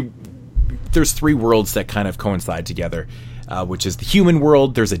there's three worlds that kind of coincide together, which is the human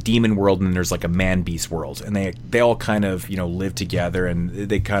world, there's a demon world, and then there's like a man-beast world. And they all kind of, live together, and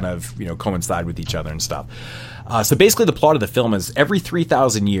they kind of, coincide with each other and stuff. So basically the plot of the film is every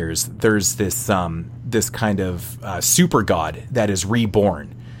 3,000 years, there's this kind of super god that is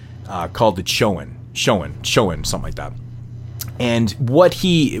reborn. Called the Shoin, something like that. And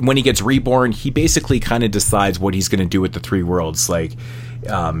when he gets reborn, he basically kind of decides what he's going to do with the three worlds. Like,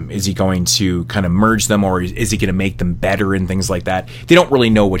 is he going to kind of merge them, or is he going to make them better and things like that? They don't really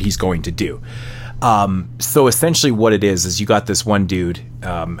know what he's going to do. So essentially what it is you got this one dude,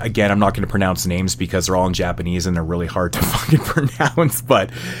 again, I'm not going to pronounce names because they're all in Japanese and they're really hard to fucking pronounce, but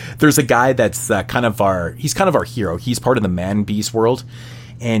there's a guy that's kind of our hero. He's part of the man-beast world.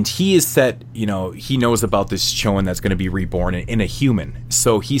 And he is set, he knows about this Shoin that's going to be reborn in a human.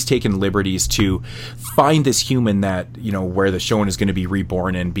 So he's taken liberties to find this human that, where the Shoin is going to be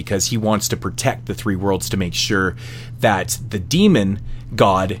reborn in, because he wants to protect the three worlds to make sure that the demon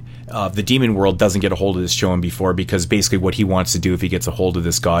god of the demon world doesn't get a hold of this Shoin before, because basically what he wants to do if he gets a hold of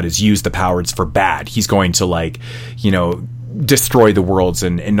this god is use the powers for bad. He's going to destroy the worlds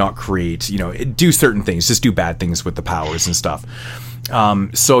and not create, do certain things, just do bad things with the powers and stuff.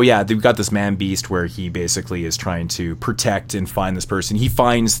 So yeah, they've got this man beast where he basically is trying to protect and find this person. He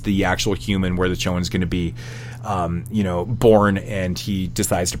finds the actual human where the Shoin's going to be, born, and he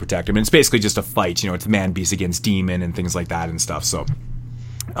decides to protect him. And it's basically just a fight. It's man beast against demon and things like that and stuff. So,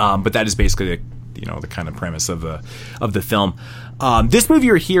 but that is basically the kind of premise of the film. This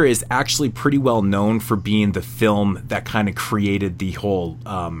movie right here is actually pretty well known for being the film that kind of created the whole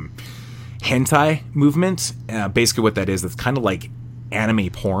hentai movement. Basically what that is, it's kind of like anime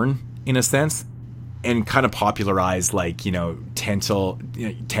porn in a sense, and kind of popularized tentacle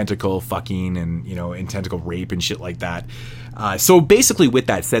fucking and and tentacle rape and shit like that. So basically with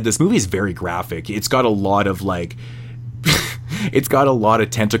that said, this movie is very graphic. It's got a lot of it's got a lot of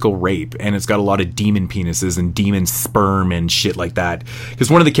tentacle rape, and it's got a lot of demon penises and demon sperm and shit like that.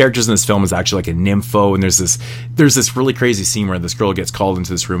 Because one of the characters in this film is actually like a nympho, and there's this really crazy scene where this girl gets called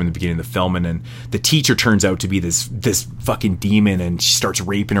into this room in the beginning of the film, and then the teacher turns out to be this fucking demon, and she starts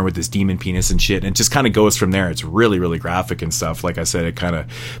raping her with this demon penis and shit, and it just kind of goes from there. It's really, really graphic and stuff. Like I said, it kind of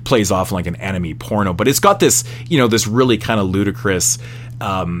plays off like an anime porno, but it's got this, this really kind of ludicrous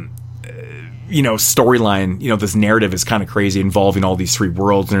storyline. This narrative is kind of crazy, involving all these three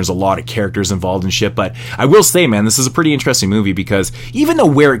worlds, and there's a lot of characters involved and shit. But I will say, man, this is a pretty interesting movie, because even though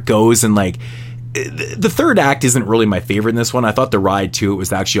where it goes and the third act isn't really my favorite in this one. I thought the ride to it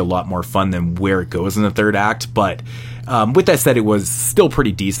was actually a lot more fun than where it goes in the third act. But with that said, it was still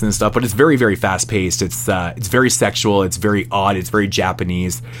pretty decent and stuff. But it's very, very fast paced. It's very sexual. It's very odd. It's very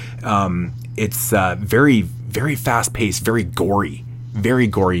Japanese. It's very, very fast paced. Very gory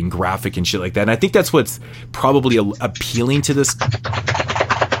and graphic and shit like that. And I think that's what's probably appealing to this.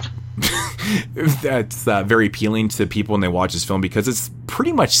 that's very appealing to people when they watch this film, because it's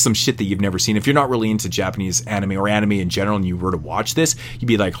pretty much some shit that you've never seen. If you're not really into Japanese anime or anime in general and you were to watch this, you'd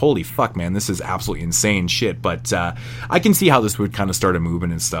be like, holy fuck, man, this is absolutely insane shit. But I can see how this would kind of start a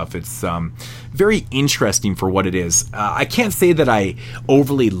movement and stuff. It's very interesting for what it is. I can't say that I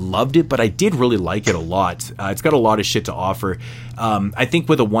overly loved it, but I did really like it a lot. It's got a lot of shit to offer. I think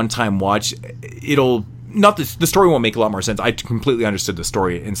with a one-time watch, it'll not the story won't make a lot more sense. I completely understood the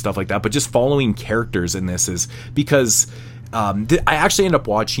story and stuff like that, but just following characters in this is because I actually ended up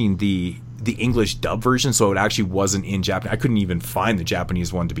watching the English dub version, so it actually wasn't in Japanese. I couldn't even find the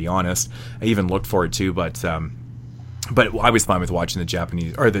Japanese one, to be honest. I even looked for it too, but I was fine with watching the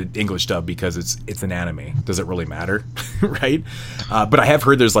Japanese or the English dub because it's an anime. Does it really matter, right? But I have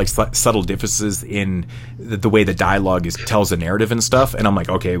heard there's like subtle differences in the way the dialogue tells the narrative and stuff. And I'm like,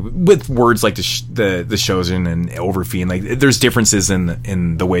 okay, with words like the Shosen and Overfiend, like there's differences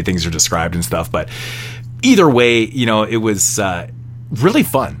in the way things are described and stuff. But either way, it was really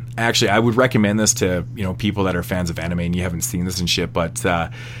fun. Actually, I would recommend this to people that are fans of anime and you haven't seen this and shit. But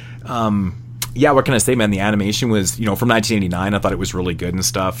yeah, what can I say, man? The animation was, from 1989. I thought it was really good and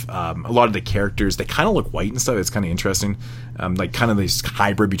stuff. A lot of the characters, they kind of look white and stuff. It's kind of interesting. Like kind of this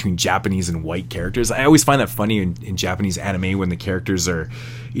hybrid between Japanese and white characters. I always find that funny in Japanese anime when the characters are,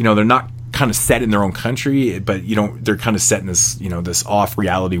 they're not kind of set in their own country, but they're kind of set in this, this off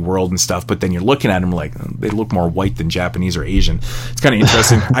reality world and stuff. But then you're looking at them like they look more white than Japanese or Asian. It's kind of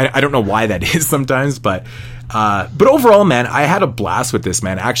interesting. I don't know why that is sometimes, but overall, man, I had a blast with this,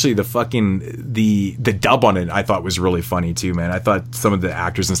 man. Actually, the dub on it I thought was really funny too, man. I thought some of the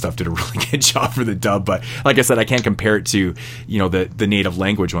actors and stuff did a really good job for the dub, but like I said, I can't compare it to the native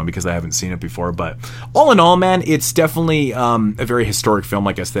language one because I haven't seen it before. But all in all, man, it's definitely a very historic film.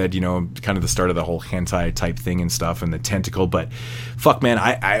 Like I said, kind of the start of the whole hentai type thing and stuff, and the tentacle. But fuck, man,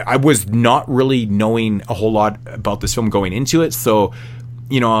 I was not really knowing a whole lot about this film going into it, so.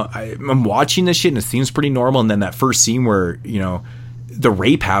 I'm watching this shit and it seems pretty normal. And then that first scene where, the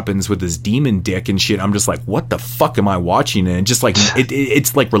rape happens with this demon dick and shit, I'm just like, what the fuck am I watching? And just like,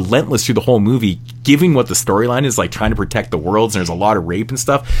 it's like relentless through the whole movie, giving what the storyline is, like trying to protect the worlds. And there's a lot of rape and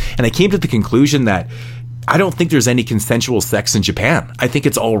stuff. And I came to the conclusion that I don't think there's any consensual sex in Japan. I think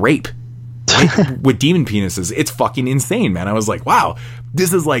it's all rape. Right? With demon penises. It's fucking insane, man. I was like, wow,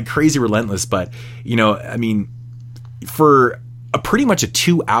 this is like crazy relentless. But, for pretty much a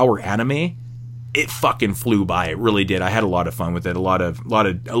 2-hour anime, it fucking flew by. It really did. I had a lot of fun with it. A lot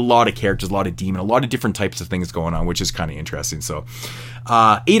of characters, a lot of demon, a lot of different types of things going on, which is kind of interesting. So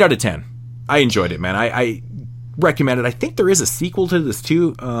 8 out of 10. I enjoyed it, man. I recommend it. I think there is a sequel to this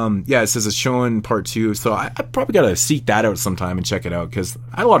too. It says it's showing part 2, so I probably gotta seek that out sometime and check it out because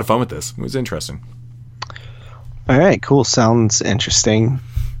I had a lot of fun with this. It was interesting. All right, cool. Sounds interesting.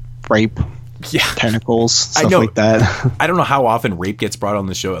 Rape. Yeah, tentacles, stuff like that. I don't know how often rape gets brought on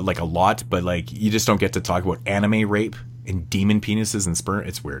the show, like a lot, but like you just don't get to talk about anime rape and demon penises and sperm.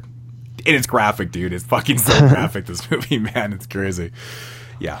 It's weird. And it's graphic, dude. It's fucking so graphic, this movie, man. It's crazy.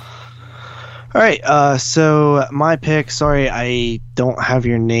 Yeah. All right, so my pick, sorry I don't have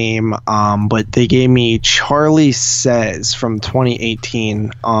your name, but they gave me Charlie Says from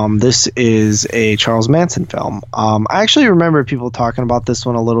 2018. This is a Charles Manson film. I actually remember people talking about this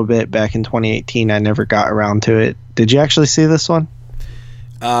one a little bit back in 2018. I never got around to it. Did you actually see this one?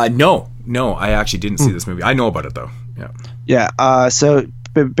 No, I actually didn't see this movie. I know about it, though. Yeah, so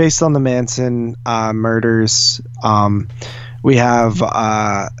based on the Manson murders, we have...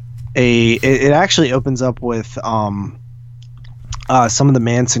 it actually opens up with some of the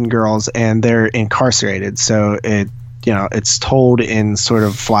Manson girls, and they're incarcerated. So it's told in sort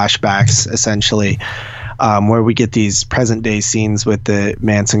of flashbacks, essentially, where we get these present day scenes with the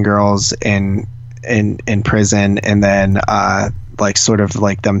Manson girls in prison, and then like sort of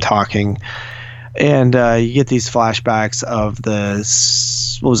like them talking, and you get these flashbacks of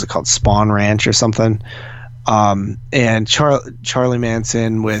what was it called, Spawn Ranch or something. And Charlie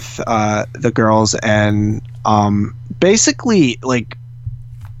Manson with the girls, and basically, like,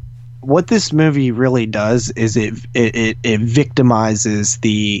 what this movie really does is it victimizes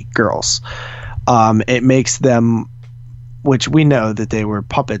the girls. It makes them, which we know that they were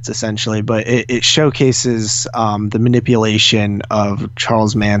puppets essentially, but it showcases the manipulation of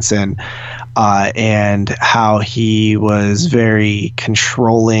Charles Manson and how he was very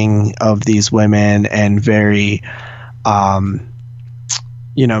controlling of these women and very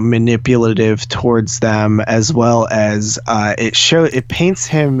manipulative towards them, as well as it paints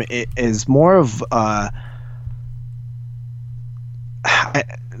him as more of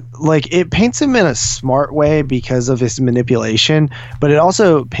like it paints him in a smart way because of his manipulation, but it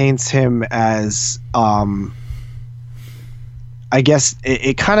also paints him as I guess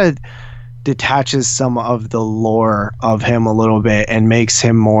it kind of detaches some of the lore of him a little bit and makes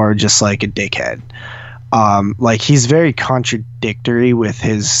him more just like a dickhead. Like he's very contradictory with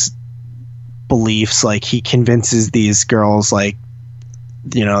his beliefs. Like he convinces these girls like,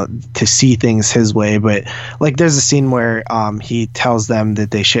 you know, to see things his way, but like there's a scene where he tells them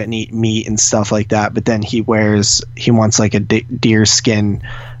that they shouldn't eat meat and stuff like that, but then he wants like a deer skin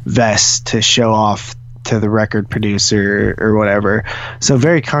vest to show off to the record producer or whatever. So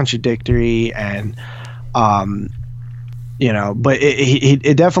very contradictory, and you know, but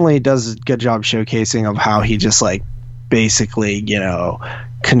it definitely does a good job showcasing of how he just like basically, you know,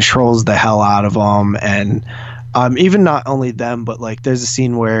 controls the hell out of them. And even not only them, but like there's a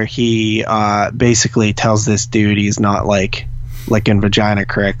scene where he basically tells this dude he's not like in vagina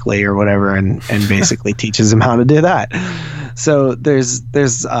correctly or whatever, and basically teaches him how to do that. So there's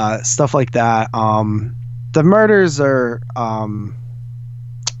stuff like that. The murders are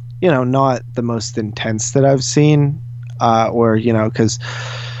you know, not the most intense that I've seen, or you know, because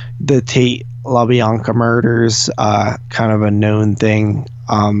the Tate LaBianca murders, kind of a known thing.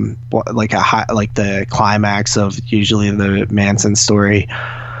 Like the climax of usually the Manson story.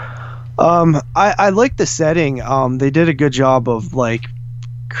 I like the setting. They did a good job of like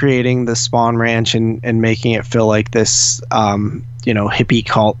creating the Spawn Ranch and making it feel like this, you know, hippie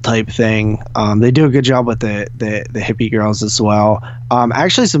cult type thing. They do a good job with the hippie girls as well.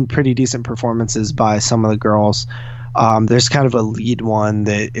 Actually, some pretty decent performances by some of the girls. There's kind of a lead one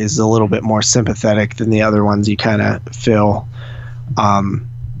that is a little bit more sympathetic than the other ones. You kind of feel,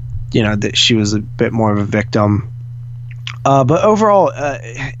 you know, that she was a bit more of a victim. But overall,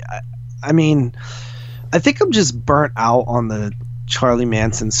 I mean, I think I'm just burnt out on the Charlie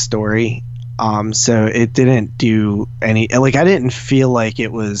Manson story. So it didn't do any, like, I didn't feel like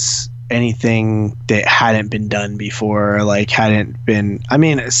it was anything that hadn't been done before, or like hadn't been, I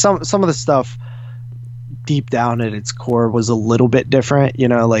mean, some of the stuff deep down at its core was a little bit different, you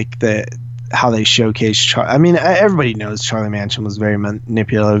know, like how they showcase I mean, everybody knows Charlie Manson was very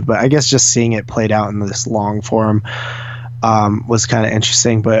manipulative, but I guess just seeing it played out in this long form was kind of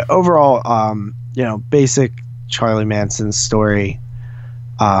interesting. But overall, you know, basic Charlie Manson story.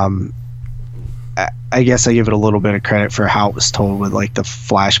 I guess I give it a little bit of credit for how it was told, with like the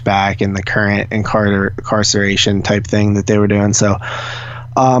flashback and the current incarceration type thing that they were doing. So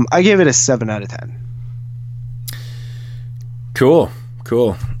I gave it a 7 out of 10. Cool.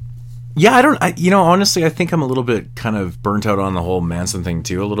 Yeah, you know, honestly, I think I'm a little bit kind of burnt out on the whole Manson thing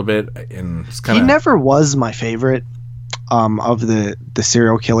too, a little bit. And it's kind of, he never was my favorite of the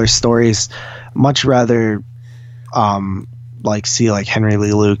serial killer stories. Much rather like see like Henry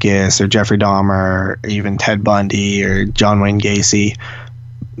Lee Lucas or Jeffrey Dahmer, or even Ted Bundy or John Wayne Gacy.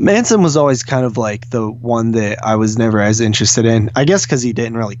 Manson was always kind of like the one that I was never as interested in. I guess because he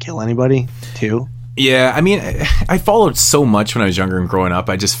didn't really kill anybody too. Yeah, I mean, I followed so much when I was younger and growing up.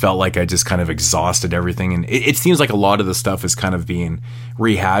 I just felt like I just kind of exhausted everything. And it seems like a lot of the stuff is kind of being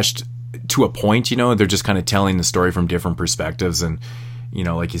rehashed to a point, you know. They're just kind of telling the story from different perspectives. And, you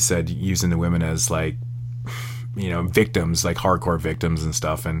know, like you said, using the women as like, you know, victims, like hardcore victims and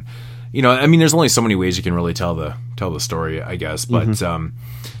stuff. And, you know, I mean, there's only so many ways you can really tell the story, I guess. But,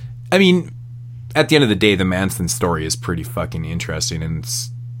 I mean, at the end of the day, the Manson story is pretty fucking interesting. And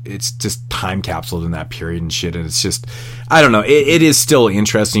it's just time capsuled in that period and shit, and it's just, I don't know, it is still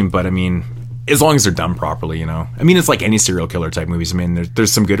interesting, but I mean, as long as they're done properly, you know. I mean, it's like any serial killer type movies. I mean,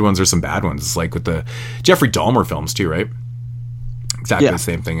 there's some good ones, there's some bad ones. It's like with the Jeffrey Dahmer films too, right? Exactly the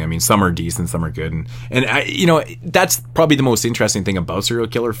same thing. I mean, some are decent, some are good, and I, you know, that's probably the most interesting thing about serial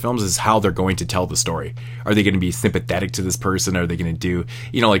killer films is how they're going to tell the story. Are they going to be sympathetic to this person? Are they going to do,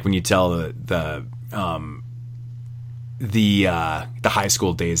 you know, like when you tell the high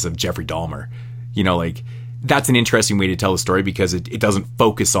school days of Jeffrey Dahmer, you know, like that's an interesting way to tell the story because it doesn't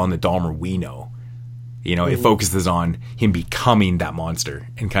focus on the Dahmer we know, you know. It focuses on him becoming that monster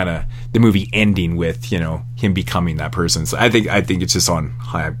and kind of the movie ending with, you know, him becoming that person. So I think it's just on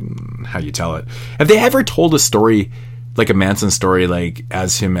how you tell it. Have they ever told a story like a Manson story, like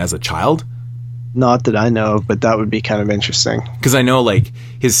as him as a child? Not that I know of, but that would be kind of interesting. Because I know, like,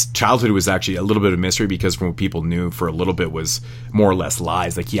 his childhood was actually a little bit of a mystery because from what people knew for a little bit was more or less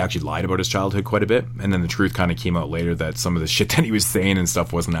lies. Like, he actually lied about his childhood quite a bit. And then the truth kind of came out later that some of the shit that he was saying and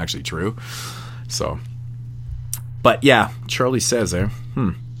stuff wasn't actually true. So, but yeah, Charlie says there.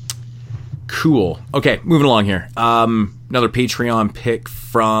 Cool. Okay, moving along here. Another Patreon pick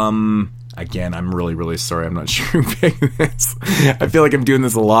from, Again, I'm really, really sorry. I'm not sure who picked this. I feel like I'm doing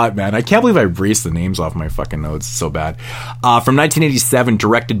this a lot, man. I can't believe I erased the names off my fucking notes. It's so bad. From 1987,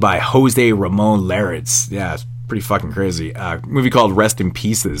 directed by Jose Ramon Larraz. Yeah, it's pretty fucking crazy. Movie called Rest in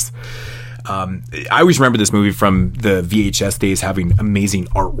Pieces. I always remember this movie from the VHS days having amazing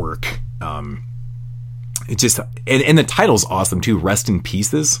artwork. It just, and the title's awesome too. Rest in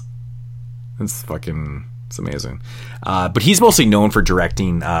Pieces. It's amazing. But he's mostly known for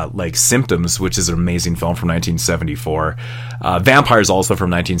directing like Symptoms, which is an amazing film from 1974. Vampires also from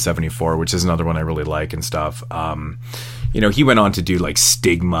 1974, which is another one I really like and stuff. He went on to do like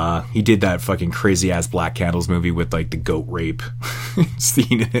Stigma. He did that fucking crazy ass Black Candles movie with like the goat rape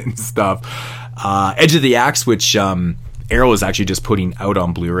scene in it and stuff. Edge of the Axe, which Arrow is actually just putting out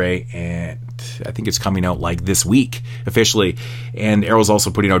on Blu-ray, and I think it's coming out like this week officially. And Arrow's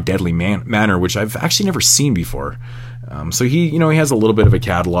also putting out Deadly Manor, which I've actually never seen before. So he has a little bit of a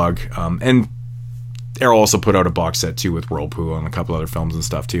catalog. And Arrow also put out a box set too with Whirlpool and a couple other films and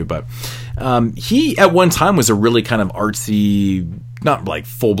stuff too. But he at one time was a really kind of artsy, not like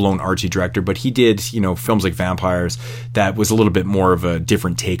full-blown artsy director, but he did, films like Vampires that was a little bit more of a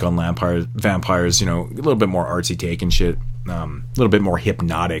different take on vampires, a little bit more artsy take and shit. A little bit more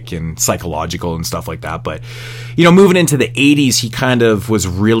hypnotic and psychological and stuff like that. But, moving into the 80s, he kind of was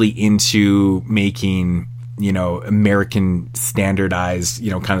really into making, American standardized,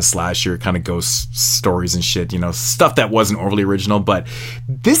 kind of slasher, kind of ghost stories and shit, stuff that wasn't overly original. But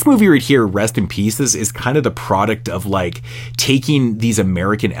this movie right here, Rest in Pieces, is kind of the product of like taking these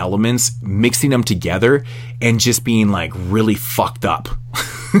American elements, mixing them together, and just being like really fucked up.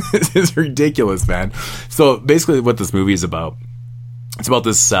 This is ridiculous, man. So basically what this movie is about, it's about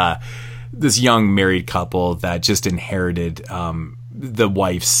this young married couple that just inherited the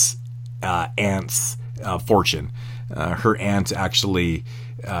wife's aunt's fortune. Her aunt actually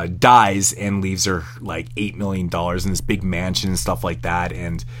dies and leaves her like $8 million in this big mansion and stuff like that.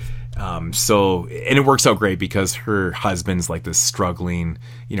 And it works out great because her husband's like this struggling,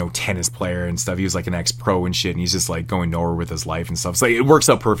 tennis player and stuff. He was like an ex-pro and shit, and he's just like going nowhere with his life and stuff. So it works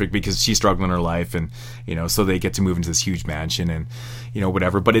out perfect because she's struggling in her life, and so they get to move into this huge mansion and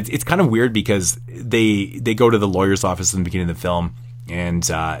whatever. But it's kind of weird because they go to the lawyer's office in the beginning of the film, and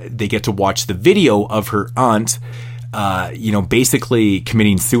they get to watch the video of her aunt basically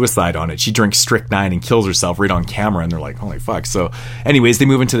committing suicide on it. She drinks strychnine and kills herself right on camera, and they're like, holy fuck. So anyways, they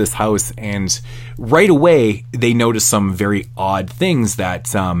move into this house, and right away they notice some very odd things,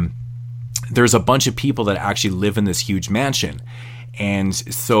 that there's a bunch of people that actually live in this huge mansion. And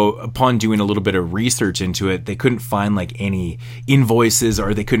so upon doing a little bit of research into it, they couldn't find like any invoices,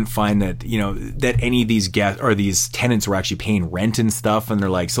 or they couldn't find that, that any of these guests or these tenants were actually paying rent and stuff. And they're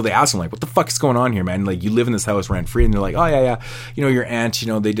like, so they asked them like, what the fuck is going on here, man? Like, you live in this house rent free. And they're like, oh yeah. Your aunt,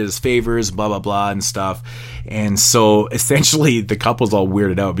 they did us favors, blah, blah, blah and stuff. And so essentially the couple's all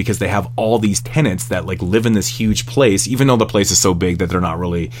weirded out because they have all these tenants that like live in this huge place, even though the place is so big that they're not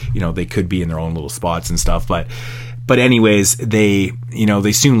really, they could be in their own little spots and stuff. But anyways, they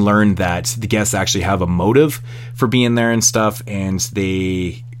soon learn that the guests actually have a motive for being there and stuff, and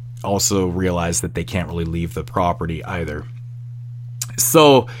they also realize that they can't really leave the property either.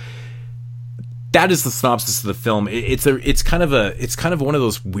 So that is the synopsis of the film. It's kind of one of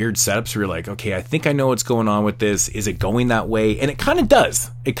those weird setups where you're like, okay, I think I know what's going on with this. Is it going that way? And it kind of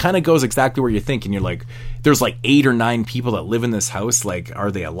does. It kind of goes exactly where you think, and you're like, there's like 8 or 9 people that live in this house. Like,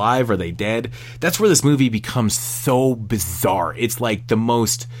 are they alive? Are they dead? That's where this movie becomes so bizarre. It's like the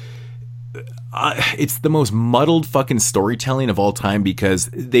most muddled fucking storytelling of all time, because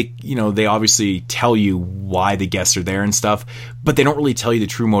they obviously tell you why the guests are there and stuff, but they don't really tell you the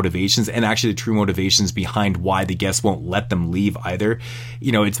true motivations, and actually the true motivations behind why the guests won't let them leave either.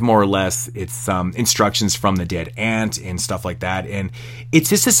 It's more or less, it's instructions from the dead aunt and stuff like that. And it's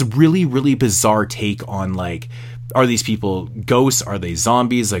just this really, really bizarre take on like, are these people ghosts? Are they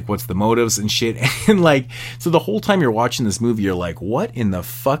zombies? Like, what's the motives and shit? And like, so the whole time you're watching this movie, you're like, what in the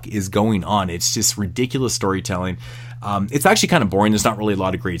fuck is going on? It's just ridiculous storytelling. It's actually kind of boring. There's not really a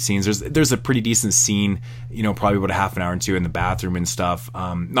lot of great scenes. There's a pretty decent scene, probably about a half an hour or two in the bathroom and stuff.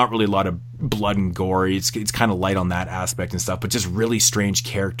 Not really a lot of blood and gore. It's kind of light on that aspect and stuff, but just really strange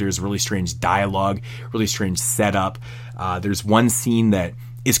characters, really strange dialogue, really strange setup. There's one scene that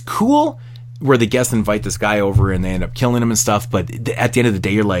is cool, where the guests invite this guy over and they end up killing him and stuff. But at the end of the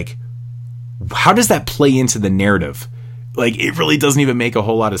day, you're like, how does that play into the narrative? Like, it really doesn't even make a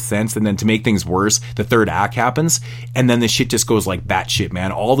whole lot of sense. And then to make things worse, the third act happens, and then the shit just goes like batshit,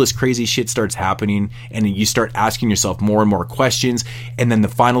 man. All this crazy shit starts happening, and you start asking yourself more and more questions. And then the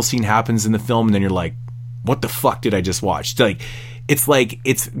final scene happens in the film, and then you're like, what the fuck did I just watch? Like, it's like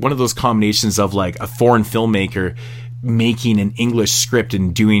it's one of those combinations of like a foreign filmmaker making an English script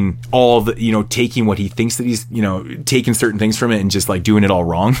and doing all the, you know, taking what he thinks that he's, you know, taking certain things from it and just like doing it all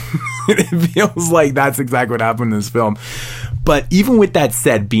wrong. It feels like that's exactly what happened in this film. But even with that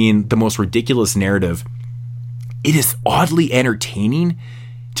said, being the most ridiculous narrative, it is oddly entertaining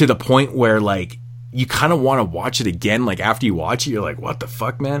to the point where like you kind of want to watch it again. Like after you watch it, you're like, what the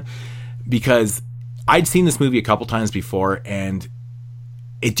fuck, man? Because I'd seen this movie a couple times before and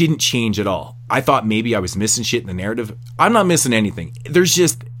it didn't change at all. I thought maybe I was missing shit in the narrative. I'm not missing anything. There's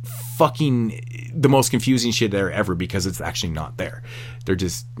just fucking the most confusing shit there ever because it's actually not there. They're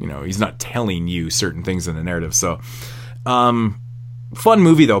just, you know, he's not telling you certain things in the narrative. So, fun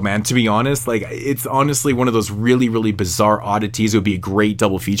movie though, man, to be honest. Like, it's honestly one of those really, really bizarre oddities. It would be a great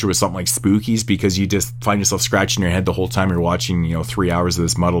double feature with something like Spookies because you just find yourself scratching your head the whole time you're watching, you know, 3 hours of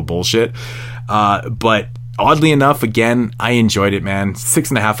this muddled bullshit. But oddly enough, again, I enjoyed it, man.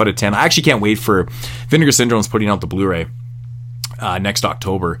 6.5 out of 10. I actually can't wait for Vinegar Syndrome's putting out the Blu-ray next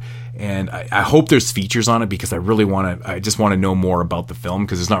October, and I hope there's features on it because I just want to know more about the film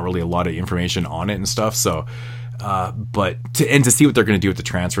because there's not really a lot of information on it and stuff. So, but to see what they're going to do with the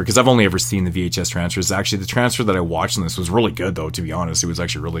transfer, because I've only ever seen the VHS transfers. Actually, the transfer that I watched on this was really good, though. To be honest, it was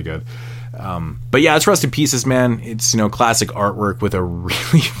actually really good. But yeah, it's Rust in Pieces, man. It's, you know, classic artwork with a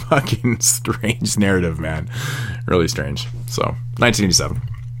really fucking strange narrative, man. Really strange. So, 1987.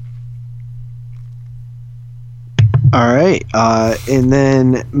 All right. And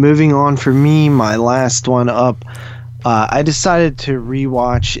then moving on for me, my last one up, I decided to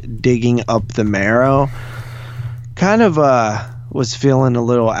rewatch Digging Up the Marrow. Kind of was feeling a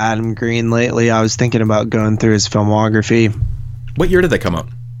little Adam Green lately. I was thinking about going through his filmography. What year did that come out?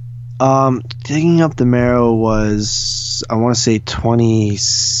 Digging Up the Marrow was, I want to say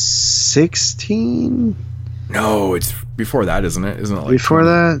 2016? No, it's before that, isn't it? Isn't it like before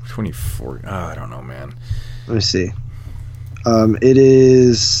that? 24. I don't know, man. Let me see. It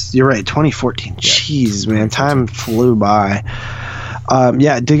is, you're right, 2014. Yeah, jeez, man, time flew by.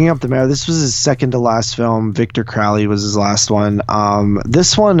 Yeah, Digging Up the Marrow. This was his second to last film. Victor Crowley was his last one.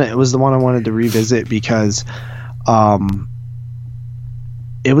 This one, it was the one I wanted to revisit because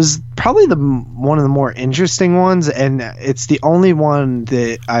it was probably one of the more interesting ones, and it's the only one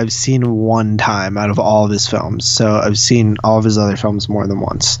that I've seen one time out of all of his films. So I've seen all of his other films more than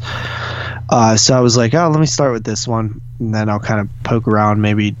once. So I was like, oh, let me start with this one, and then I'll kind of poke around,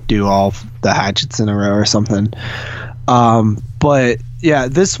 maybe do all the Hatchets in a row or something. But yeah,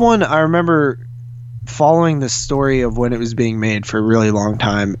 this one, I remember following the story of when it was being made for a really long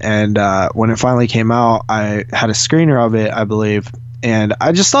time. And when it finally came out, I had a screener of it, I believe. And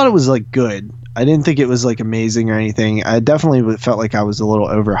I just thought it was like good. I didn't think it was like amazing or anything. I definitely felt like I was a little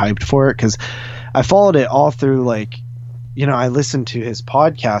overhyped for it because I followed it all through, like, you know, I listened to his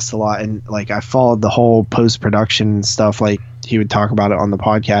podcast a lot, and like I followed the whole post-production and stuff. Like he would talk about it on the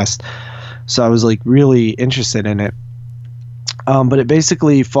podcast. So I was like really interested in it. But it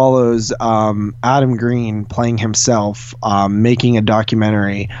basically follows Adam Green playing himself, making a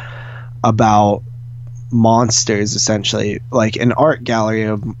documentary about monsters, essentially, like an art gallery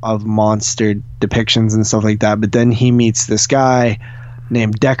of monster depictions and stuff like that. But then he meets this guy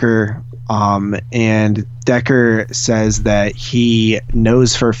named Decker, and Decker says that he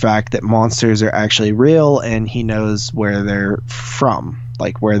knows for a fact that monsters are actually real, and he knows where they're from,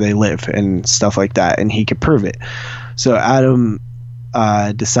 like where they live and stuff like that, and he could prove it. So Adam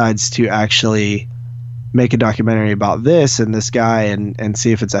decides to actually make a documentary about this and this guy and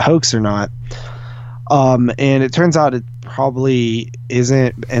see if it's a hoax or not. And it turns out it probably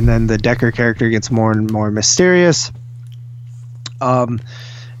isn't. And then the Decker character gets more and more mysterious.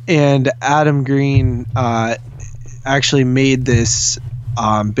 And Adam Green actually made this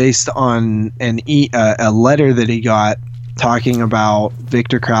based on a letter that he got talking about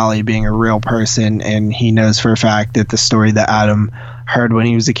Victor Crowley being a real person, and he knows for a fact that the story that Adam heard when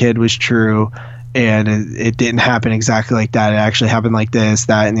he was a kid was true, and it didn't happen exactly like that. It actually happened like this,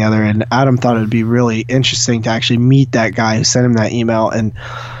 that, and the other. And Adam thought it would be really interesting to actually meet that guy who sent him that email and,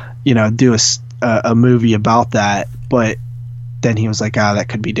 you know, do a movie about that. But then he was like, that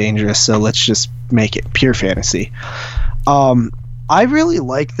could be dangerous, so let's just make it pure fantasy. I really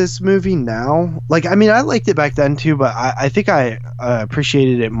like this movie now. Like, I mean, I liked it back then too, but I think I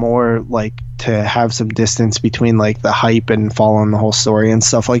appreciated it more, like, to have some distance between, like, the hype and following the whole story and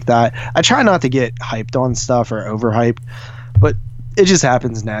stuff like that. I try not to get hyped on stuff or overhyped, but it just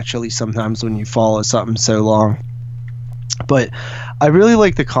happens naturally sometimes when you follow something so long. But I really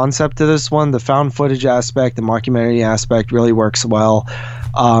like the concept of this one. The found footage aspect, the mockumentary aspect really works well.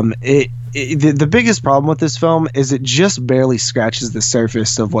 the biggest problem with this film is it just barely scratches the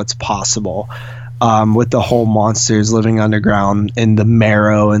surface of what's possible. With the whole monsters living underground and the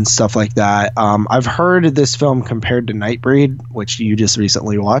marrow and stuff like that. I've heard of this film compared to Nightbreed, which you just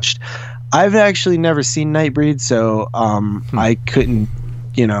recently watched. I've actually never seen Nightbreed, so I couldn't,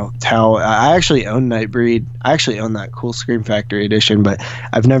 tell. I actually own Nightbreed. I actually own that cool Scream Factory edition, but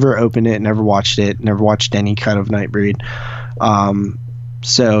I've never opened it, never watched any kind of Nightbreed.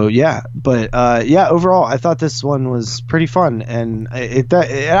 So yeah, but overall I thought this one was pretty fun, and it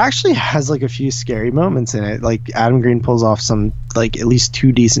actually has like a few scary moments in it. Like Adam Green pulls off some like at least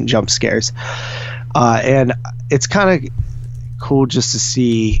 2 decent jump scares, and it's kind of cool just to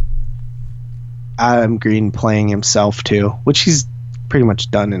see Adam Green playing himself too, which he's pretty much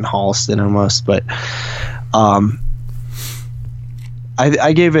done in Holliston almost. But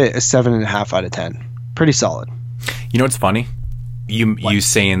I gave it a 7.5 out of 10. Pretty solid. You know what's funny? You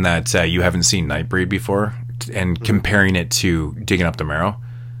saying that you haven't seen Nightbreed before and comparing it to Digging Up the Marrow.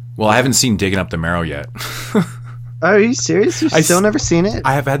 Well, I haven't seen Digging Up the Marrow yet. Are you serious? You've still never seen it?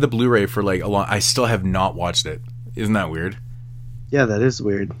 I have had the Blu-ray for like a long. I still have not watched it. Isn't that weird? Yeah, that is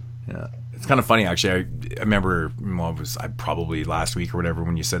weird. Yeah, it's kind of funny actually. I remember, it was probably last week or whatever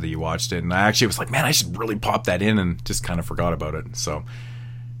when you said that you watched it, and I actually was like, man, I should really pop that in, and just kind of forgot about it. So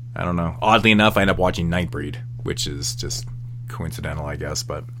I don't know. Oddly enough, I ended up watching Nightbreed, which is just coincidental, I guess,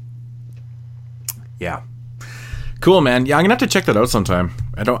 but yeah, cool, man. Yeah, I'm gonna have to check that out sometime.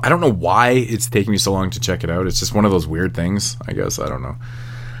 I don't know why it's taking me so long to check it out. It's just one of those weird things, I guess. I don't know.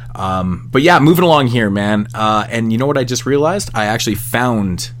 But yeah, moving along here, man. And you know what I just realized? I actually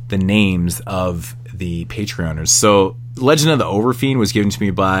found the names of the Patreoners. So Legend of the Overfiend was given to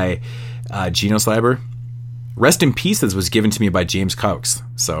me by Gino Sliber. Rest in Pieces was given to me by James Cox.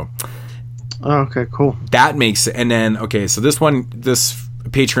 So oh, okay, cool. That makes it. And then, okay, so this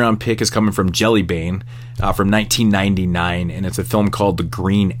Patreon pick is coming from Jellybane from 1999, and it's a film called The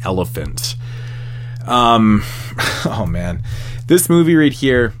Green Elephant. Oh, man. This movie right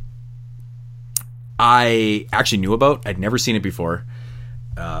here, I actually knew about. I'd never seen it before.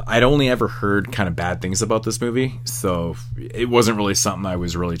 I'd only ever heard kind of bad things about this movie, so it wasn't really something I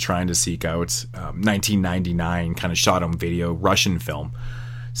was really trying to seek out. 1999, kind of shot on video, Russian film.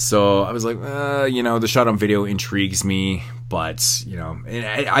 So I was like, the shot on video intrigues me, but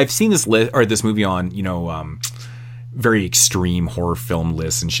I've seen this movie on very extreme horror film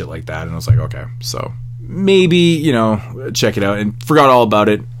lists and shit like that, and I was like, okay, so maybe check it out, and forgot all about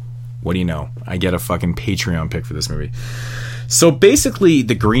it. What do you know? I get a fucking Patreon pick for this movie. So basically,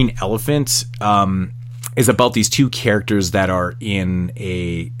 The Green Elephant is about these two characters that are they're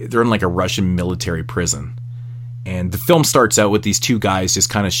in like a Russian military prison. And the film starts out with these two guys just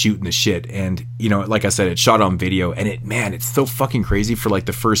kind of shooting the shit. And, like I said, it's shot on video. And it's so fucking crazy for like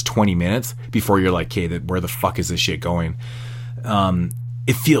the first 20 minutes before you're like, okay, where the fuck is this shit going?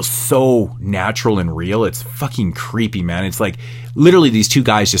 It feels so natural and real. It's fucking creepy, man. It's like literally these two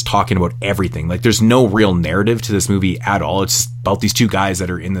guys just talking about everything. Like there's no real narrative to this movie at all. It's about these two guys that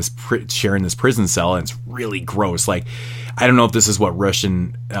are in this sharing this prison cell, and it's really gross. Like, I don't know if this is what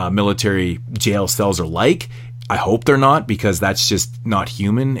Russian military jail cells are like. I hope they're not, because that's just not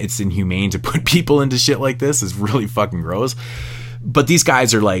human. It's inhumane to put people into shit like this. It's really fucking gross. But these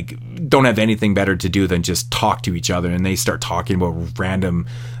guys are like, don't have anything better to do than just talk to each other, and they start talking about random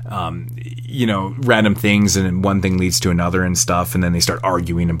things, and one thing leads to another and stuff, and then they start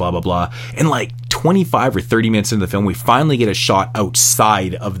arguing and blah, blah, blah. And like 25 or 30 minutes into the film, we finally get a shot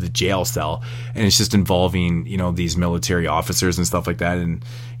outside of the jail cell, and it's just involving, these military officers and stuff like that. And,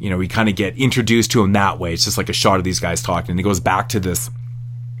 we kind of get introduced to them that way. It's just like a shot of these guys talking, and it goes back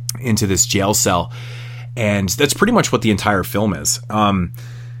into this jail cell. And that's pretty much what the entire film is.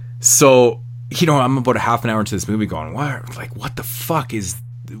 So, I'm about a half an hour into this movie going, what the fuck is,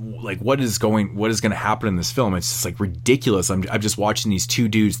 like, what is going to happen in this film? It's just like ridiculous. I'm just watching these two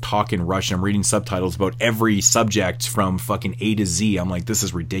dudes talk in Russian. I'm reading subtitles about every subject from fucking A to Z. I'm like, this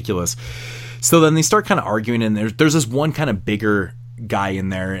is ridiculous. So then they start kind of arguing, and there's this one kind of bigger guy in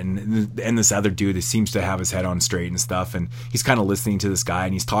there, and this other dude that seems to have his head on straight and stuff. And he's kind of listening to this guy,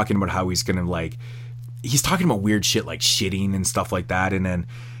 and he's talking about how he's going to he's talking about weird shit like shitting and stuff like that. And then,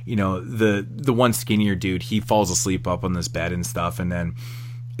 the one skinnier dude, he falls asleep up on this bed and stuff. And then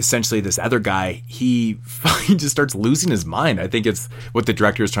essentially this other guy, he just starts losing his mind. I think it's what the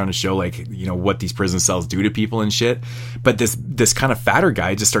director is trying to show, like, you know, what these prison cells do to people and shit. But this kind of fatter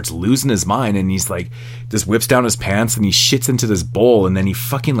guy just starts losing his mind, and he's like, just whips down his pants and he shits into this bowl, and then he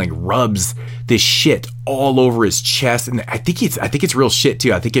fucking like rubs this shit all over his chest. And I think it's real shit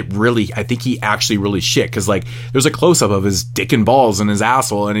too. I think he actually really shit, because like there's a close up of his dick and balls and his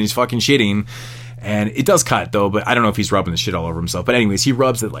asshole, and he's fucking shitting. And it does cut though, but I don't know if he's rubbing the shit all over himself. But anyways, he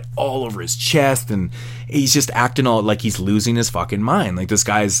rubs it like all over his chest, and he's just acting all like he's losing his fucking mind. Like this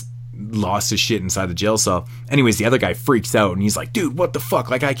guy's lost his shit inside the jail cell. Anyways, the other guy freaks out and he's like, dude, what the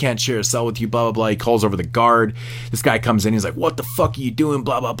fuck? Like, I can't share a cell with you, blah, blah, blah. He calls over the guard. This guy comes in. He's like, what the fuck are you doing?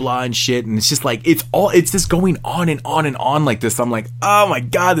 Blah, blah, blah, and shit. And it's just like, it's just going on and on and on like this. I'm like, oh my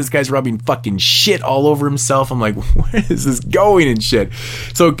God, this guy's rubbing fucking shit all over himself. I'm like, where is this going and shit?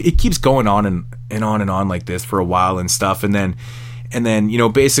 So it keeps going on and on like this for a while and stuff. And then, you know,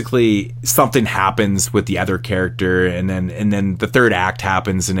 basically something happens with the other character, and then the third act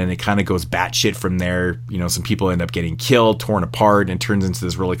happens, and then it kind of goes batshit from there. You know, some people end up getting killed, torn apart, and it turns into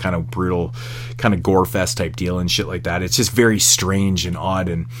this really kind of brutal, kind of gore fest type deal and shit like that. It's just very strange and odd.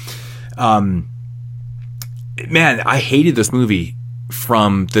 And, man, I hated this movie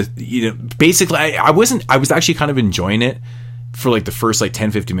from the, you know, basically I was actually kind of enjoying it for like the first like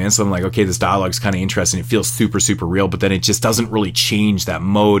 10-15 minutes. So I'm like, okay, this dialogue's kind of interesting. It feels super, super real, but then it just doesn't really change that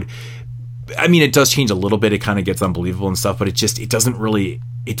mode. I mean, it does change a little bit. It kind of gets unbelievable and stuff, but it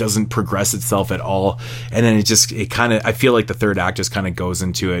doesn't progress itself at all. And then I feel like the third act just kind of goes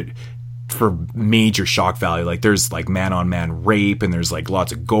into it for major shock value. Like there's like man on man rape, and there's like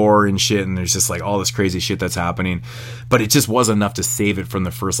lots of gore and shit, and there's just like all this crazy shit that's happening, but it just wasn't enough to save it from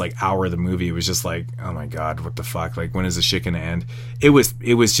the first like hour of the movie. It was just like, oh my God, what the fuck? Like, when is this shit gonna end? It was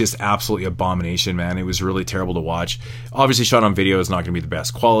just absolutely abomination, man. It was really terrible to watch. Obviously shot on video is not gonna be the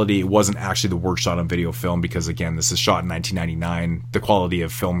best quality. It wasn't actually the worst shot on video film, because again, this is shot in 1999. The quality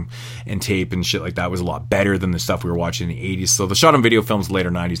of film and tape and shit like that was a lot better than the stuff we were watching in the 80s. So the shot on video films later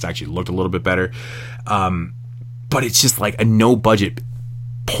 90s actually looked a little bit better, but it's just like a no budget,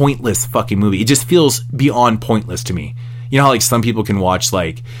 pointless fucking movie. It just feels beyond pointless to me. You know how like some people can watch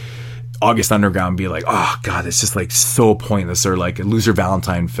like August Underground and be like, oh God, it's just like so pointless, or like a Loser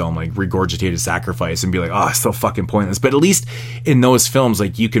Valentine film like Regurgitated Sacrifice, and be like, oh, it's so fucking pointless. But at least in those films,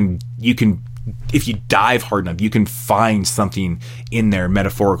 like you can if you dive hard enough, you can find something in there,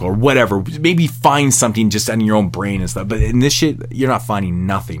 metaphorical or whatever. Maybe find something just in your own brain and stuff. But in this shit, you're not finding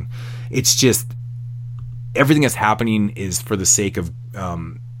nothing. It's just everything that's happening is for the sake of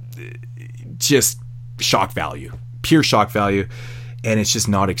just shock value, pure shock value. And it's just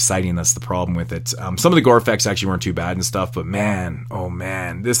not exciting. That's the problem with it. Some of the gore effects actually weren't too bad and stuff, but man, oh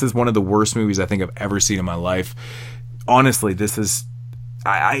man, this is one of the worst movies I think I've ever seen in my life. Honestly, this is,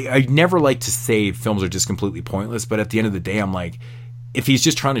 I never like to say films are just completely pointless, but at the end of the day, I'm like, if he's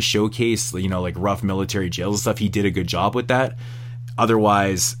just trying to showcase, you know, like rough military jails and stuff, he did a good job with that.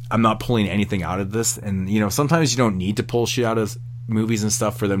 Otherwise, I'm not pulling anything out of this. And, you know, sometimes you don't need to pull shit out of movies and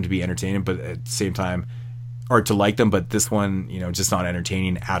stuff for them to be entertaining, but at the same time, or to like them, but this one, you know, just not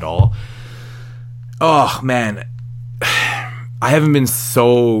entertaining at all. Oh man, I haven't been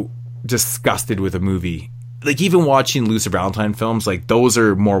so disgusted with a movie. Like even watching Loser Valentine films, like those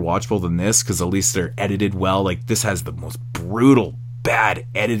are more watchable than this, because at least they're edited well. Like this has the most brutal, bad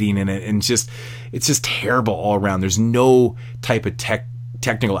editing in it, and it's just terrible all around. There's no type of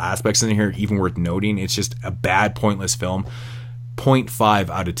technical aspects in here even worth noting. It's just a bad, pointless film. 0.5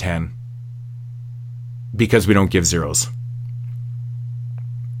 out of 10. Because we don't give zeros.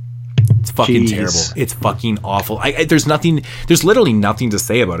 It's fucking terrible. It's fucking awful. There's literally nothing to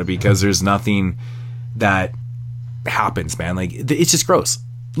say about it, because there's nothing that happens, man. Like, it's just gross.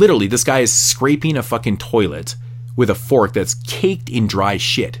 Literally, this guy is scraping a fucking toilet with a fork that's caked in dry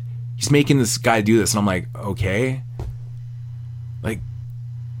shit. He's making this guy do this, and I'm like, okay. Like,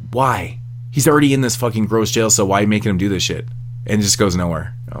 why? He's already in this fucking gross jail, so why are you making him do this shit? And it just goes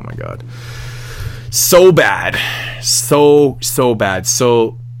nowhere. Oh my God. So bad. So bad.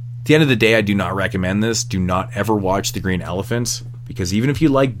 So at the end of the day, I do not recommend this. Do not ever watch The Green Elephant, because even if you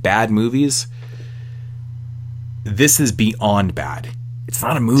like bad movies, this is beyond bad. It's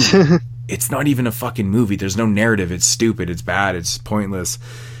not a movie. It's not even a fucking movie. There's no narrative. It's stupid. It's bad. It's pointless.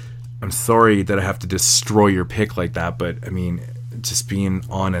 I'm sorry that I have to destroy your pick like that, but I mean, just being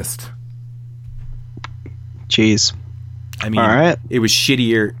honest. Jeez. I mean, all right. It was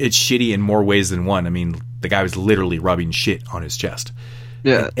shittier. It's shitty in more ways than one. I mean, the guy was literally rubbing shit on his chest.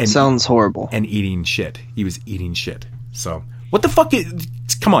 Yeah, and sounds horrible. And eating shit. He was eating shit. So, what the fuck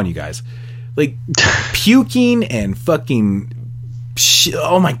come on, you guys. Like, puking and fucking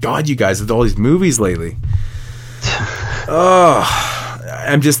Oh my God, you guys, with all these movies lately. Oh,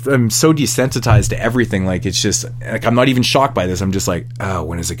 I'm so desensitized to everything. Like, it's just, like, I'm not even shocked by this. I'm just like, oh,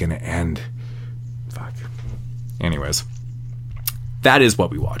 when is it going to end? Fuck. Anyways, that is what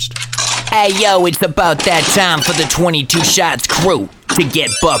we watched. Hey yo, it's about that time for the 22 Shots crew to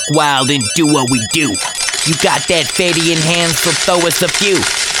get buck wild and do what we do. You got that fatty in hand, so throw us a few,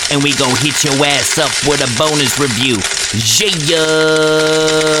 and we gon' hit your ass up with a bonus review. Yeah.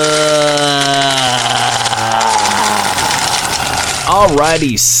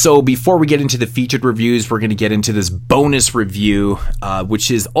 Alrighty, so before we get into the featured reviews, we're going to get into this bonus review,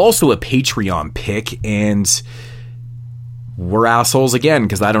 which is also a Patreon pick, and we're assholes again,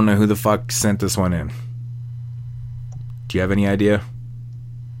 because I don't know who the fuck sent this one in. Do you have any idea?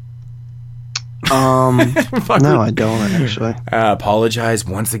 No, I don't, actually. Apologize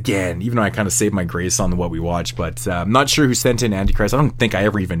once again, even though I kind of saved my grace on what we watched, but I'm not sure who sent in Antichrist. I don't think I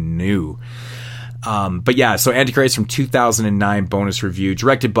ever even knew. But yeah, so Antichrist from 2009 bonus review,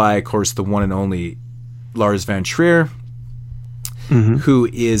 directed by, of course, the one and only Lars von Trier, who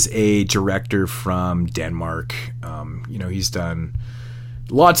is a director from Denmark. He's done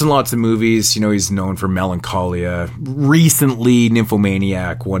lots and lots of movies. He's known for Melancholia, recently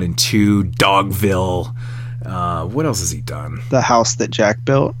Nymphomaniac 1 and 2, Dogville. What else has he done? The House That Jack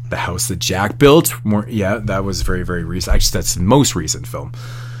Built. The House That Jack Built. That was very, very recent. Actually, that's the most recent film.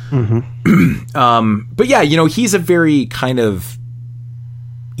 But yeah, he's a very kind of,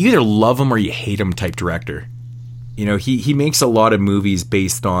 you either love him or you hate him type director. He makes a lot of movies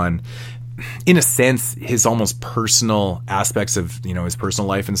based on, in a sense, his almost personal aspects of, his personal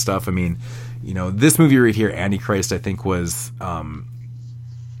life and stuff. I mean, this movie right here, Antichrist, I think was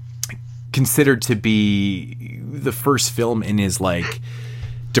considered to be the first film in his, like,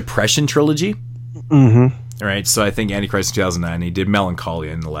 depression trilogy. All right, so I think Antichrist in 2009, he did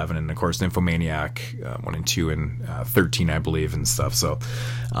Melancholia in 11, and of course Nymphomaniac 1 and 2 and 13, I believe, and stuff. So,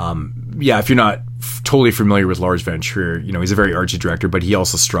 if you're not totally familiar with Lars von Trier, he's a very artsy director, but he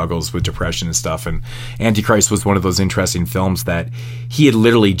also struggles with depression and stuff. And Antichrist was one of those interesting films that he had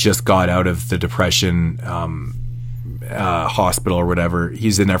literally just got out of the depression hospital or whatever. He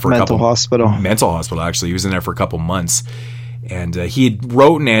was in there for mental hospital, actually. He was in there for a couple months. And he had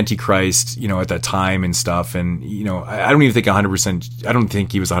wrote an Antichrist, at that time and stuff. And, I don't even think 100%, I don't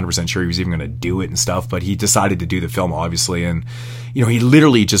think he was 100% sure he was even going to do it and stuff. But he decided to do the film, obviously. And, he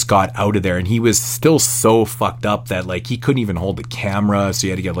literally just got out of there. And he was still so fucked up that, like, he couldn't even hold the camera. So he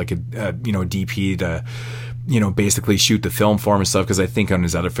had to get, like, a DP to, basically shoot the film for him and stuff. Because I think on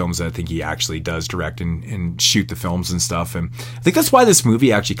his other films, I think he actually does direct and shoot the films and stuff. And I think that's why this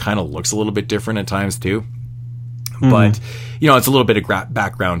movie actually kind of looks a little bit different at times, too. But, it's a little bit of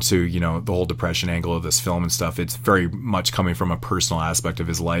background to, the whole depression angle of this film and stuff. It's very much coming from a personal aspect of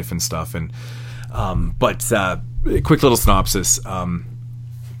his life and stuff. And, quick little synopsis. A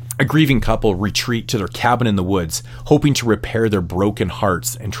grieving couple retreat to their cabin in the woods, hoping to repair their broken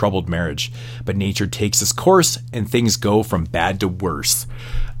hearts and troubled marriage. But nature takes its course and things go from bad to worse.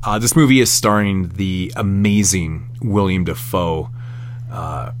 This movie is starring the amazing William Dafoe,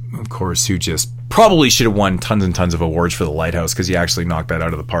 of course, who just probably should have won tons and tons of awards for The Lighthouse because he actually knocked that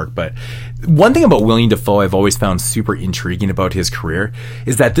out of the park. But one thing about William Dafoe I've always found super intriguing about his career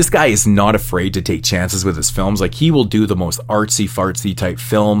is that this guy is not afraid to take chances with his films. Like, he will do the most artsy-fartsy type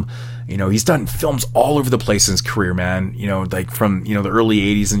film. He's done films all over the place in his career, man. Like from, the early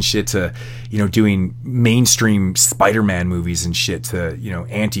 80s and shit to, doing mainstream Spider-Man movies and shit to,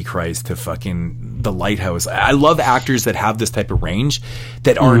 Antichrist to fucking The Lighthouse. I love actors that have this type of range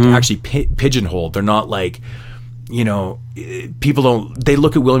that aren't actually pigeonholed. They're not like, they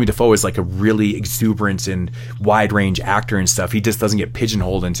look at William Dafoe as like a really exuberant and wide range actor and stuff. He just doesn't get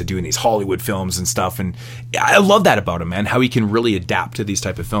pigeonholed into doing these Hollywood films and stuff. And I love that about him, man, how he can really adapt to these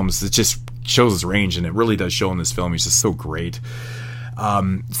type of films. It just shows his range, and it really does show in this film. He's just so great.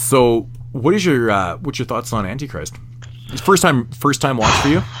 So what's your thoughts on Antichrist? First time watch for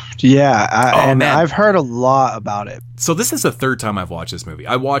you? Yeah, I've heard a lot about it. So this is the third time I've watched this movie.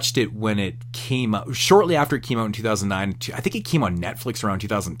 I watched it when it came out, shortly after it came out in 2009. I think it came on Netflix around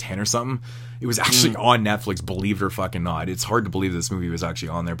 2010 or something. It was actually on Netflix, believe it or fucking not. It's hard to believe this movie was actually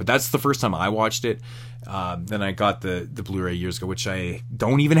on there, but that's the first time I watched it. Then I got the Blu-ray years ago, which I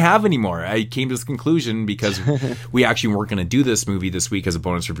don't even have anymore. I came to this conclusion because we actually weren't going to do this movie this week as a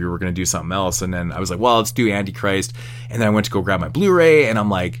bonus review. We're going to do something else. And then I was like, well, let's do Antichrist. And then I went to go grab my Blu-ray, and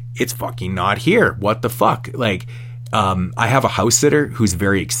I'm like, it's fucking not here. What the fuck? Like, I have a house sitter who's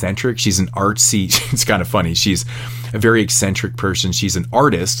very eccentric. She's an artsy. It's kind of funny. She's a very eccentric person. She's an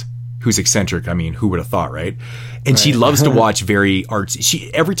artist. who's eccentric. I mean, who would have thought, right? And she loves to watch very artsy.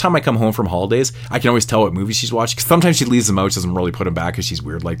 Every time I come home from holidays, I can always tell what movies she's watching. 'Cause sometimes she leaves them out, she doesn't really put them back because she's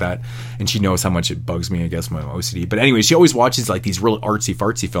weird like that, and she knows how much it bugs me. I guess my OCD. But anyway, she always watches like these real artsy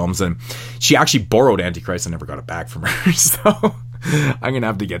fartsy films, and she actually borrowed Antichrist and never got it back from her. So I'm gonna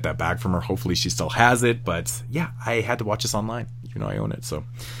have to get that back from her. Hopefully, she still has it. But yeah, I had to watch this online, even though I own it. So,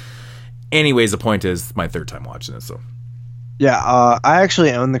 anyways, the point is my third time watching it. So. Yeah, I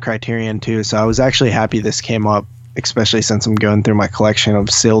actually own the Criterion too, so I was actually happy this came up, especially since I'm going through my collection of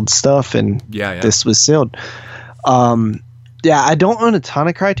sealed stuff, and this was sealed. Yeah, I don't own a ton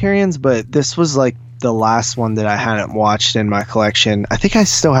of Criterions, but this was like the last one that I hadn't watched in my collection. I think I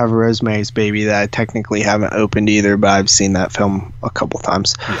still have Rosemary's Baby that I technically haven't opened either, but I've seen that film a couple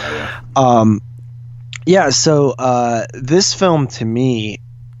times. So this film to me,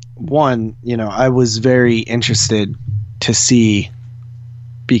 one, I was very interested to see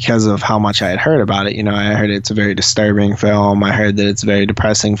because of how much I had heard about it. I heard it's a very disturbing film. I heard that it's a very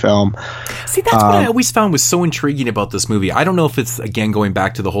depressing film. See, that's what I always found was so intriguing about this movie. I don't know if it's, again, going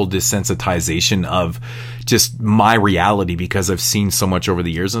back to the whole desensitization of just my reality because I've seen so much over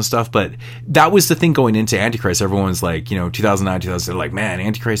the years and stuff, but that was the thing going into Antichrist. Everyone's like, 2009, 2000, they're like, man,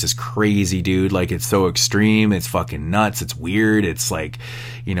 Antichrist is crazy, dude. Like, it's so extreme. It's fucking nuts. It's weird. It's like,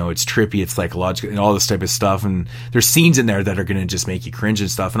 it's trippy. It's psychological and all this type of stuff. And there's scenes in there that are going to just make you cringe and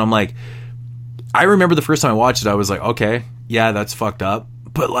stuff. And I'm like, I remember the first time I watched it, I was like, okay, yeah, that's fucked up.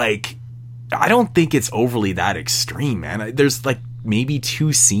 But like, I don't think it's overly that extreme, man. There's like maybe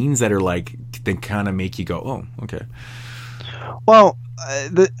 2 scenes that are like, that kind of make you go, oh, okay. Well,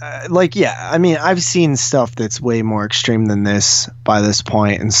 I mean, I've seen stuff that's way more extreme than this by this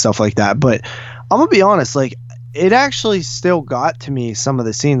point and stuff like that. But I'm gonna be honest, like, it actually still got to me, some of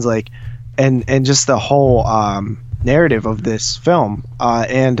the scenes, like, and just the whole narrative of this film.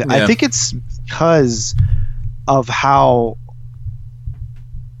 I think it's because of how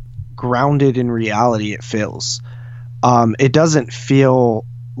grounded in reality it feels. It doesn't feel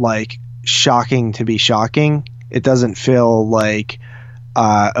like shocking to be shocking. It doesn't feel like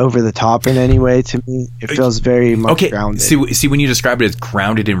over the top in any way to me. It feels very much grounded. See, when you describe it as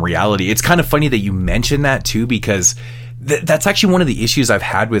grounded in reality, it's kind of funny that you mention that too, because that's actually one of the issues I've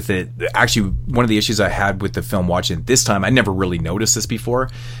had with it. Actually, one of the issues I had with the film watching it this time, I never really noticed this before,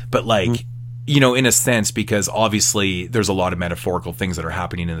 but like, in a sense, because obviously there's a lot of metaphorical things that are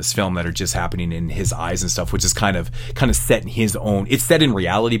happening in this film that are just happening in his eyes and stuff, which is kind of set in his own, it's set in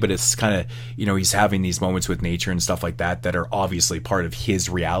reality, but it's kind of, he's having these moments with nature and stuff like that that are obviously part of his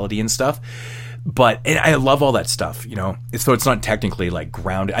reality and stuff. And I love all that stuff, so it's not technically like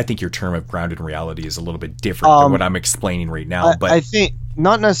grounded. I think your term of grounded in reality is a little bit different than what I'm explaining right now. But I think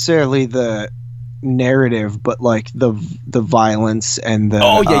not necessarily the narrative, but like the violence and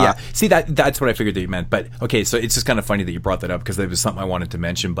the see, that's what I figured that you meant. But okay, so it's just kind of funny that you brought that up, because there was something I wanted to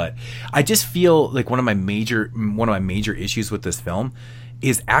mention. But I just feel like one of my major issues with this film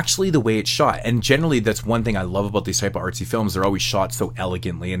is actually the way it's shot. And generally that's one thing I love about these type of artsy films. They're always shot so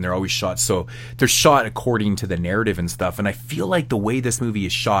elegantly, and they're always shot according to the narrative and stuff. And I feel like the way this movie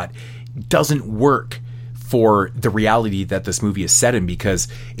is shot doesn't work for the reality that this movie is set in, because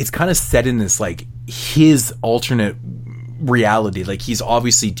it's kind of set in this like his alternate reality. Like, he's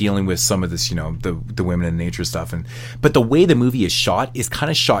obviously dealing with some of this, the women and nature stuff, but the way the movie is shot is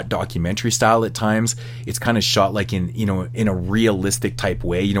kind of shot documentary style at times. It's kind of shot like in a realistic type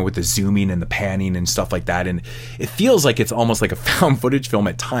way, with the zooming and the panning and stuff like that. And it feels like it's almost like a found footage film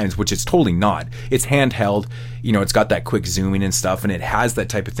at times, which it's totally not. It's handheld, it's got that quick zooming and stuff, and it has that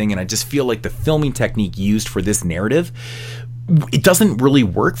type of thing. And I just feel like the filming technique used for this narrative, it doesn't really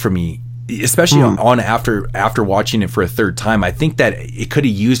work for me, especially after watching it for a third time. I think that it could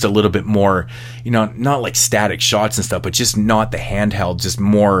have used a little bit more, not like static shots and stuff, but just not the handheld, just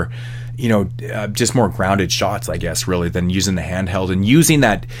more, just more grounded shots, I guess, really, than using the handheld and using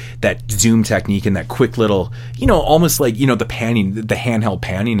that zoom technique and that quick little, almost like, the panning, the handheld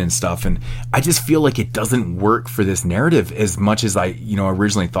panning and stuff. And I just feel like it doesn't work for this narrative as much as I,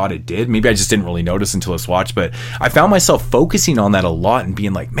 originally thought it did. Maybe I just didn't really notice until this watch, but I found myself focusing on that a lot and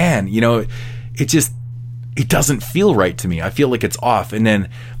being like, man, it doesn't feel right to me. I feel like it's off. And then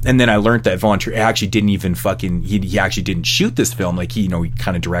I learned that Von Trier actually didn't even he actually didn't shoot this film. Like, he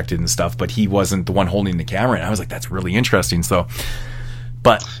kind of directed and stuff, but he wasn't the one holding the camera. And I was like, that's really interesting. So,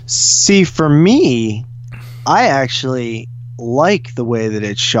 but see, for me, I actually like the way that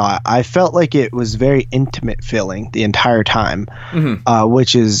it's shot. I felt like it was very intimate feeling the entire time,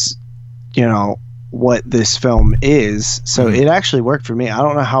 which is, what this film is. So it actually worked for me. I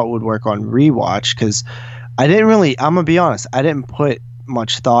don't know how it would work on rewatch, because I'm gonna be honest, I didn't put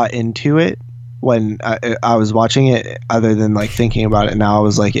much thought into it when I was watching it, other than like thinking about it now. I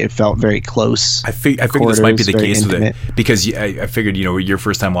was like, it felt very close. I figured this might be the case with it, because I figured, your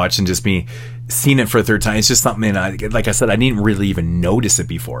first time watching, just me seeing it for a third time, it's just something, like I said, I didn't really even notice it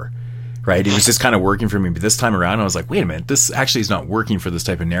before, right? It was just kind of working for me. But this time around, I was like, wait a minute, this actually is not working for this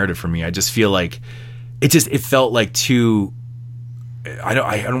type of narrative for me. I just feel like it felt like too, I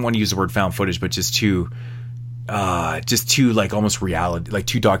don't want to use the word found footage, but just too like almost reality, like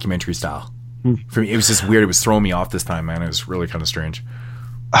too documentary style. For me, it was just weird. It was throwing me off this time, man. It was really kind of strange.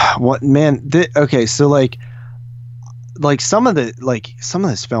 What, man? Okay, so like some of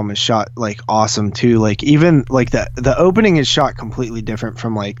this film is shot like awesome too. Like even like the opening is shot completely different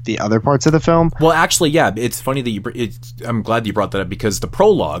from like the other parts of the film. Well, actually, yeah, it's funny that I'm glad you brought that up, because the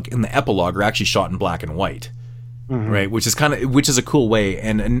prologue and the epilogue are actually shot in black and white. Right, which is a cool way.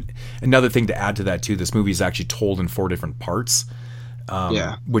 And another thing to add to that too, this movie is actually told in 4 different parts.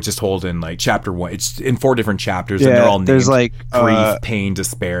 Which is told in like chapter 1. It's in 4 different chapters, and they're all named. There's like grief, pain,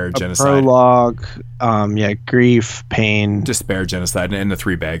 despair, genocide. Prologue, grief, pain, despair, genocide, and the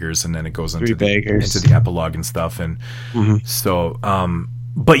 3 beggars, and then it goes into the epilogue and stuff. And so,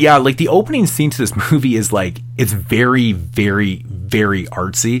 but yeah, like the opening scene to this movie is like, it's very, very, very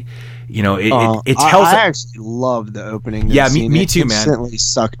artsy. It tells. I actually love the opening. Yeah, me too, man. It instantly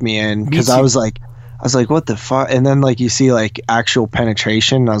sucked me in, because I was like, what the fuck? And then like you see like actual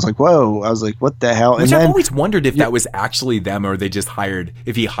penetration, and I was like, whoa. I was like, what the hell? Which I've always wondered if that was actually them, or they just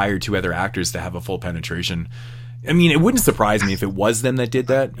if he hired 2 other actors to have a full penetration. I mean, it wouldn't surprise me if it was them that did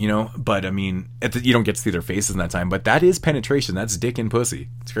that, but I mean, you don't get to see their faces in that time, but that is penetration. That's dick and pussy.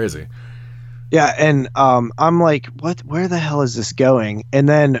 It's crazy. Yeah, and I'm like, what? Where the hell is this going? And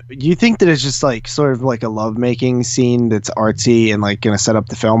then you think that it's just like sort of like a lovemaking scene that's artsy and like going to set up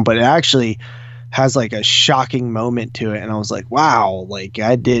the film, but it actually has like a shocking moment to it, and I was like, wow, like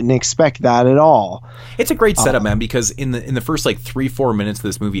I didn't expect that at all. It's a great setup, man, because in the first like 3-4 minutes of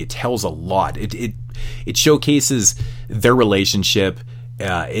this movie, it tells a lot. It showcases their relationship.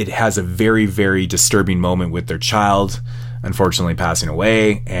 It has a very, very disturbing moment with their child unfortunately passing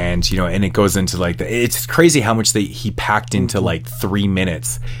away, and and it goes into like it's crazy how much he packed into like 3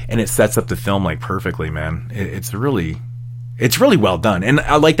 minutes, and it sets up the film like perfectly, man. It's really well done, and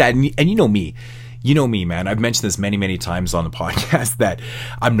I like that. And you know me, man. I've mentioned this many, many times on the podcast that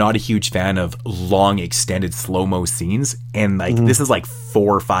I'm not a huge fan of long, extended slow-mo scenes. And like this is like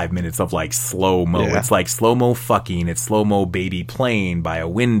 4 or 5 minutes of like slow-mo. Yeah. It's like slow-mo fucking. It's slow-mo baby playing by a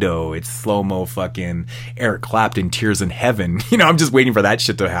window. It's slow-mo fucking Eric Clapton, Tears in Heaven. I'm just waiting for that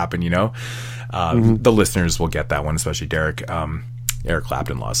shit to happen, The listeners will get that one, especially Derek. Eric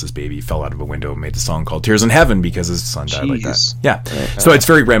Clapton lost his baby, fell out of a window, made the song called Tears in Heaven because his son died like that. Yeah. So it's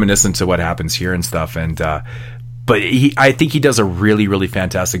very reminiscent to what happens here and stuff. And, but I think he does a really, really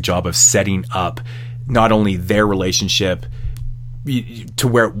fantastic job of setting up not only their relationship to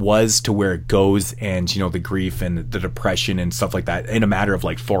where it was, to where it goes, and, the grief and the depression and stuff like that in a matter of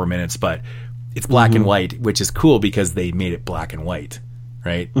like 4 minutes, but it's black and white, which is cool because they made it black and white.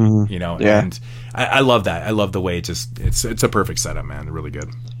 Right. And I love that. I love the way it's a perfect setup, man. Really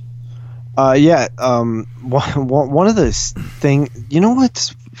good. One of those thing,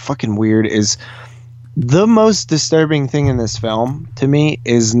 what's fucking weird is the most disturbing thing in this film to me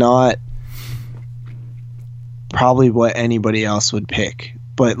is not probably what anybody else would pick,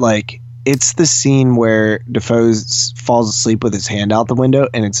 but like it's the scene where Defoe falls asleep with his hand out the window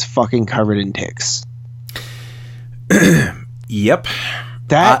and it's fucking covered in ticks. Yep.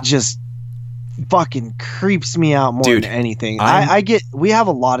 That just fucking creeps me out more than anything. We have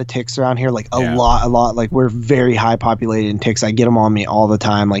a lot of ticks around here, like a lot. Like we're very high populated in ticks. I get them on me all the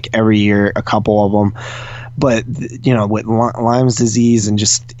time, like every year, a couple of them. But with Lyme's disease and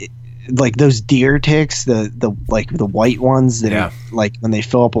just like those deer ticks, the white ones that like when they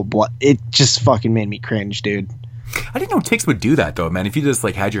fill up with blood, it just fucking made me cringe, dude. I didn't know ticks would do that though, man. If you just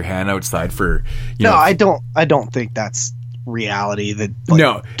like had your hand outside for I don't think that's reality that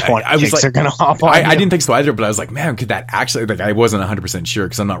like, 20 I was like, are gonna hop on. I didn't think so either, but I was like, man, could that actually, like, I wasn't 100% sure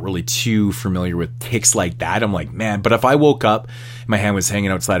because I'm not really too familiar with ticks like that. I'm like, man, but if I woke up, my hand was hanging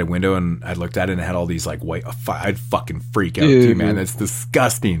outside a window and I looked at it and it had all these like white, I'd fucking freak out too, man. That's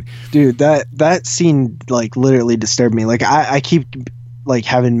disgusting. Dude, that scene like literally disturbed me. Like I keep like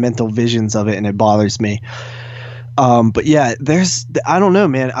having mental visions of it and it bothers me. But yeah, I don't know,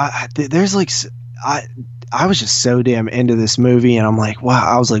 man. I was just so damn into this movie, and I'm like, wow.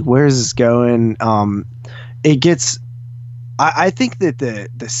 I was like, where is this going? It gets. I think that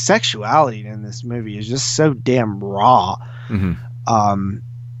the sexuality in this movie is just so damn raw.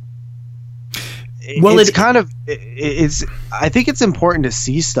 Well, it's kind of it's. I think it's important to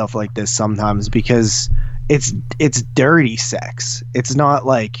see stuff like this sometimes because it's dirty sex. It's not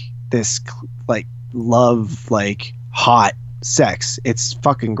like this like love like hot sex. It's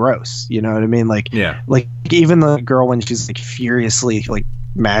fucking gross. You know what I mean? Like like even the girl when she's like furiously like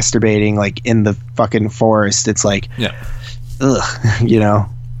masturbating like in the fucking forest. It's like ugh, you know.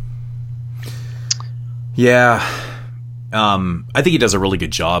 Yeah. I think he does a really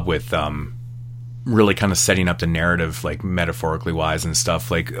good job with really kind of setting up the narrative, like metaphorically wise and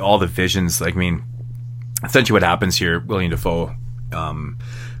stuff, like all the visions. Like, I mean, essentially what happens here, William Dafoe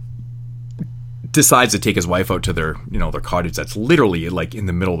decides to take his wife out to their cottage that's literally like in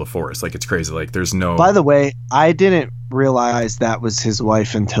the middle of the forest. Like, it's crazy. Like, there's no... By the way, I didn't realize that was his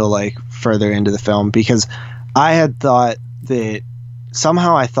wife until like further into the film, because I had thought that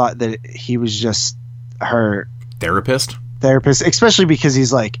somehow I thought that he was just her therapist, especially because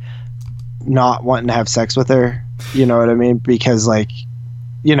he's like not wanting to have sex with her. You know what I mean? Because like,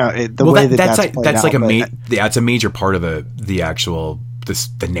 you know, the way that's that's a major part of the actual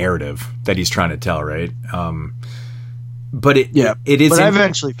the narrative that he's trying to tell, right? But it is. But I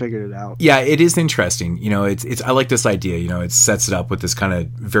eventually figured it out. Yeah, it is interesting. You know, it's. I like this idea. You know, it sets it up with this kind of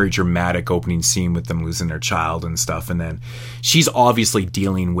very dramatic opening scene with them losing their child and stuff, and then she's obviously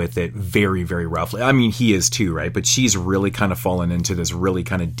dealing with it very, very roughly. I mean, he is too, right? But she's really kind of fallen into this really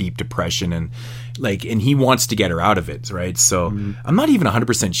kind of deep depression, and he wants to get her out of it, right? So I'm not even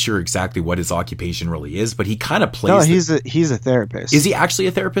 100% sure exactly what his occupation really is, but he kind of plays. No, he's a therapist. Is he actually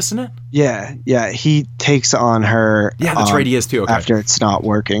a therapist in it? Yeah. He takes on her. Yeah, that's right. He is too. Okay. After it's not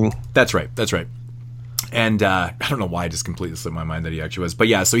working. That's right. And I don't know why I just completely slipped my mind that he actually was. But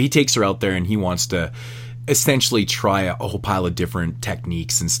yeah, so he takes her out there and he wants to essentially try a whole pile of different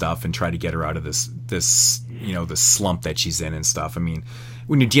techniques and stuff and try to get her out of this slump that she's in and stuff. I mean,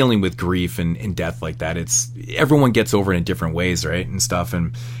 when you're dealing with grief and death like that, everyone gets over it in different ways, right? And stuff.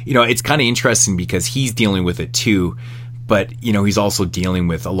 And, you know, it's kind of interesting because he's dealing with it too, but, you know, he's also dealing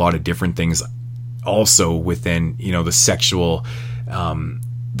with a lot of different things also within, you know, the sexual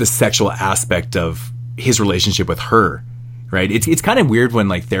aspect of his relationship with her, right? It's kind of weird when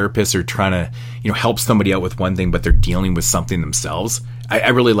like therapists are trying to, you know, help somebody out with one thing, but they're dealing with something themselves. I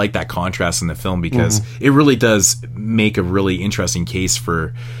really like that contrast in the film because it really does make a really interesting case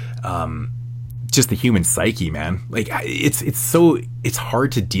for just the human psyche, man. Like it's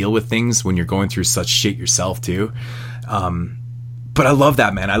hard to deal with things when you're going through such shit yourself too. But I love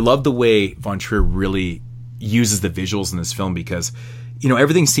that, man. I love the way Von Trier really uses the visuals in this film because, you know,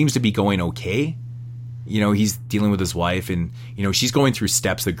 everything seems to be going okay. You know, he's dealing with his wife and, you know, she's going through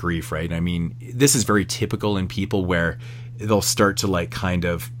steps of grief, right? I mean, this is very typical in people where they'll start to like kind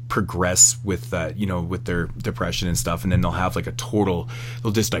of progress with you know, with their depression and stuff, and then they'll have like they'll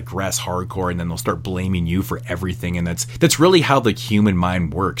just digress hardcore, and then they'll start blaming you for everything, and that's really how the human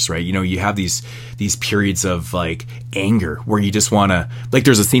mind works, right? You know, you have these periods of like anger where you just want to, like,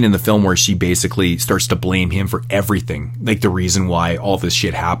 there's a scene in the film where she basically starts to blame him for everything, like the reason why all this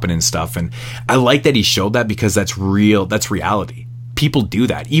shit happened and stuff, and I like that he showed that because that's reality. People do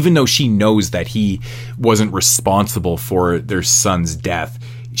that, even though she knows that he wasn't responsible for their son's death.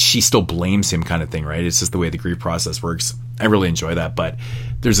 She still blames him, kind of thing, right? It's just the way the grief process works. I really enjoy that. But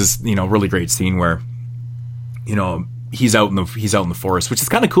there's this, you know, really great scene where, you know, he's out in the forest, which is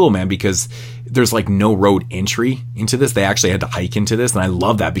kind of cool, man, because there's like no road entry into this. They actually had to hike into this, and I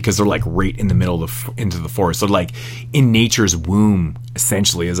love that because they're like right in the middle of into the forest. They're like in nature's womb,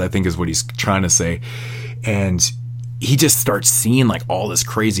 essentially, as I think is what he's trying to say, and he just starts seeing like all this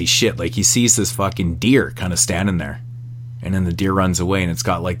crazy shit. Like he sees this fucking deer kind of standing there, and then the deer runs away and it's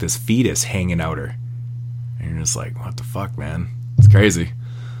got like this fetus hanging out her. And you're just like, what the fuck, man? It's crazy.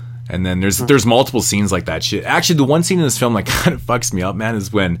 And then there's multiple scenes like that shit. Actually, the one scene in this film that kind of fucks me up, man,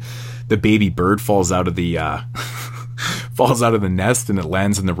 is when the baby bird falls out of the nest and it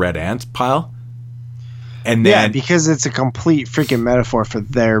lands in the red ant pile. And then, yeah, because it's a complete freaking metaphor for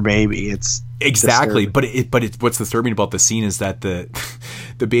their baby. It's exactly, but what's disturbing about the scene is that the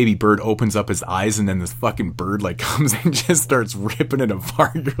baby bird opens up his eyes and then this fucking bird like comes and just starts ripping it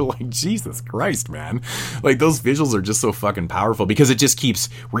apart. You're like, Jesus Christ, man! Like those visuals are just so fucking powerful because it just keeps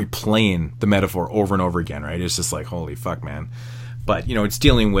replaying the metaphor over and over again, right? It's just like, holy fuck, man. But you know, it's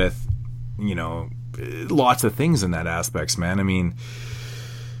dealing with, you know, lots of things in that aspects, man. I mean,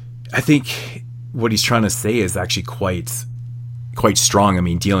 I think what he's trying to say is actually quite strong. I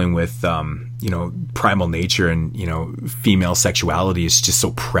mean, dealing with, you know, primal nature and, you know, female sexuality is just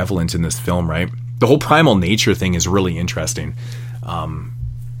so prevalent in this film, right? The whole primal nature thing is really interesting.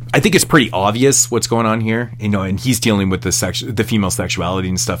 I think it's pretty obvious what's going on here, and he's dealing with the female sexuality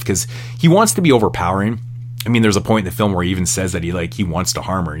and stuff because he wants to be overpowering. I mean, there's a point in the film where he even says that he wants to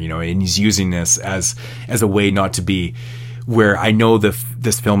harm her, and he's using this as a way not to be, where I know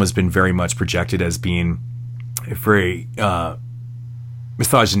this film has been very much projected as being a very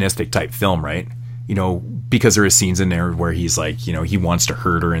misogynistic type film, right? Because there are scenes in there where he's like, he wants to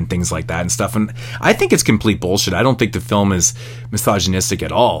hurt her and things like that and stuff. And I think it's complete bullshit. I don't think the film is misogynistic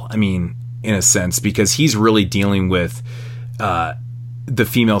at all. I mean, in a sense, because he's really dealing with the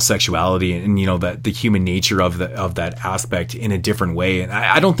female sexuality and, that the human nature of that aspect in a different way. And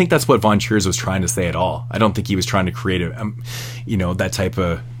I don't think that's what Von Trier was trying to say at all. I don't think he was trying to create that type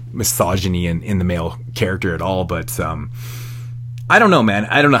of misogyny in the male character at all. But, I don't know, man.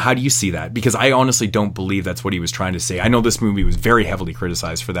 I don't know. How do you see that? Because I honestly don't believe that's what he was trying to say. I know this movie was very heavily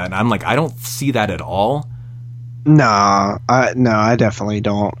criticized for that, and I'm like, I don't see that at all. No, I definitely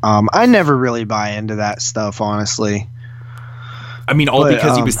don't. I never really buy into that stuff, honestly. I mean,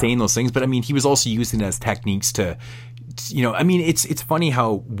 because he was saying those things, but I mean, he was also using it as techniques to, I mean, it's funny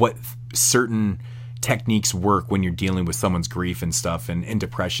how what certain techniques work when you're dealing with someone's grief and stuff and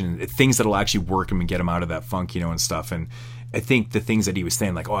depression, things that'll actually work them and get them out of that funk, and stuff. And I think the things that he was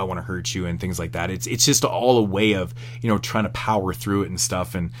saying, like, oh, I want to hurt you and things like that, it's just all a way of, trying to power through it and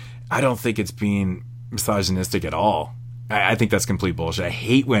stuff. And I don't think it's being misogynistic at all. I think that's complete bullshit. I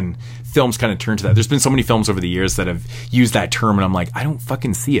hate when films kind of turn to that. There's been so many films over the years that have used that term, and I'm like, I don't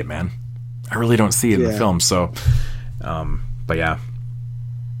fucking see it, man. I really don't see it in the film. So, but yeah.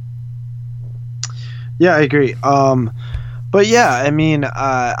 Yeah, I agree. But yeah, I mean,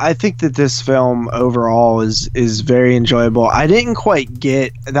 I think that this film overall is very enjoyable. I didn't quite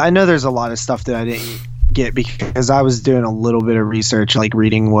get. I know there's a lot of stuff that I didn't get because I was doing a little bit of research, like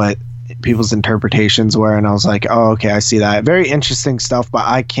reading what people's interpretations were, and I was like, oh, okay, I see that. Very interesting stuff, but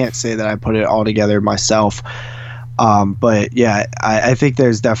I can't say that I put it all together myself. But yeah, I think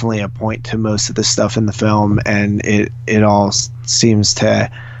there's definitely a point to most of the stuff in the film, and it all seems to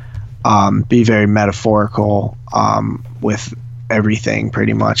be very metaphorical with everything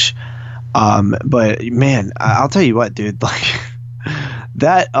pretty much. But man, I'll tell you what, dude, like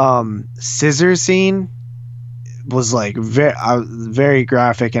that scissor scene was like very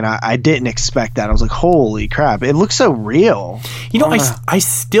graphic, and I didn't expect that. I was like, holy crap, it looks so real. I've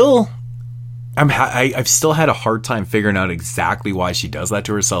still had a hard time figuring out exactly why she does that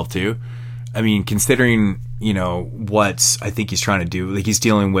to herself too. I mean, considering what I think he's trying to do, like he's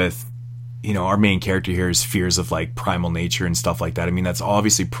dealing with our main character here is fears of like primal nature and stuff like that. I mean, that's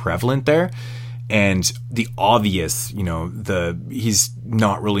obviously prevalent there. And the obvious, he's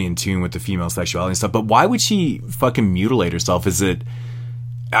not really in tune with the female sexuality and stuff. But why would she fucking mutilate herself?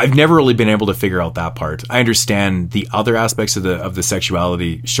 I've never really been able to figure out that part. I understand the other aspects of the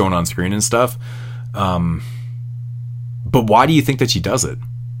sexuality shown on screen and stuff. But why do you think that she does it?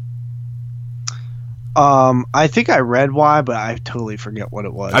 I think I read why, but I totally forget what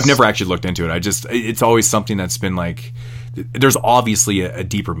it was. I've never actually looked into it. It's always something that's been like, there's obviously a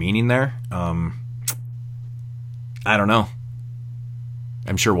deeper meaning there. I don't know.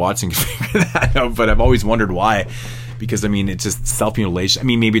 I'm sure Watson can figure that out, but I've always wondered why. Because I mean, it's just self-mutilation. I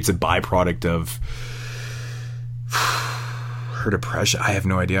mean, maybe it's a byproduct of her depression. I have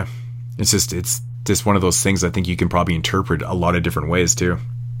no idea. It's just one of those things I think you can probably interpret a lot of different ways too.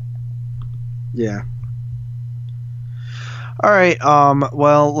 Yeah. All right.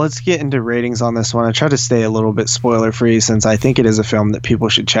 Well, let's get into ratings on this one. I try to stay a little bit spoiler free since I think it is a film that people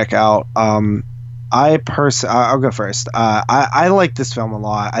should check out. I'll go first. I like this film a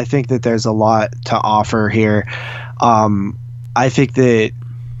lot. I think that there's a lot to offer here. I think that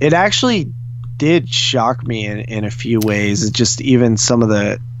it actually did shock me in a few ways. It's just even some of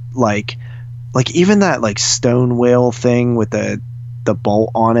the like even that like stone whale thing with the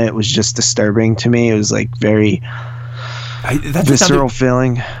bolt on it was just disturbing to me. It was like very visceral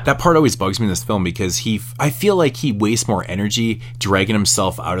feeling. That part always bugs me in this film because I feel like he wastes more energy dragging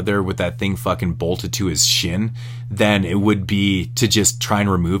himself out of there with that thing fucking bolted to his shin than it would be to just try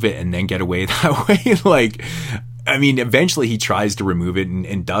and remove it and then get away that way. Like, I mean, eventually he tries to remove it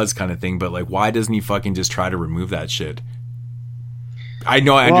and does kind of thing, but like, why doesn't he fucking just try to remove that shit? I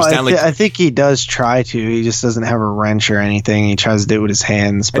understand. I think he does try to. He just doesn't have a wrench or anything. He tries to do it with his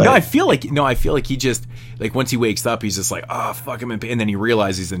hands. But I feel like he just like once he wakes up, he's just like, oh fuck him, and then he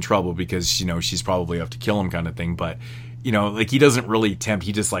realizes he's in trouble because she's probably up to kill him kind of thing. But like he doesn't really attempt.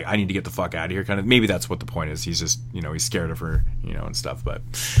 He just like, I need to get the fuck out of here kind of. Maybe that's what the point is. He's just he's scared of her and stuff. But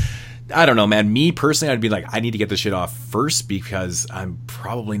I don't know, man. Me personally, I'd be like, I need to get this shit off first because I'm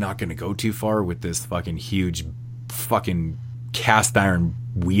probably not going to go too far with this fucking huge fucking cast iron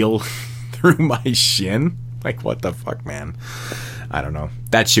wheel through my shin. Like, what the fuck, man? I don't know.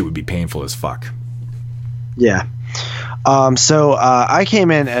 That shit would be painful as fuck. Yeah. So I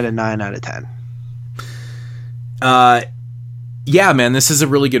came in at a 9 out of 10. Yeah, man, this is a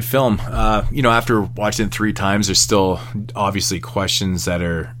really good film. After watching it 3 times, there's still obviously questions that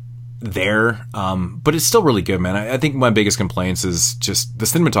are there, but it's still really good, man. I think my biggest complaints is just the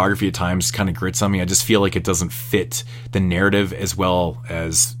cinematography at times kind of grits on me. I just feel like it doesn't fit the narrative as well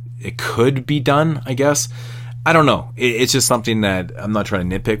as it could be done, I guess. I don't know. It's just something that I'm not trying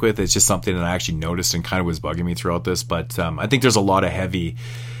to nitpick with. It's just something that I actually noticed and kind of was bugging me throughout this. But I think there's a lot of heavy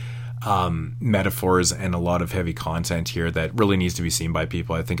metaphors and a lot of heavy content here that really needs to be seen by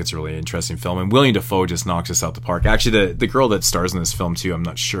people. I think it's a really interesting film. And William Dafoe just knocks us out the park. Actually, the girl that stars in this film, too, I'm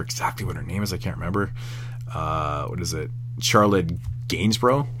not sure exactly what her name is. I can't remember. What is it? Charlotte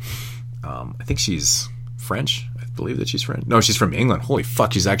Gainsborough? I think she's French. I believe that she's French. No, she's from England. Holy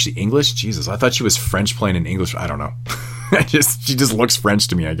fuck, she's actually English? Jesus, I thought she was French playing in English. I don't know. She just looks French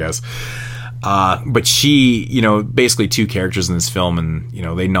to me, I guess. But she, basically 2 characters in this film, and,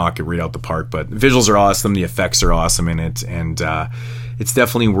 they knock it right out the park. But the visuals are awesome. The effects are awesome in it. And it's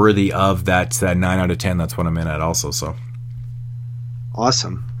definitely worthy of that 9 out of 10. That's what I'm in at also. So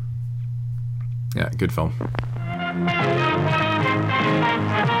awesome. Yeah, good film.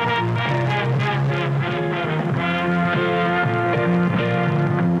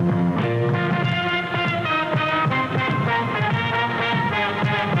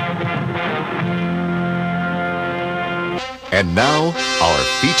 And now, our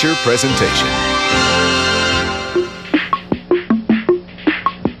feature presentation.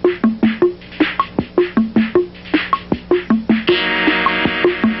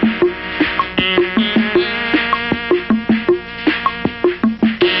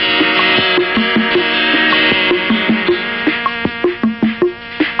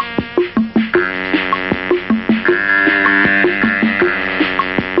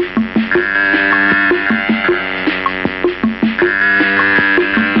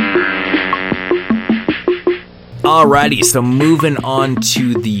 Alrighty, so moving on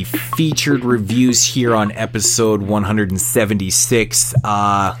to the featured reviews here on episode 176.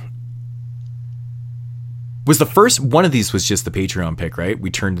 Was the first one of these was just the Patreon pick, right? We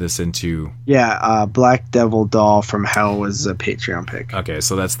turned this into... Yeah, Black Devil Doll from Hell was a Patreon pick. Okay,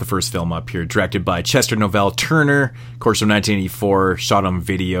 so that's the first film up here. Directed by Chester Novell Turner, of course, from 1984, shot on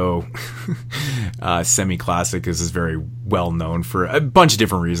video. Semi-classic. This is very well known for a bunch of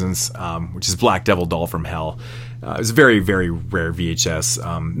different reasons, which is Black Devil Doll from Hell. It was a very, very rare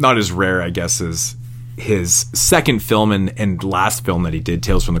VHS. Not as rare, I guess, as his second film and last film that he did,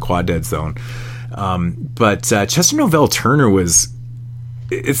 Tales from the Quad Dead Zone. But Chester Novell Turner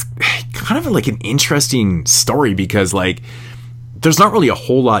it's kind of like an interesting story because like there's not really a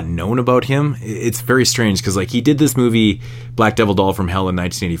whole lot known about him. It's very strange because like he did this movie Black Devil Doll from Hell in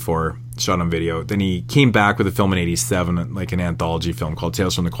 1984, shot on video. Then he came back with a film in 87, like an anthology film called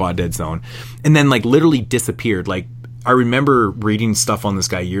Tales from the Quad Dead Zone, and then like literally disappeared. Like I remember reading stuff on this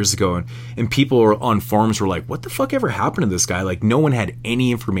guy years ago, and people on forums were like, what the fuck ever happened to this guy? Like, no one had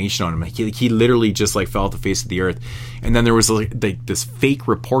any information on him. Like, he literally just, like, fell off the face of the earth. And then there was, like, this fake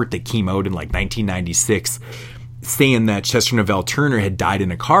report that came out in, like, 1996 saying that Chester Novell Turner had died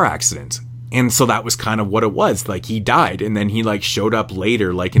in a car accident. And so that was kind of what it was. Like, he died, and then he, like, showed up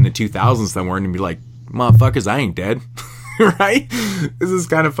later, like, in the 2000s somewhere, and be like, motherfuckers, I ain't dead. Right? This is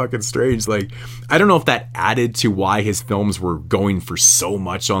kind of fucking strange. Like, I don't know if that added to why his films were going for so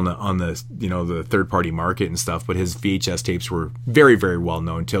much on the the third party market and stuff, but his VHS tapes were very, very well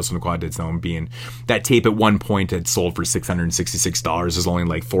known. Tales from the Quad Dead Zone being that tape at one point had sold for $666. There's only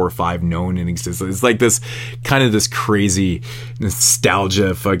like 4 or 5 known in existence. It's like this kind of this crazy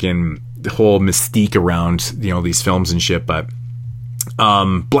nostalgia, fucking whole mystique around these films and shit. But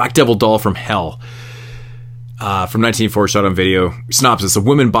Black Devil Doll from Hell. From 1984, shot on video. Synopsis: a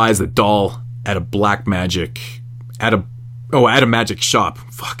woman buys a doll at a magic shop.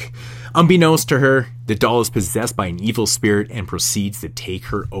 Fuck. Unbeknownst to her, the doll is possessed by an evil spirit and proceeds to take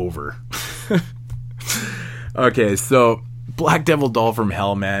her over. Okay, so Black Devil Doll from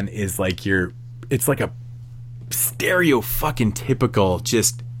Hell, man, is like it's like a stereo fucking typical,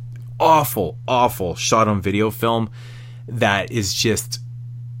 just awful shot on video film that is just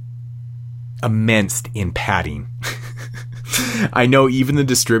immense in padding. I know even the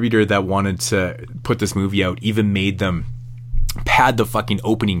distributor that wanted to put this movie out even made them pad the fucking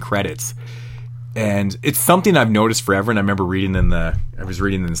opening credits And it's something I've noticed forever. And I remember I was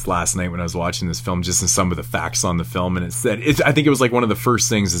reading this last night when I was watching this film, just in some of the facts on the film. And it said, I think it was like one of the first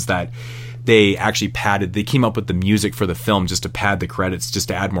things is that they actually they came up with the music for the film just to pad the credits, just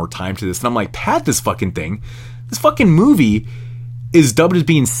to add more time to this. And I'm like, pad this fucking thing. This fucking movie is dubbed as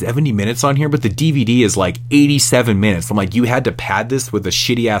being 70 minutes on here, but the DVD is like 87 minutes. I'm like, you had to pad this with a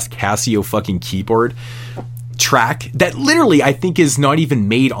shitty ass Casio fucking keyboard track that literally I think is not even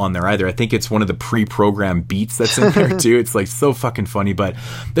made on there either. I think it's one of the pre-programmed beats that's in there too. It's like so fucking funny, but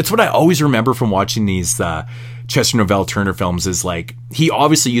that's what I always remember from watching these Chester Novell Turner films is like he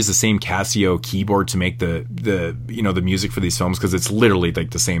obviously used the same Casio keyboard to make the music for these films because it's literally like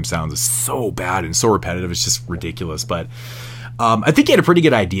the same sounds. It's so bad and so repetitive. It's just ridiculous. But I think he had a pretty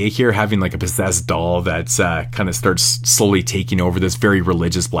good idea here, having like a possessed doll that kind of starts slowly taking over this very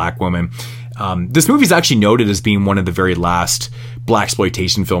religious black woman. This movie is actually noted as being one of the very last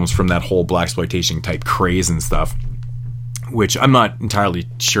blaxploitation films from that whole blaxploitation type craze and stuff, which I'm not entirely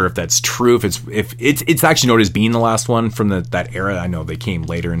sure if that's true. If it's actually noted as being the last one from that era. I know they came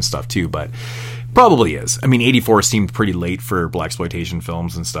later and stuff too, but probably is. I mean, 84 seemed pretty late for blaxploitation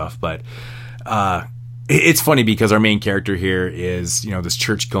films and stuff, but it's funny because our main character here is, this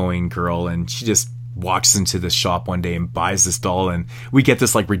church-going girl, and she just walks into this shop one day and buys this doll, and we get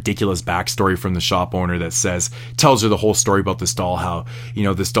this like ridiculous backstory from the shop owner that tells her the whole story about this doll, how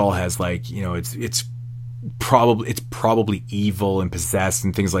this doll has like it's probably evil and possessed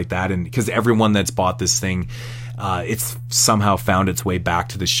and things like that, and because everyone that's bought this thing, it's somehow found its way back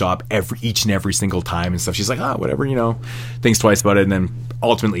to the shop each and every single time and stuff. She's like, whatever, thinks twice about it, and then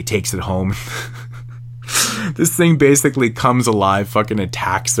ultimately takes it home. This thing basically comes alive, fucking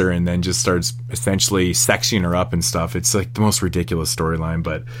attacks her, and then just starts essentially sexing her up and stuff. It's like the most ridiculous storyline,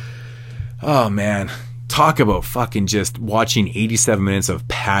 but oh man, talk about fucking just watching 87 minutes of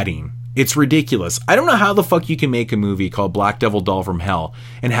padding. It's ridiculous. I don't know how the fuck you can make a movie called Black Devil Doll from Hell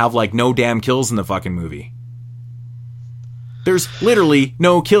and have like no damn kills in the fucking movie. There's literally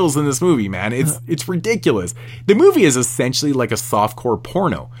no kills in this movie, man. It's ridiculous. The movie is essentially like a softcore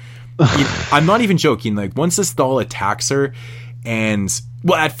porno. I'm not even joking. Like once this doll attacks her, and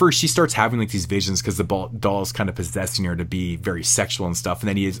at first she starts having like these visions because the doll is kind of possessing her to be very sexual and stuff, and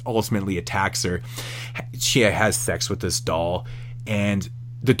then he ultimately attacks her. She has sex with this doll, and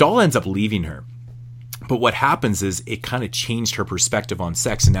the doll ends up leaving her. But what happens is it kind of changed her perspective on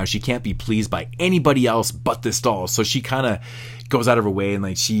sex, and now she can't be pleased by anybody else but this doll. So she kind of goes out of her way, and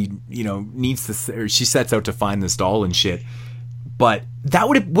like she she sets out to find this doll and shit. But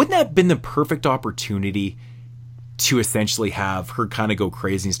wouldn't that have been the perfect opportunity to essentially have her kind of go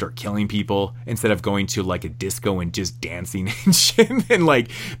crazy and start killing people instead of going to like a disco and just dancing and shit and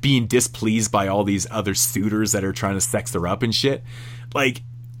like being displeased by all these other suitors that are trying to sex her up and shit? Like,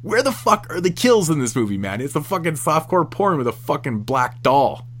 where the fuck are the kills in this movie, man? It's a fucking softcore porn with a fucking black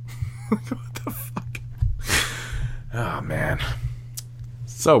doll. What the fuck? Oh, man.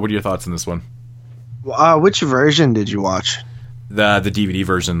 So, what are your thoughts on this one? Which version did you watch? The DVD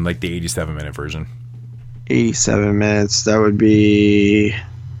version, like the 87-minute version. 87 minutes. That would be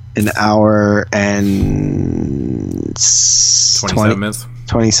an hour and 27 minutes.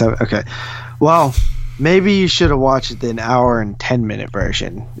 27. Okay. Well, maybe you should have watched the hour and 10-minute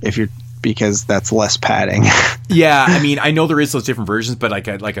version because that's less padding. Yeah, I mean, I know there is those different versions, but like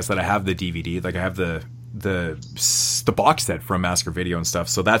I said, I have the DVD. Like I have the box set from Massacre Video and stuff.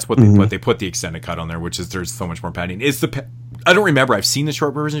 So that's what they put the extended cut on there, which is there's so much more padding. I don't remember. I've seen the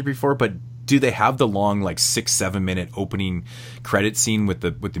short version before, but do they have the long like 6-7 minute opening credit scene with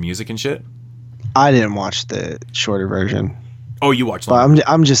the music and shit? I didn't watch the shorter version. Oh, you watched? But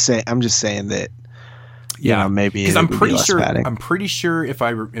I'm just saying that. Yeah, maybe because I'm pretty sure. Padding. I'm pretty sure if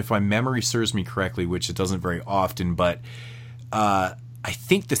my memory serves me correctly, which it doesn't very often, but I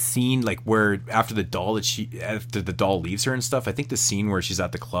think the scene like where after the doll leaves her and stuff. I think the scene where she's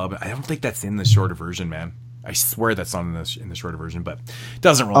at the club. I don't think that's in the shorter version, man. I swear that's not in the shorter version, but it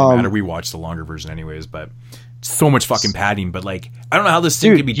doesn't really matter. We watched the longer version anyways, but so much fucking padding. But like, I don't know how this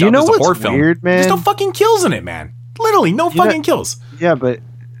thing could be dubbed as a horror film. Man? There's no fucking kills in it, man. Literally no fucking kills. Yeah, but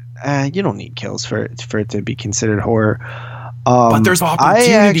you don't need kills for it to be considered horror. But there's opportunities,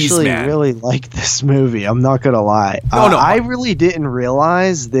 I actually man. really like this movie. I'm not gonna lie. No, I really didn't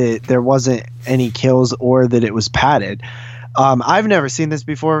realize that there wasn't any kills or that it was padded. I've never seen this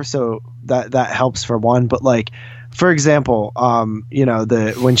before, so that helps for one. But like, for example,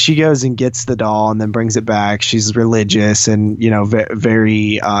 when she goes and gets the doll and then brings it back, she's religious and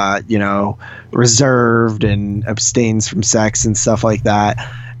very reserved and abstains from sex and stuff like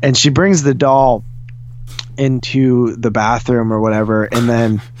that. And she brings the doll into the bathroom or whatever, and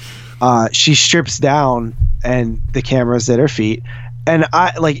then she strips down and the camera's at her feet. And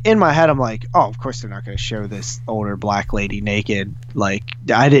I, like, in my head, I'm like, oh, of course they're not going to show this older black lady naked. Like,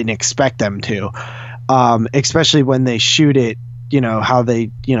 I didn't expect them to. Especially when they shoot it, how they,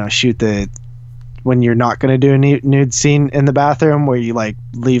 shoot when you're not going to do a nude scene in the bathroom where you, like,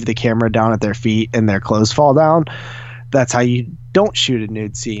 leave the camera down at their feet and their clothes fall down. That's how you don't shoot a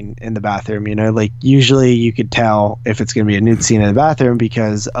nude scene in the bathroom, Like, usually you could tell if it's going to be a nude scene in the bathroom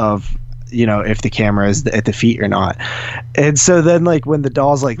because of, if the camera is at the feet or not. And so then, like, when the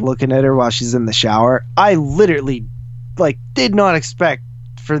doll's, like, looking at her while she's in the shower, I literally, like, did not expect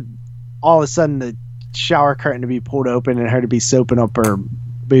for all of a sudden the shower curtain to be pulled open and her to be soaping up her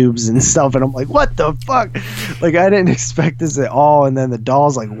boobs and stuff. And I'm like, what the fuck? Like, I didn't expect this at all. And then the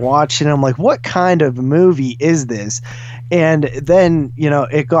doll's, like, watching. I'm like, what kind of movie is this? And then,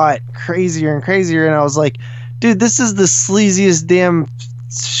 it got crazier and crazier. And I was like, dude, this is the sleaziest damn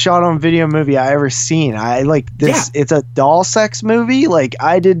shot on video movie I ever seen. I like this. Yeah. It's a doll sex movie. Like,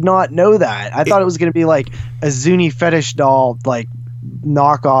 I did not know that. I thought it was going to be like a Zuni fetish doll, like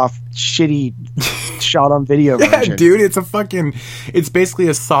knockoff shitty shot on video version. Yeah, dude, it's basically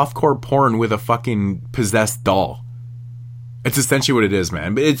a softcore porn with a fucking possessed doll. It's essentially what it is,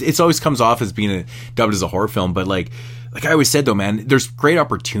 man. But it's always comes off as being dubbed as a horror film, but like I always said though, man, there's great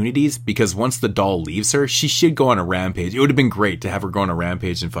opportunities because once the doll leaves her, she should go on a rampage. It would have been great to have her go on a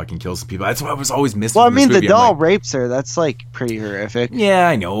rampage and fucking kill some people. That's what I was always missing. Well, I mean, the doll rapes her. That's like pretty horrific. Yeah,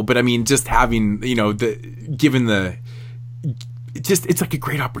 I know, but I mean, just having it's like a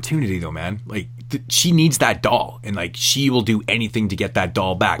great opportunity though, man. Like she needs that doll, and like she will do anything to get that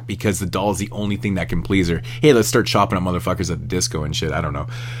doll back because the doll is the only thing that can please her. Hey, let's start chopping up motherfuckers at the disco and shit. I don't know,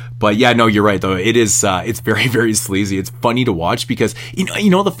 but yeah, no, you're right though. It is. It's very, very sleazy. It's funny to watch because you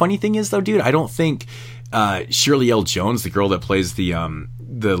know the funny thing is though, dude. I don't think Shirley L. Jones, the girl that plays the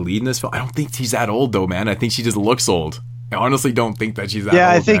lead in this film, I don't think she's that old though, man. I think she just looks old. I honestly don't think that she's that old. Yeah,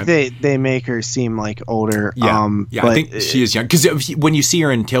 I think they make her seem like older. Yeah, I think she is young. Because when you see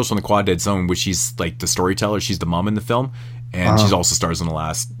her in Tales from the Quad Dead Zone, which she's like the storyteller, she's the mom in the film, and she's also stars in the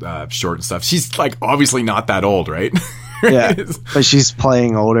last short and stuff. She's like obviously not that old, right? Yeah, but she's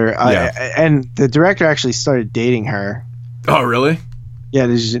playing older. And the director actually started dating her. Oh, really? Yeah,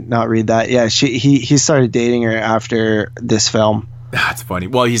 did you not read that? Yeah, he started dating her after this film. That's funny.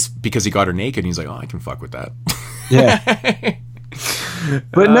 Well, because he got her naked, and he's like, oh, I can fuck with that. Yeah.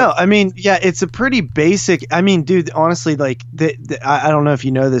 But no, I mean, yeah, it's a pretty basic. I mean, dude, honestly, like, I don't know if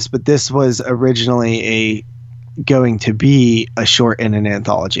you know this, but this was originally going to be a short in an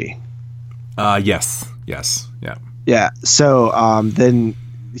anthology. Yes, yeah. Yeah. So then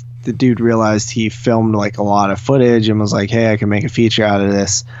the dude realized he filmed like a lot of footage and was like, hey, I can make a feature out of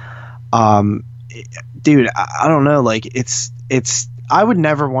this. Dude, I don't know, like it's. I would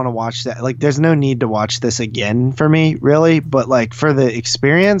never want to watch that. Like, there's no need to watch this again for me, really. But like for the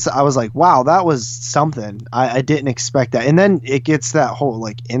experience, I was like, wow, that was something. I didn't expect that. And then it gets that whole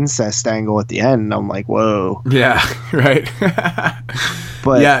like incest angle at the end. And I'm like, whoa. Yeah, right.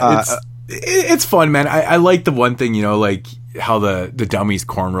 But yeah, it's fun, man. I like the one thing, like how the dummies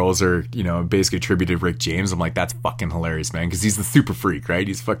cornrows are, basically attributed to Rick James. I'm like, that's fucking hilarious, man, because he's the super freak, right?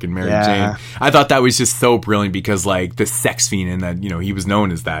 He's fucking Mary Jane. I thought that was just so brilliant because like the sex fiend in that, he was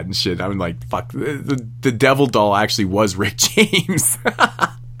known as that and shit. I'm like, fuck, the devil doll actually was Rick James.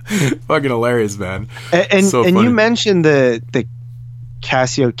 Fucking hilarious, man. And you mentioned the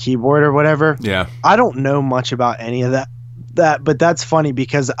Casio keyboard or whatever. Yeah, I don't know much about any of that, but that's funny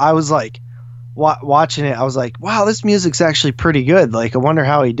because I was like, watching it, I was like, wow, this music's actually pretty good. Like, I wonder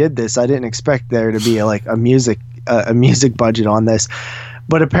how he did this. I didn't expect there to be a music budget on this,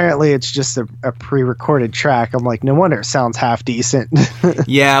 but apparently it's just a pre-recorded track. I'm like, no wonder it sounds half decent.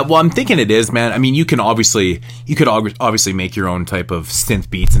 Yeah, well, I'm thinking it is, man. I mean, you could obviously make your own type of synth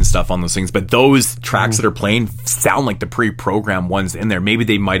beats and stuff on those things, but those tracks that are playing sound like the pre-programmed ones in there. Maybe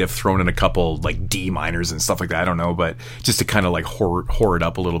they might have thrown in a couple like D minors and stuff like that. I don't know, but just to kind of like whore it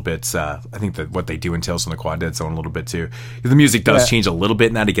up a little bit. I think that what they do in Tales from the Quad Dead Zone a little bit too. The music does change a little bit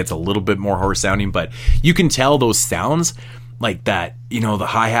in that. It gets a little bit more horror sounding, but you can tell those sounds like that, the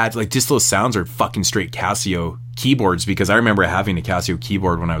hi-hats, like just those sounds are fucking straight Casio keyboards, because I remember having a Casio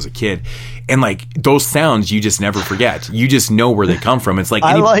keyboard when I was a kid, and like those sounds you just never forget. You just know where they come from. It's like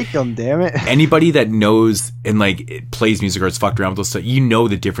I like them, damn it. Anybody that knows and like it plays music or it's fucked around with those stuff,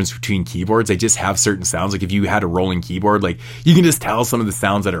 the difference between keyboards. They just have certain sounds. Like if you had a rolling keyboard, like you can just tell some of the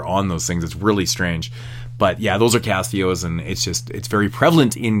sounds that are on those things. It's really strange. But yeah, those are Casios, and it's very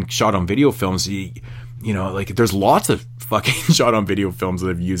prevalent in shot on video films. Like there's lots of fucking shot on video films that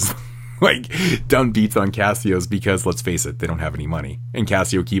have used like done beats on Casios because, let's face it, they don't have any money, and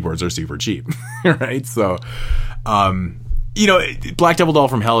Casio keyboards are super cheap, right? So, Black Devil Doll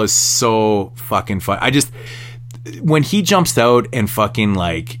from Hell is so fucking fun. When he jumps out and fucking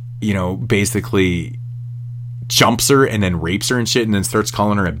like, basically jumps her and then rapes her and shit and then starts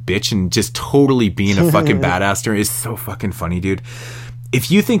calling her a bitch and just totally being a fucking badass to her is so fucking funny, dude.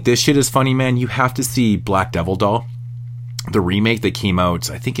 If you think this shit is funny, man, you have to see Black Devil Doll, the remake that came out,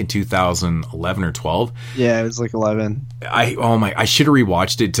 I think in 2011 or 12. Yeah, it was like 11. I should have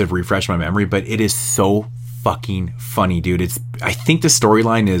rewatched it to refresh my memory, but it is so fucking funny, dude. I think the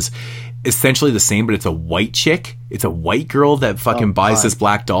storyline is essentially the same, but it's a white chick. It's a white girl that fucking buys this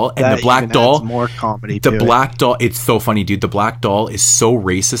black doll, and that the black even doll, adds more comedy. The black doll, it's so funny, dude. The black doll is so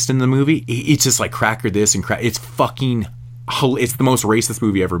racist in the movie. It's just like cracker this and crack. It's fucking. It's the most racist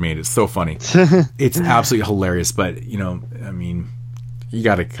movie ever made. It's so funny. It's absolutely hilarious. But you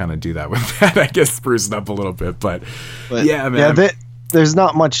got to kind of do that with that. I guess spruce it up a little bit. But yeah, man. Yeah, there's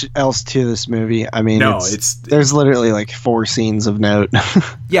not much else to this movie. I mean, no, there's literally like 4 scenes of note.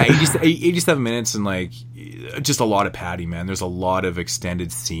 Yeah, 87 minutes and like just a lot of padding, man. There's a lot of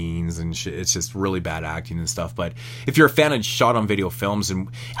extended scenes and shit. It's just really bad acting and stuff. But if you're a fan of shot on video films, and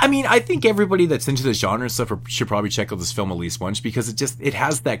I mean, I think everybody that's into the genre and stuff should probably check out this film at least once, because it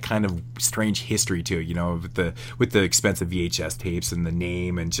has that kind of strange history to it, with the expensive VHS tapes and the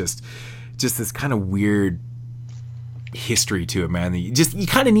name and just this kind of weird history to it, man. You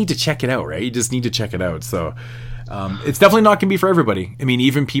kind of need to check it out, right? You just need to check it out. So it's definitely not gonna be for everybody. I mean,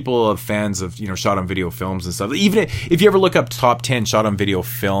 even people of fans of shot on video films and stuff, even if you ever look up top 10 shot on video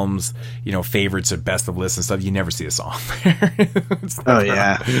films, favorites or best of lists and stuff, you never see a song there.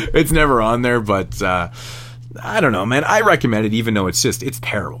 It's never on there. But I don't know, man. I recommend it, even though it's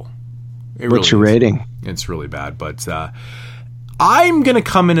terrible. What's your rating? It's really bad. But I'm gonna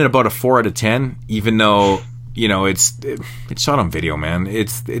come in at about a 4 out of 10, even though it's shot on video, man.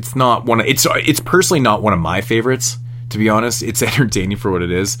 It's not it's personally not one of my favorites, to be honest. It's entertaining for what it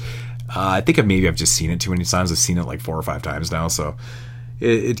is. I think I've just seen it too many times. I've seen it like 4 or 5 times now, so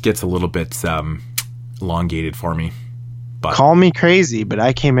it gets a little bit elongated for me. But call me crazy, but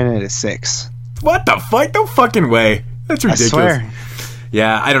I came in at a 6. What the fuck? No fucking way. That's ridiculous. I swear.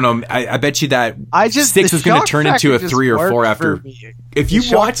 Yeah, I don't know. I bet you that 6 is going to turn into a 3 or 4 after. If you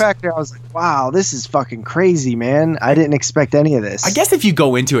watch factor, I was like, wow, this is fucking crazy, man. I didn't expect any of this. I guess if you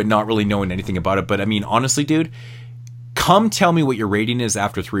go into it not really knowing anything about it, but I mean, honestly, dude, come tell me what your rating is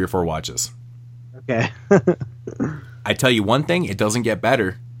after 3 or 4 watches. Okay. I tell you one thing, it doesn't get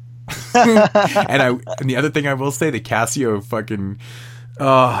better. And the other thing I will say, the Casio fucking.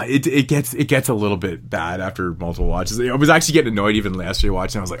 It gets a little bit bad after multiple watches. I was actually getting annoyed even last year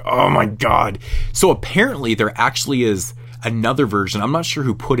watching. I was like, oh my god. So apparently there actually is another version. I'm not sure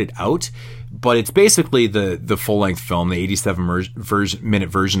who put it out, but it's basically the full length film, the 87-minute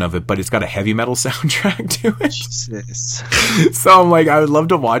version of it, but it's got a heavy metal soundtrack to it. Jesus. So I'm like, I would love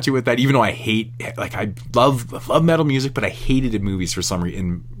to watch it with that, even though I love metal music, but I hate it in movies for some reason.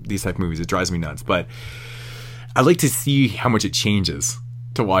 In these type of movies, it drives me nuts. But I'd like to see how much it changes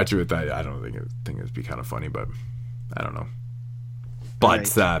to watch it with that. I don't think it'd be kind of funny, but I don't know.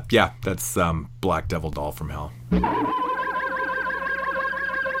 But right. Yeah, that's Black Devil Doll from Hell.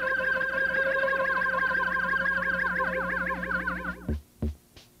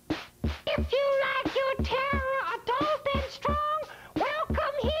 If you like your terror adult and strong,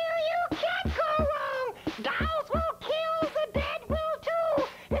 welcome here, you can't go wrong. Dolls will kill, the dead will too.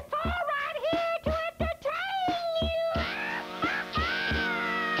 It's all right here to entertain you.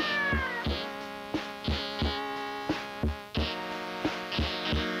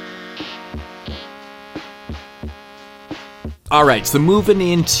 All right, so moving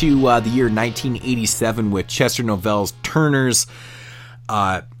into the year 1987 with Chester Novell's Turner's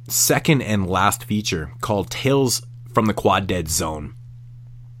second and last feature called Tales from the Quad Dead Zone.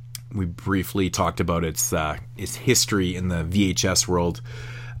 We briefly talked about its history in the VHS world,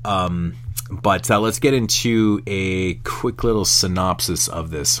 but let's get into a quick little synopsis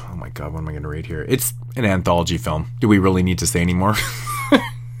of this. Oh my god, what am I going to read here? It's an anthology film. Do we really need to say any more?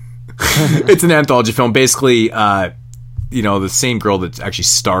 It's an anthology film. Basically, the same girl that actually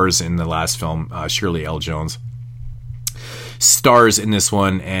stars in the last film, Shirley L. Jones, stars in this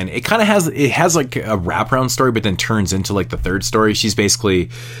one, and it kind of has like a wraparound story, but then turns into like the third story. She's basically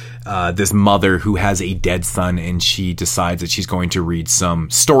this mother who has a dead son, and she decides that she's going to read some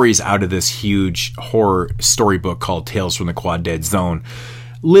stories out of this huge horror storybook called Tales from the Quad Dead Zone.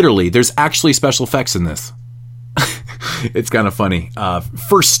 Literally, there's actually special effects in this. It's kind of funny.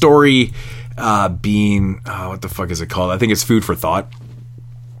 First story being what the fuck is it called? I think it's Food for Thought.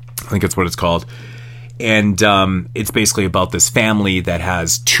 I think that's what it's called. And it's basically about this family that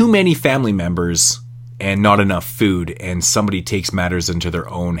has too many family members and not enough food, and somebody takes matters into their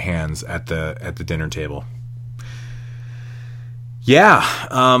own hands at the dinner table. Yeah,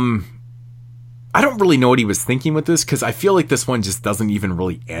 I don't really know what he was thinking with this, because I feel like this one just doesn't even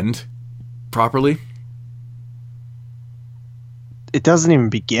really end properly. It doesn't even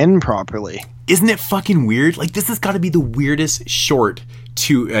begin properly. Isn't it fucking weird? Like, this has got to be the weirdest short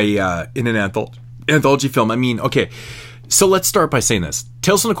to in an anthology film. I mean, okay, so let's start by saying this.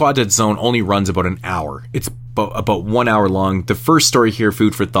 Tales from the Quad Dead Zone only runs about an hour. It's about 1 hour long. The first story here,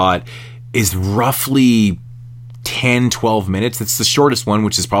 Food for Thought, is roughly 10-12 minutes. It's the shortest one,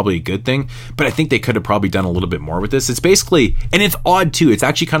 which is probably a good thing, but I think they could have probably done a little bit more with this. It's basically, and it's odd too, it's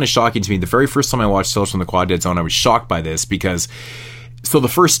actually kind of shocking to me. The very first time I watched Tales from the Quad Dead Zone, I was shocked by this, because so the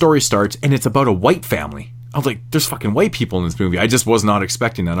first story starts and it's about a white family. I was like, there's fucking white people in this movie. I just was not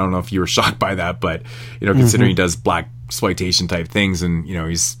expecting that. I don't know if you were shocked by that, but considering he does black exploitation type things, and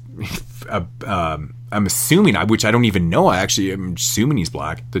he's I'm assuming, which I don't even know, I'm assuming he's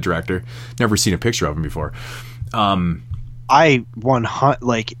black, the director. Never seen a picture of him before. I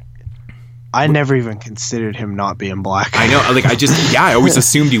never even considered him not being black. I know, I always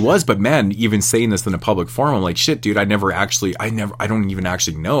assumed he was, but man, even saying this in a public forum, I'm like, shit, dude, I don't even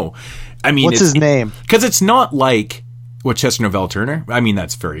actually know. I mean, what's his name? Because it's not like Chester Novell Turner. I mean,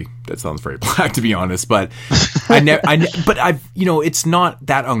 that sounds very black, to be honest, but it's not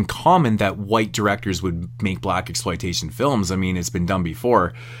that uncommon that white directors would make black exploitation films. I mean, it's been done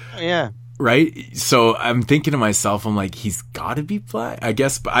before. Yeah. Right? So I'm thinking to myself, I'm like, he's got to be black, I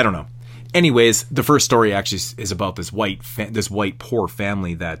guess, but I don't know. Anyways, the first story actually is about this white poor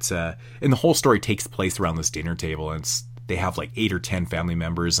family that, and the whole story takes place around this dinner table, and they have like 8 or 10 family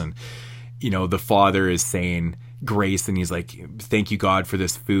members, and the father is saying grace, and he's like, thank you God for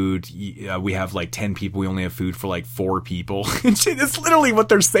this food. We have like 10 people, we only have food for like 4 people. And shit, it's literally what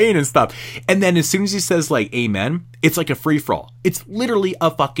they're saying and stuff. And then as soon as he says like amen, it's like a free-for-all. It's literally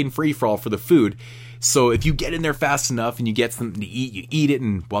a fucking free-for-all for the food. So if you get in there fast enough and you get something to eat, you eat it,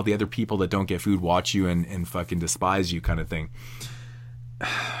 and while the other people that don't get food watch you and fucking despise you, kind of thing.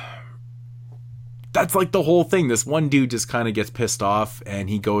 That's like the whole thing. This one dude just kind of gets pissed off and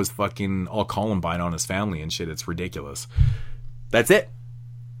he goes fucking all Columbine on his family and shit. It's ridiculous. That's it.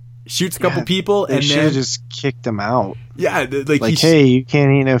 Shoots a couple people and should then have just kicked him out. Yeah, hey, you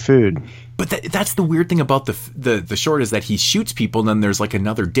can't eat no food. But that's the weird thing about the short, is that he shoots people and then there's like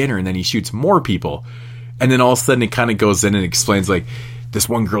another dinner and then he shoots more people. And then all of a sudden it kind of goes in and explains like, this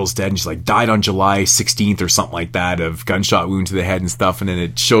one girl's dead and she's like died on July 16th or something like that of gunshot wound to the head and stuff. And then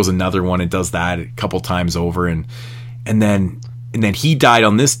it shows another one. It does that a couple times over. And then he died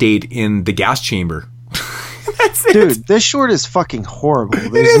on this date in the gas chamber. That's it. Dude, this short is fucking horrible.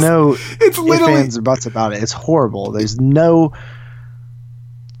 There's no ifs, ands, or buts about it. It's horrible. There's no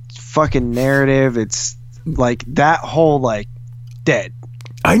fucking narrative. It's like that whole like dead.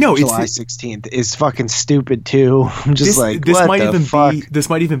 I know July 16th is fucking stupid too. I'm just this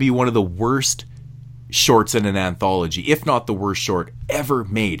might even be one of the worst shorts in an anthology, if not the worst short ever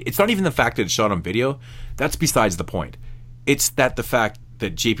made. It's not even the fact that it's shot on video. That's besides the point. It's that the fact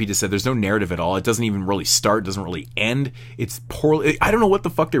that JP just said there's no narrative at all. It doesn't even really start, doesn't really end. It's poorly. I don't know what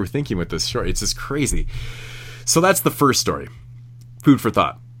the fuck they were thinking with this short. It's just crazy. So that's the first story. Food for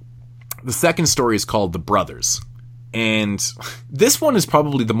thought. The second story is called The Brothers. And this one is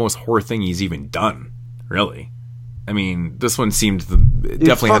probably the most horror thing he's even done, really. I mean, this one seemed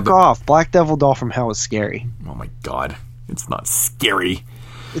definitely. Fuck off! Black Devil Doll from Hell is scary. Oh my god, it's not scary.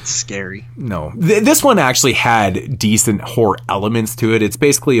 It's scary. No, this one actually had decent horror elements to it. It's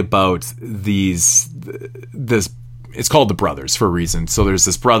basically about this. It's called The Brothers for a reason. So there's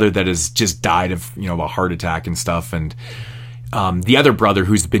this brother that has just died of a heart attack and stuff, and the other brother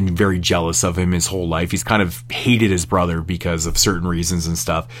who's been very jealous of him his whole life. He's kind of hated his brother because of certain reasons and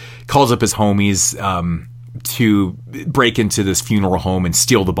stuff. Calls up his homies to break into this funeral home and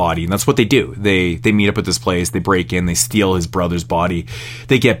steal the body. And that's what they do. They meet up at this place. They break in. They steal his brother's body.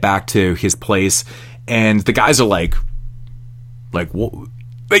 They get back to his place. And the guys are like, what?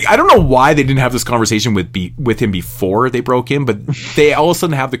 Like, I don't know why they didn't have this conversation with him before they broke in, but they all of a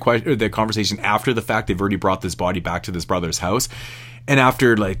sudden have the conversation after the fact. They've already brought this body back to this brother's house, and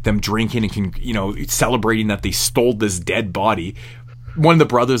after like them drinking and celebrating that they stole this dead body, one of the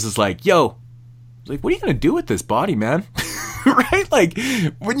brothers is like, "Yo, like, what are you gonna do with this body, man?" Right? Like,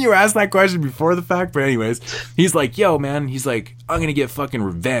 when you asked that question before the fact, but anyways, he's like, "Yo, man," he's like, "I'm gonna get fucking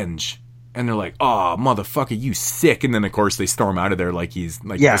revenge." And they're like, "Oh, motherfucker, you sick!" And then of course they storm out of there like he's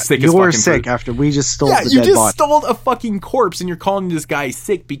like yeah, the sickest. You're fucking sick after we just stole yeah, the you dead just body. stole a fucking corpse, and you're calling this guy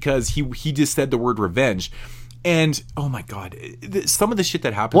sick because he just said the word revenge. And oh my god, some of the shit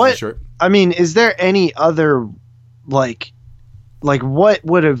that happens. What? For sure. I mean, is there any other like what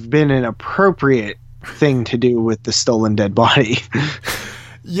would have been an appropriate thing to do with the stolen dead body?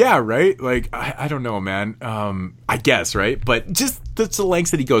 Yeah, right? Like, I don't know, man. I guess, right? But just the lengths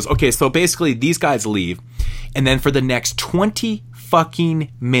that he goes. Okay, so basically these guys leave, and then for the next 20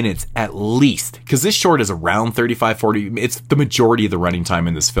 fucking minutes at least, because this short is around 35, 40, it's the majority of the running time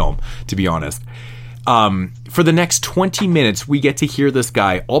in this film, to be honest. For the next 20 minutes, we get to hear this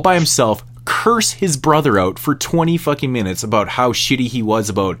guy all by himself curse his brother out for 20 fucking minutes about how shitty he was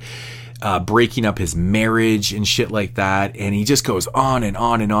about breaking up his marriage and shit like that. And he just goes on and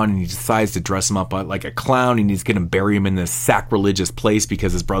on and on, and he decides to dress him up like a clown, and he's going to bury him in this sacrilegious place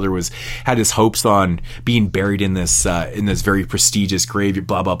because his brother had his hopes on being buried in this very prestigious grave,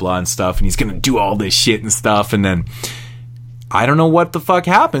 blah, blah, blah and stuff. And he's going to do all this shit and stuff. And then I don't know what the fuck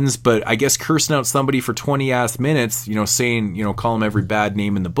happens, but I guess cursing out somebody for 20 ass minutes, saying, call him every bad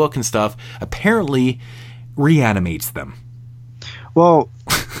name in the book and stuff, apparently reanimates them. Well,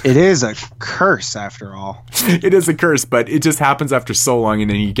 it is a curse after all. It is a curse, but it just happens after so long,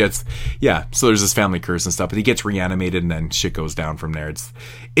 and then he gets, so there's this family curse and stuff, but he gets reanimated, and then shit goes down from there.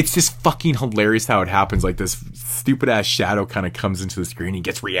 It's just fucking hilarious how it happens. Like, this stupid ass shadow kind of comes into the screen, he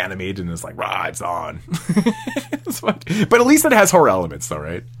gets reanimated, and it's like, rah, it's on. But at least it has horror elements, though,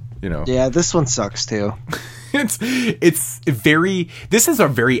 right? Yeah, this one sucks too. This is a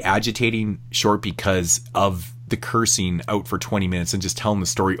very agitating short because of the cursing out for 20 minutes and just telling the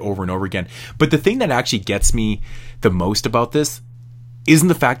story over and over again. But the thing that actually gets me the most about this isn't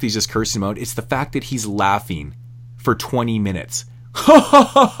the fact that he's just cursing him out. It's the fact that he's laughing for 20 minutes. Ha ha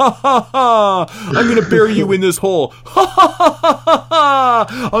ha ha ha ha! I'm gonna bury you in this hole. Ha ha ha ha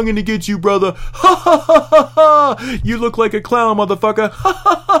ha! I'm gonna get you, brother. Ha ha ha ha ha! You look like a clown, motherfucker. Ha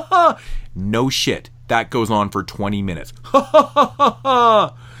ha ha ha! No shit. That goes on for 20 minutes. Ha ha ha ha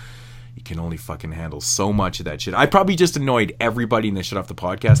ha! You can only fucking handle so much of that shit. I probably just annoyed everybody and they shut off the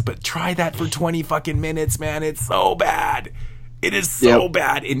podcast, but try that for 20 fucking minutes, man. It's so bad. It is so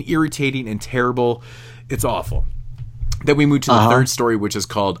bad and irritating and terrible. It's awful. Then we move to the third story, which is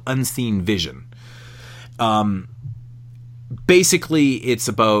called Unseen Vision. Basically, it's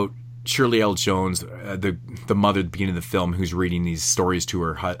about Shirley L. Jones, the mother at the beginning of the film, who's reading these stories to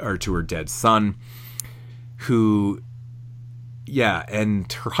her dead son, who... Yeah,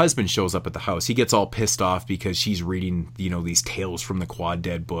 and her husband shows up at the house. He gets all pissed off because she's reading, these tales from the Quad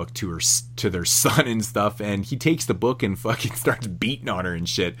Dead book to their son and stuff, and he takes the book and fucking starts beating on her and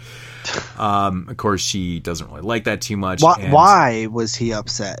shit. Of course, she doesn't really like that too much. Why was he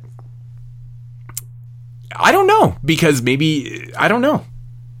upset? I don't know, because I don't know.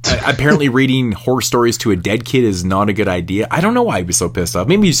 Apparently reading horror stories to a dead kid is not a good idea. I don't know why he was so pissed off.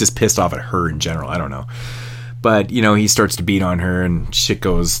 Maybe he's just pissed off at her in general. I don't know. But, he starts to beat on her and shit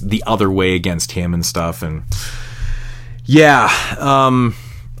goes the other way against him and stuff. And yeah,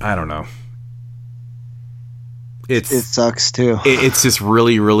 I don't know. It sucks too. It's just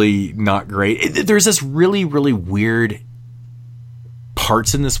really, really not great. There's this really, really weird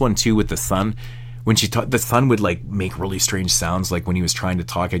parts in this one too with the son. When the son would like make really strange sounds, like when he was trying to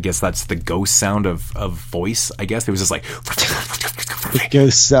talk. I guess that's the ghost sound of voice. I guess it was just like the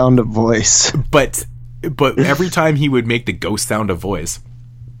ghost sound of voice. But every time he would make the ghost sound of voice,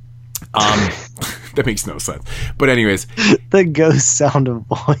 that makes no sense. But anyways, the ghost sound of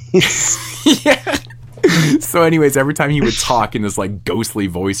voice. Yeah. So anyways, every time he would talk in this like ghostly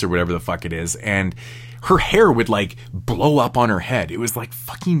voice or whatever the fuck it is, and her hair would like blow up on her head. It was like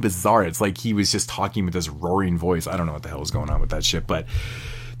fucking bizarre. It's like he was just talking with this roaring voice. I don't know what the hell was going on with that shit, but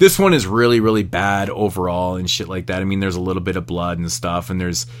this one is really, really bad overall and shit like that. I mean, there's a little bit of blood and stuff, and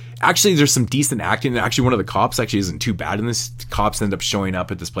there's some decent acting. Actually, one of the cops actually isn't too bad in this. Cops end up showing up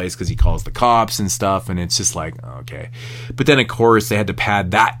at this place because he calls the cops and stuff, and it's just like, okay. But then, of course, they had to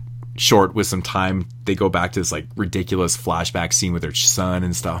pad that short with some time. They go back to this like ridiculous flashback scene with their son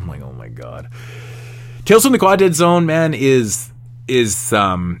and stuff. I'm like, oh my god. Tales from the Quad Dead Zone, man, is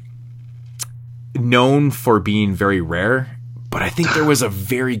known for being very rare. But I think there was a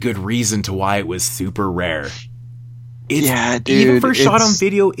very good reason to why it was super rare. Yeah, dude. Even for shot on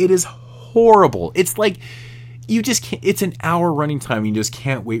video, it is horrible. It's like, you just can't, it's an hour running time. You just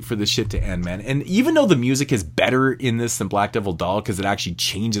can't wait for this shit to end, man. And even though the music is better in this than Black Devil Doll, because it actually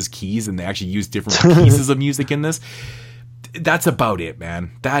changes keys and they actually use different pieces of music in this, that's about it,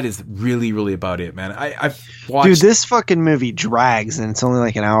 man. That is really, really about it, man. I've watched. Dude, this fucking movie drags, and it's only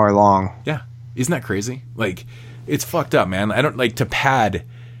like an hour long. Yeah, isn't that crazy? Like, it's fucked up, man. I don't like to pad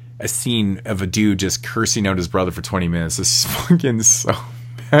a scene of a dude just cursing out his brother for 20 minutes. This is fucking so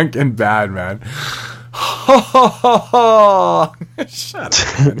fucking bad, man. Shut up,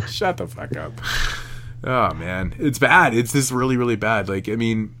 man. Shut the fuck up. Oh man, it's bad. It's just really, really bad. Like, I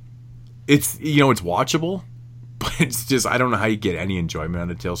mean, it's, you know, it's watchable, but it's just, I don't know how you get any enjoyment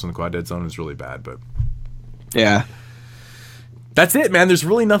out of Tales from the Quad Dead Zone. It's really bad, but yeah, that's it, man. There's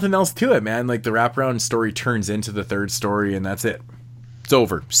really nothing else to it, man. Like, the wraparound story turns into the third story, and that's it. It's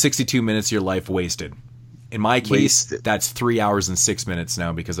over. 62 minutes of your life wasted. In my case, that's 3 hours and 6 minutes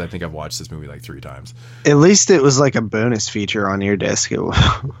now, because I think I've watched this movie like 3 times. At least it was like a bonus feature on your disc,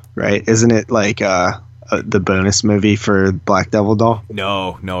 right? Isn't it like the bonus movie for Black Devil Doll?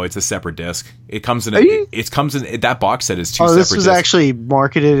 No, it's a separate disc. It comes in. It comes in that box set is 2 separate. This was discs. actually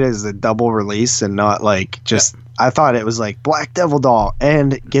marketed as a double release and not like just. Yeah. I thought it was like Black Devil Doll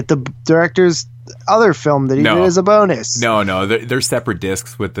and get the director's other film that he did as a bonus. No, they're separate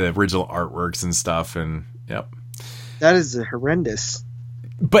discs with the original artworks and stuff, and yep. That is horrendous.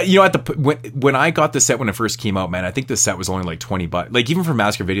 But you know, when I got the set when it first came out, man, I think the set was only like $20. Like, even for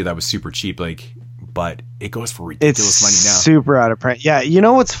Massacre Video, that was super cheap. Like, but it goes for ridiculous money now. Super out of print. Yeah, you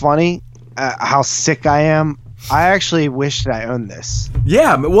know what's funny? How sick I am. I actually wish that I owned this.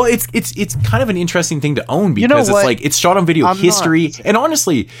 Yeah, well, it's kind of an interesting thing to own, because it's like, it's shot on video history, and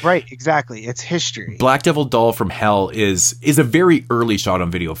honestly, right, exactly, it's history. Black Devil Doll from Hell is a very early shot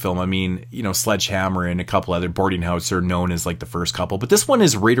on video film. I mean, you know, Sledgehammer and a couple other, Boarding House are known as like the first couple, but this one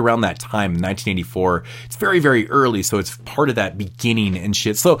is right around that time, 1984. It's very, very early, so it's part of that beginning and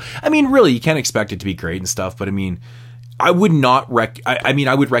shit. So, I mean, really, you can't expect it to be great and stuff, but I mean, I would not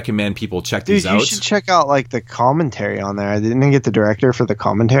I would recommend people check these out. You should check out like the commentary on there. Didn't I get the director for the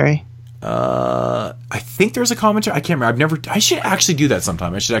commentary? I think there's a commentary. I can't remember. I should actually do that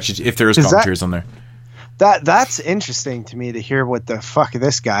sometime. I should actually, if there is commentaries on there. That's interesting to me to hear what the fuck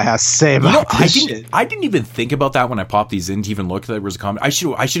this guy has to say about this shit. I didn't even think about that when I popped these in to even look that there was a comment. I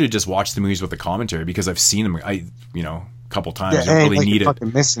should have just watched the movies with the commentary, because I've seen them. Couple times. You don't really need it.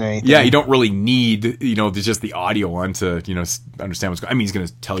 Fucking missing anything. Yeah, you don't really need, just the audio one to, understand what's going on. I mean, he's going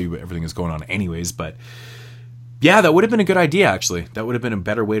to tell you everything is going on anyways, but yeah, that would have been a good idea, actually. That would have been a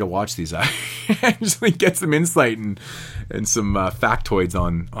better way to watch these. Actually get some insight and some factoids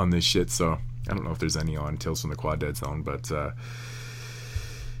on this shit. So I don't know if there's any on Tales from the Quad Dead Zone, but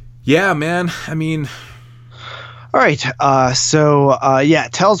yeah, man. I mean... All right.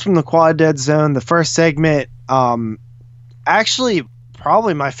 Tales from the Quad Dead Zone, the first segment, actually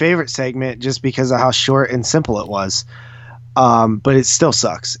probably my favorite segment, just because of how short and simple it was, but it still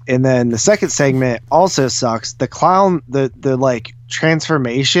sucks. And then the second segment also sucks. The clown, the like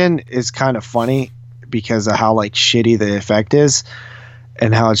transformation is kind of funny because of how like shitty the effect is,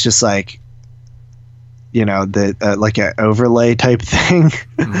 and how it's just like, the like an overlay type thing.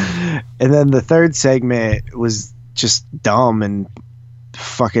 Mm-hmm. And then the third segment was just dumb and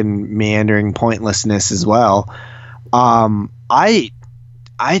fucking meandering pointlessness as well. I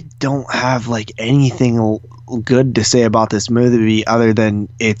don't have like anything good to say about this movie other than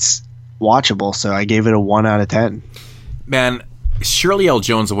it's watchable, so I gave it a 1 out of 10. Man, Shirley L.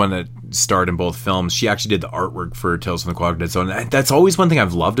 Jones, the one that starred in both films, she actually did the artwork for Tales from the Quad Dead Zone. That's always one thing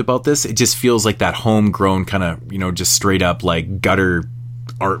I've loved about this. It just feels like that homegrown kind of, just straight up like gutter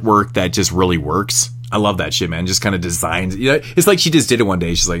artwork that just really works. I love that shit, man. Just kind of designs. It's like she just did it one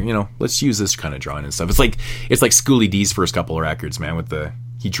day. She's like, let's use this kind of drawing and stuff. It's like Schoolie D's first couple of records, man, with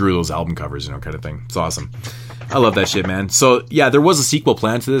he drew those album covers, kind of thing. It's awesome. I love that shit, man. So yeah, there was a sequel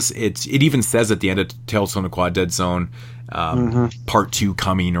planned to this. It even says at the end of Tales from the Quad Dead Zone, part 2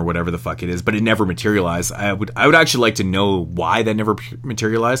 coming or whatever the fuck it is, but it never materialized. I would actually like to know why that never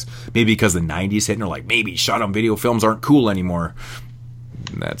materialized. Maybe because the 90s hit and they're like, maybe shot on video films aren't cool anymore.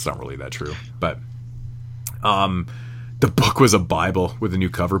 That's not really that true, but the book was a Bible with a new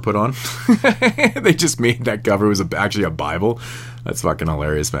cover put on. They just made that cover. It was actually a Bible. That's fucking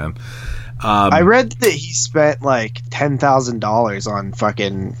hilarious, man. I read that he spent like $10,000 on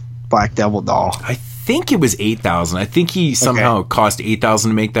fucking Black Devil Doll. I think it was $8,000. I think he somehow cost $8,000 to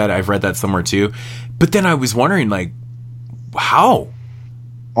make that. I've read that somewhere too. But then I was wondering, like, how?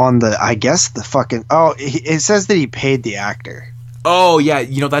 On it says that he paid the actor. Oh, yeah.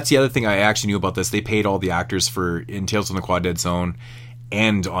 That's the other thing I actually knew about this. They paid all the actors in Tales from the Quad Dead Zone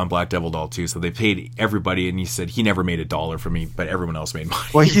and on Black Devil Doll too. So they paid everybody, and he said he never made $1 for me, but everyone else made money.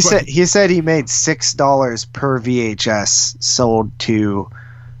 Well, he said he made $6 per VHS sold to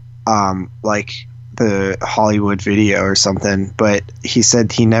like the Hollywood Video or something, but he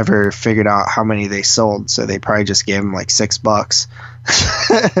said he never figured out how many they sold, so they probably just gave him like $6.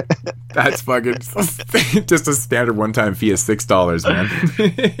 That's fucking just a standard one-time fee of $6, man.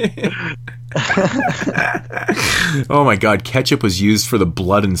 Oh my god, ketchup was used for the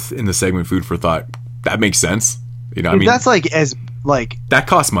blood in the segment Food for Thought. That makes sense. You know, I mean, that's like that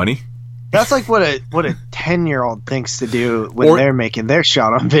costs money. That's like what a 10-year-old thinks to do when they're making their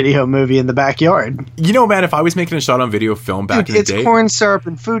shot on video movie in the backyard. You know, man, if I was making a shot on video film back in the day, it's corn syrup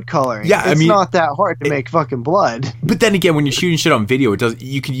and food coloring. Yeah, it's not that hard to make fucking blood. But then again, when you're shooting shit on video,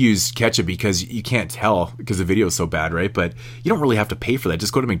 you can use ketchup because you can't tell because the video is so bad, right? But you don't really have to pay for that.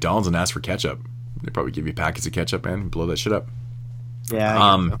 Just go to McDonald's and ask for ketchup. They probably give you packets of ketchup, man. Blow that shit up.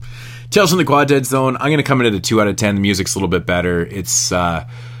 Yeah. Tales from the Quad Dead Zone. I'm gonna come in at a 2 out of 10. The music's a little bit better. It's a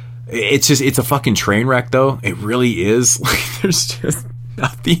fucking train wreck, though. It really is. Like, there's just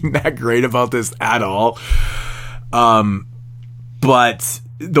nothing that great about this at all. But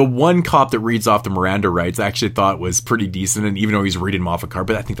the one cop that reads off the Miranda rights I actually thought was pretty decent, and even though he's reading them off a card,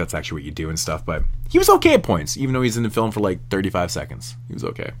 but I think that's actually what you do and stuff. But he was okay at points, even though he's in the film for like 35 seconds. He was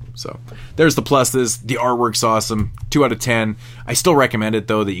okay. So there's the pluses. The artwork's awesome. 2 out of 10. I still recommend it,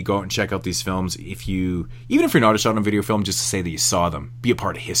 though, that you go out and check out these films. Even if you're not a shot on video film, just to say that you saw them. Be a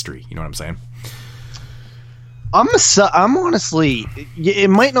part of history. You know what I'm saying? I'm honestly, it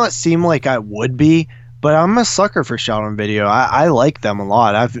might not seem like I would be, but I'm a sucker for shot on video. I like them a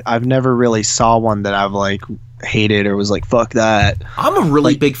lot. I've never really saw one that I've like hated or was like, fuck that. I'm a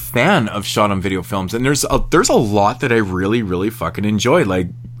really big fan of shot on video films, and there's a lot that I really, really fucking enjoy. Like,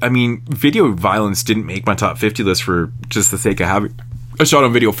 I mean, video violence didn't make my top 50 list for just the sake of having a shot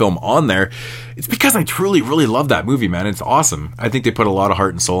on video film on there. It's because I truly, really love that movie, man. It's awesome. I think they put a lot of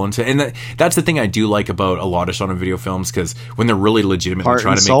heart and soul into it, and that's the thing I do like about a lot of shot on video films, because when they're really legitimately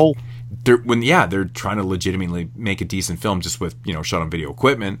trying to make they're trying to legitimately make a decent film just with, you know, shot on video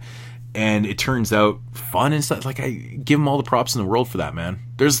equipment, and it turns out fun and stuff. Like, I give them all the props in the world for that, man.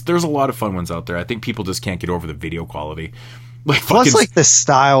 There's a lot of fun ones out there. I think people just can't get over the video quality. Like, plus, like, the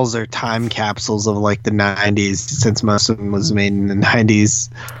styles are time capsules of like the 90s, since most of them was made in the 90s.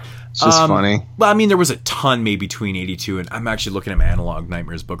 It's just funny. Well, I mean, there was a ton made between 82 and I'm actually looking at my Analog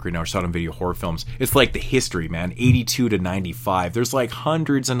Nightmares book right now, shot on video horror films. It's like the history, man. 82 to 95. There's like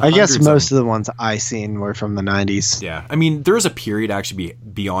hundreds and hundreds. I guess most of the ones I seen were from the 90s. Yeah. I mean, there was a period actually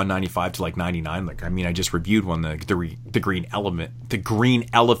beyond 95 to like 99. Like, I mean, I just reviewed one, the Green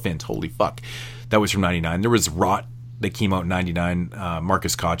Elephant. Holy fuck. That was from 99. There was Rot that came out in 99,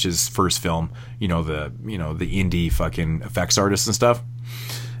 Marcus Koch's first film, the indie fucking effects artist and stuff.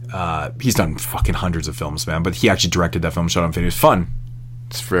 He's done fucking hundreds of films, man, but he actually directed that film, shot on video. It's fun.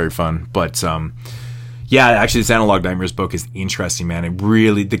 It's very fun. But yeah, actually this Analog Nightmares book is interesting, man. It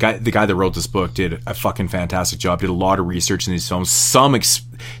really, the guy that wrote this book did a fucking fantastic job, did a lot of research in these films. Some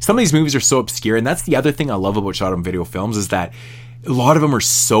of these movies are so obscure, and that's the other thing I love about shot on video films, is that a lot of them are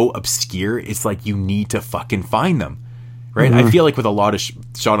so obscure, it's like you need to fucking find them. Right? Mm-hmm. I feel like with a lot of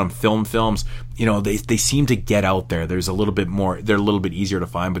shot on film films, they seem to get out there. There's a little bit more, they're a little bit easier to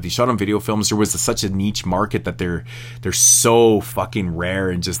find, but these shot on video films, there was such a niche market that they're so fucking rare,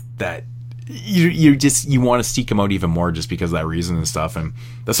 and just that you want to seek them out even more just because of that reason and stuff. And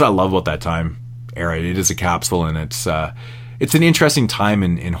that's what I love about that time era. It is a capsule, and it's an interesting time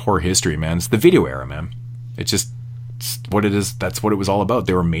in horror history, man. It's the video era, man. It's what it is. That's what it was all about.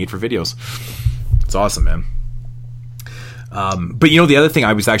 They were made for videos. It's awesome, man. But the other thing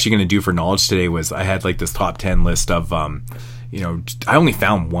I was actually going to do for knowledge today was I had like this top 10 list of, I only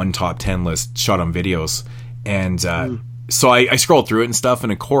found one top 10 list shot on videos. And, so I scrolled through it and stuff.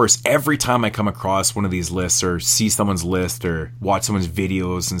 And of course, every time I come across one of these lists or see someone's list or watch someone's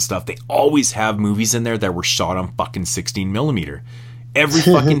videos and stuff, they always have movies in there that were shot on fucking 16 millimeter. Every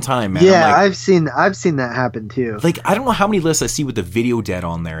fucking time, man. Yeah, I've seen that happen too. Like, I don't know how many lists I see with the Video Dead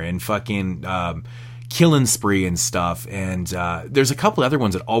on there and fucking, Killing Spree and stuff, and there's a couple other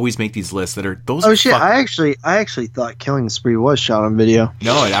ones that always make these lists that are those. Oh shit! I actually thought Killing Spree was shot on video.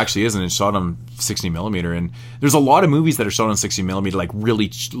 No, it actually isn't. It's shot on 60 millimeter, and there's a lot of movies that are shot on 60 millimeter, like really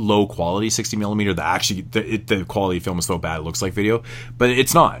low quality 60 millimeter. That actually the quality of film is so bad it looks like video, but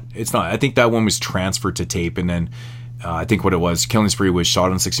it's not. It's not. I think that one was transferred to tape, and then. I think what it was, Killing Spree was shot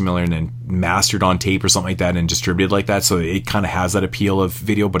on 60 millimeter and then mastered on tape or something like that and distributed like that. So it kind of has that appeal of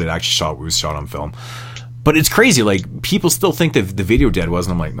video, but it actually was shot on film. But it's crazy. Like, people still think that the video dead was,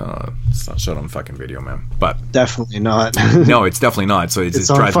 and I'm like, no, it's not shot on fucking video, man. But definitely not. No, it's definitely not. So it's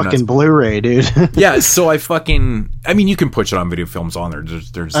on fucking Blu-ray, dude. Yeah, so I mean, you can put shit on video films on there.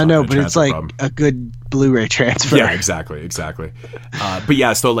 There's I know, but it's like a good Blu-ray transfer. Yeah, exactly. But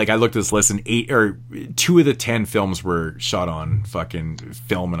yeah, so like I looked at this list, and 2 of the 10 films were shot on fucking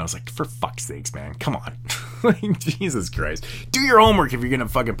film, and I was like, for fuck's sakes, man, come on. Like, Jesus Christ. Do your homework if you're gonna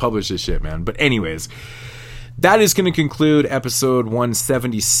fucking publish this shit, man. But anyways, that is going to conclude episode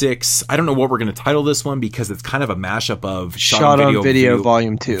 176. I don't know what we're going to title this one because it's kind of a mashup of Shot on Video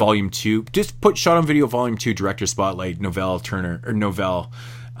Volume 2. Volume 2. Just put Shot on Video Volume 2, Director Spotlight, Novell Turner, or Novell.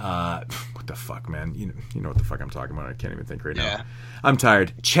 What the fuck, man? You know what the fuck I'm talking about. I can't even think right now. I'm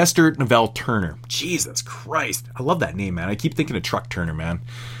tired. Chester Novell Turner. Jesus Christ. I love that name, man. I keep thinking of Truck Turner, man.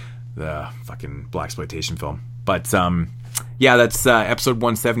 The fucking blaxploitation film. But, yeah, that's episode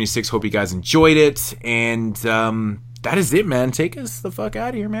 176. Hope you guys enjoyed it. And that is it, man. Take us the fuck out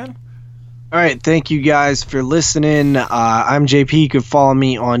of here, man. All right. Thank you guys for listening. I'm JP. You can follow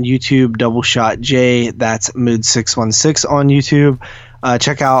me on YouTube, Double Shot J. That's Mood616 on YouTube.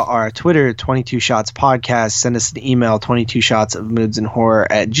 Check out our Twitter, 22 Shots Podcast. Send us an email,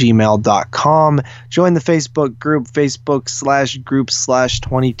 22shotsofmoodsandhorror@gmail.com. Join the Facebook group,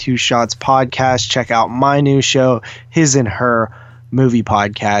 Facebook.com/group/22 Shots Podcast. Check out my new show, His and Her Movie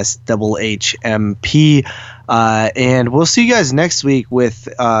Podcast, Double HMP. And we'll see you guys next week with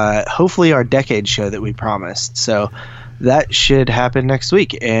hopefully our decade show that we promised. So that should happen next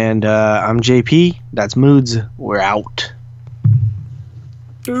week. And I'm JP. That's Moods. We're out.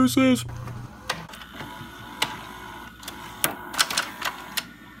 Deuces.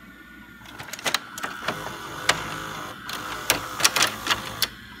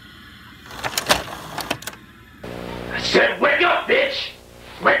 I said, wake up, bitch!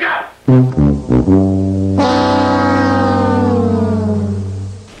 Wake up!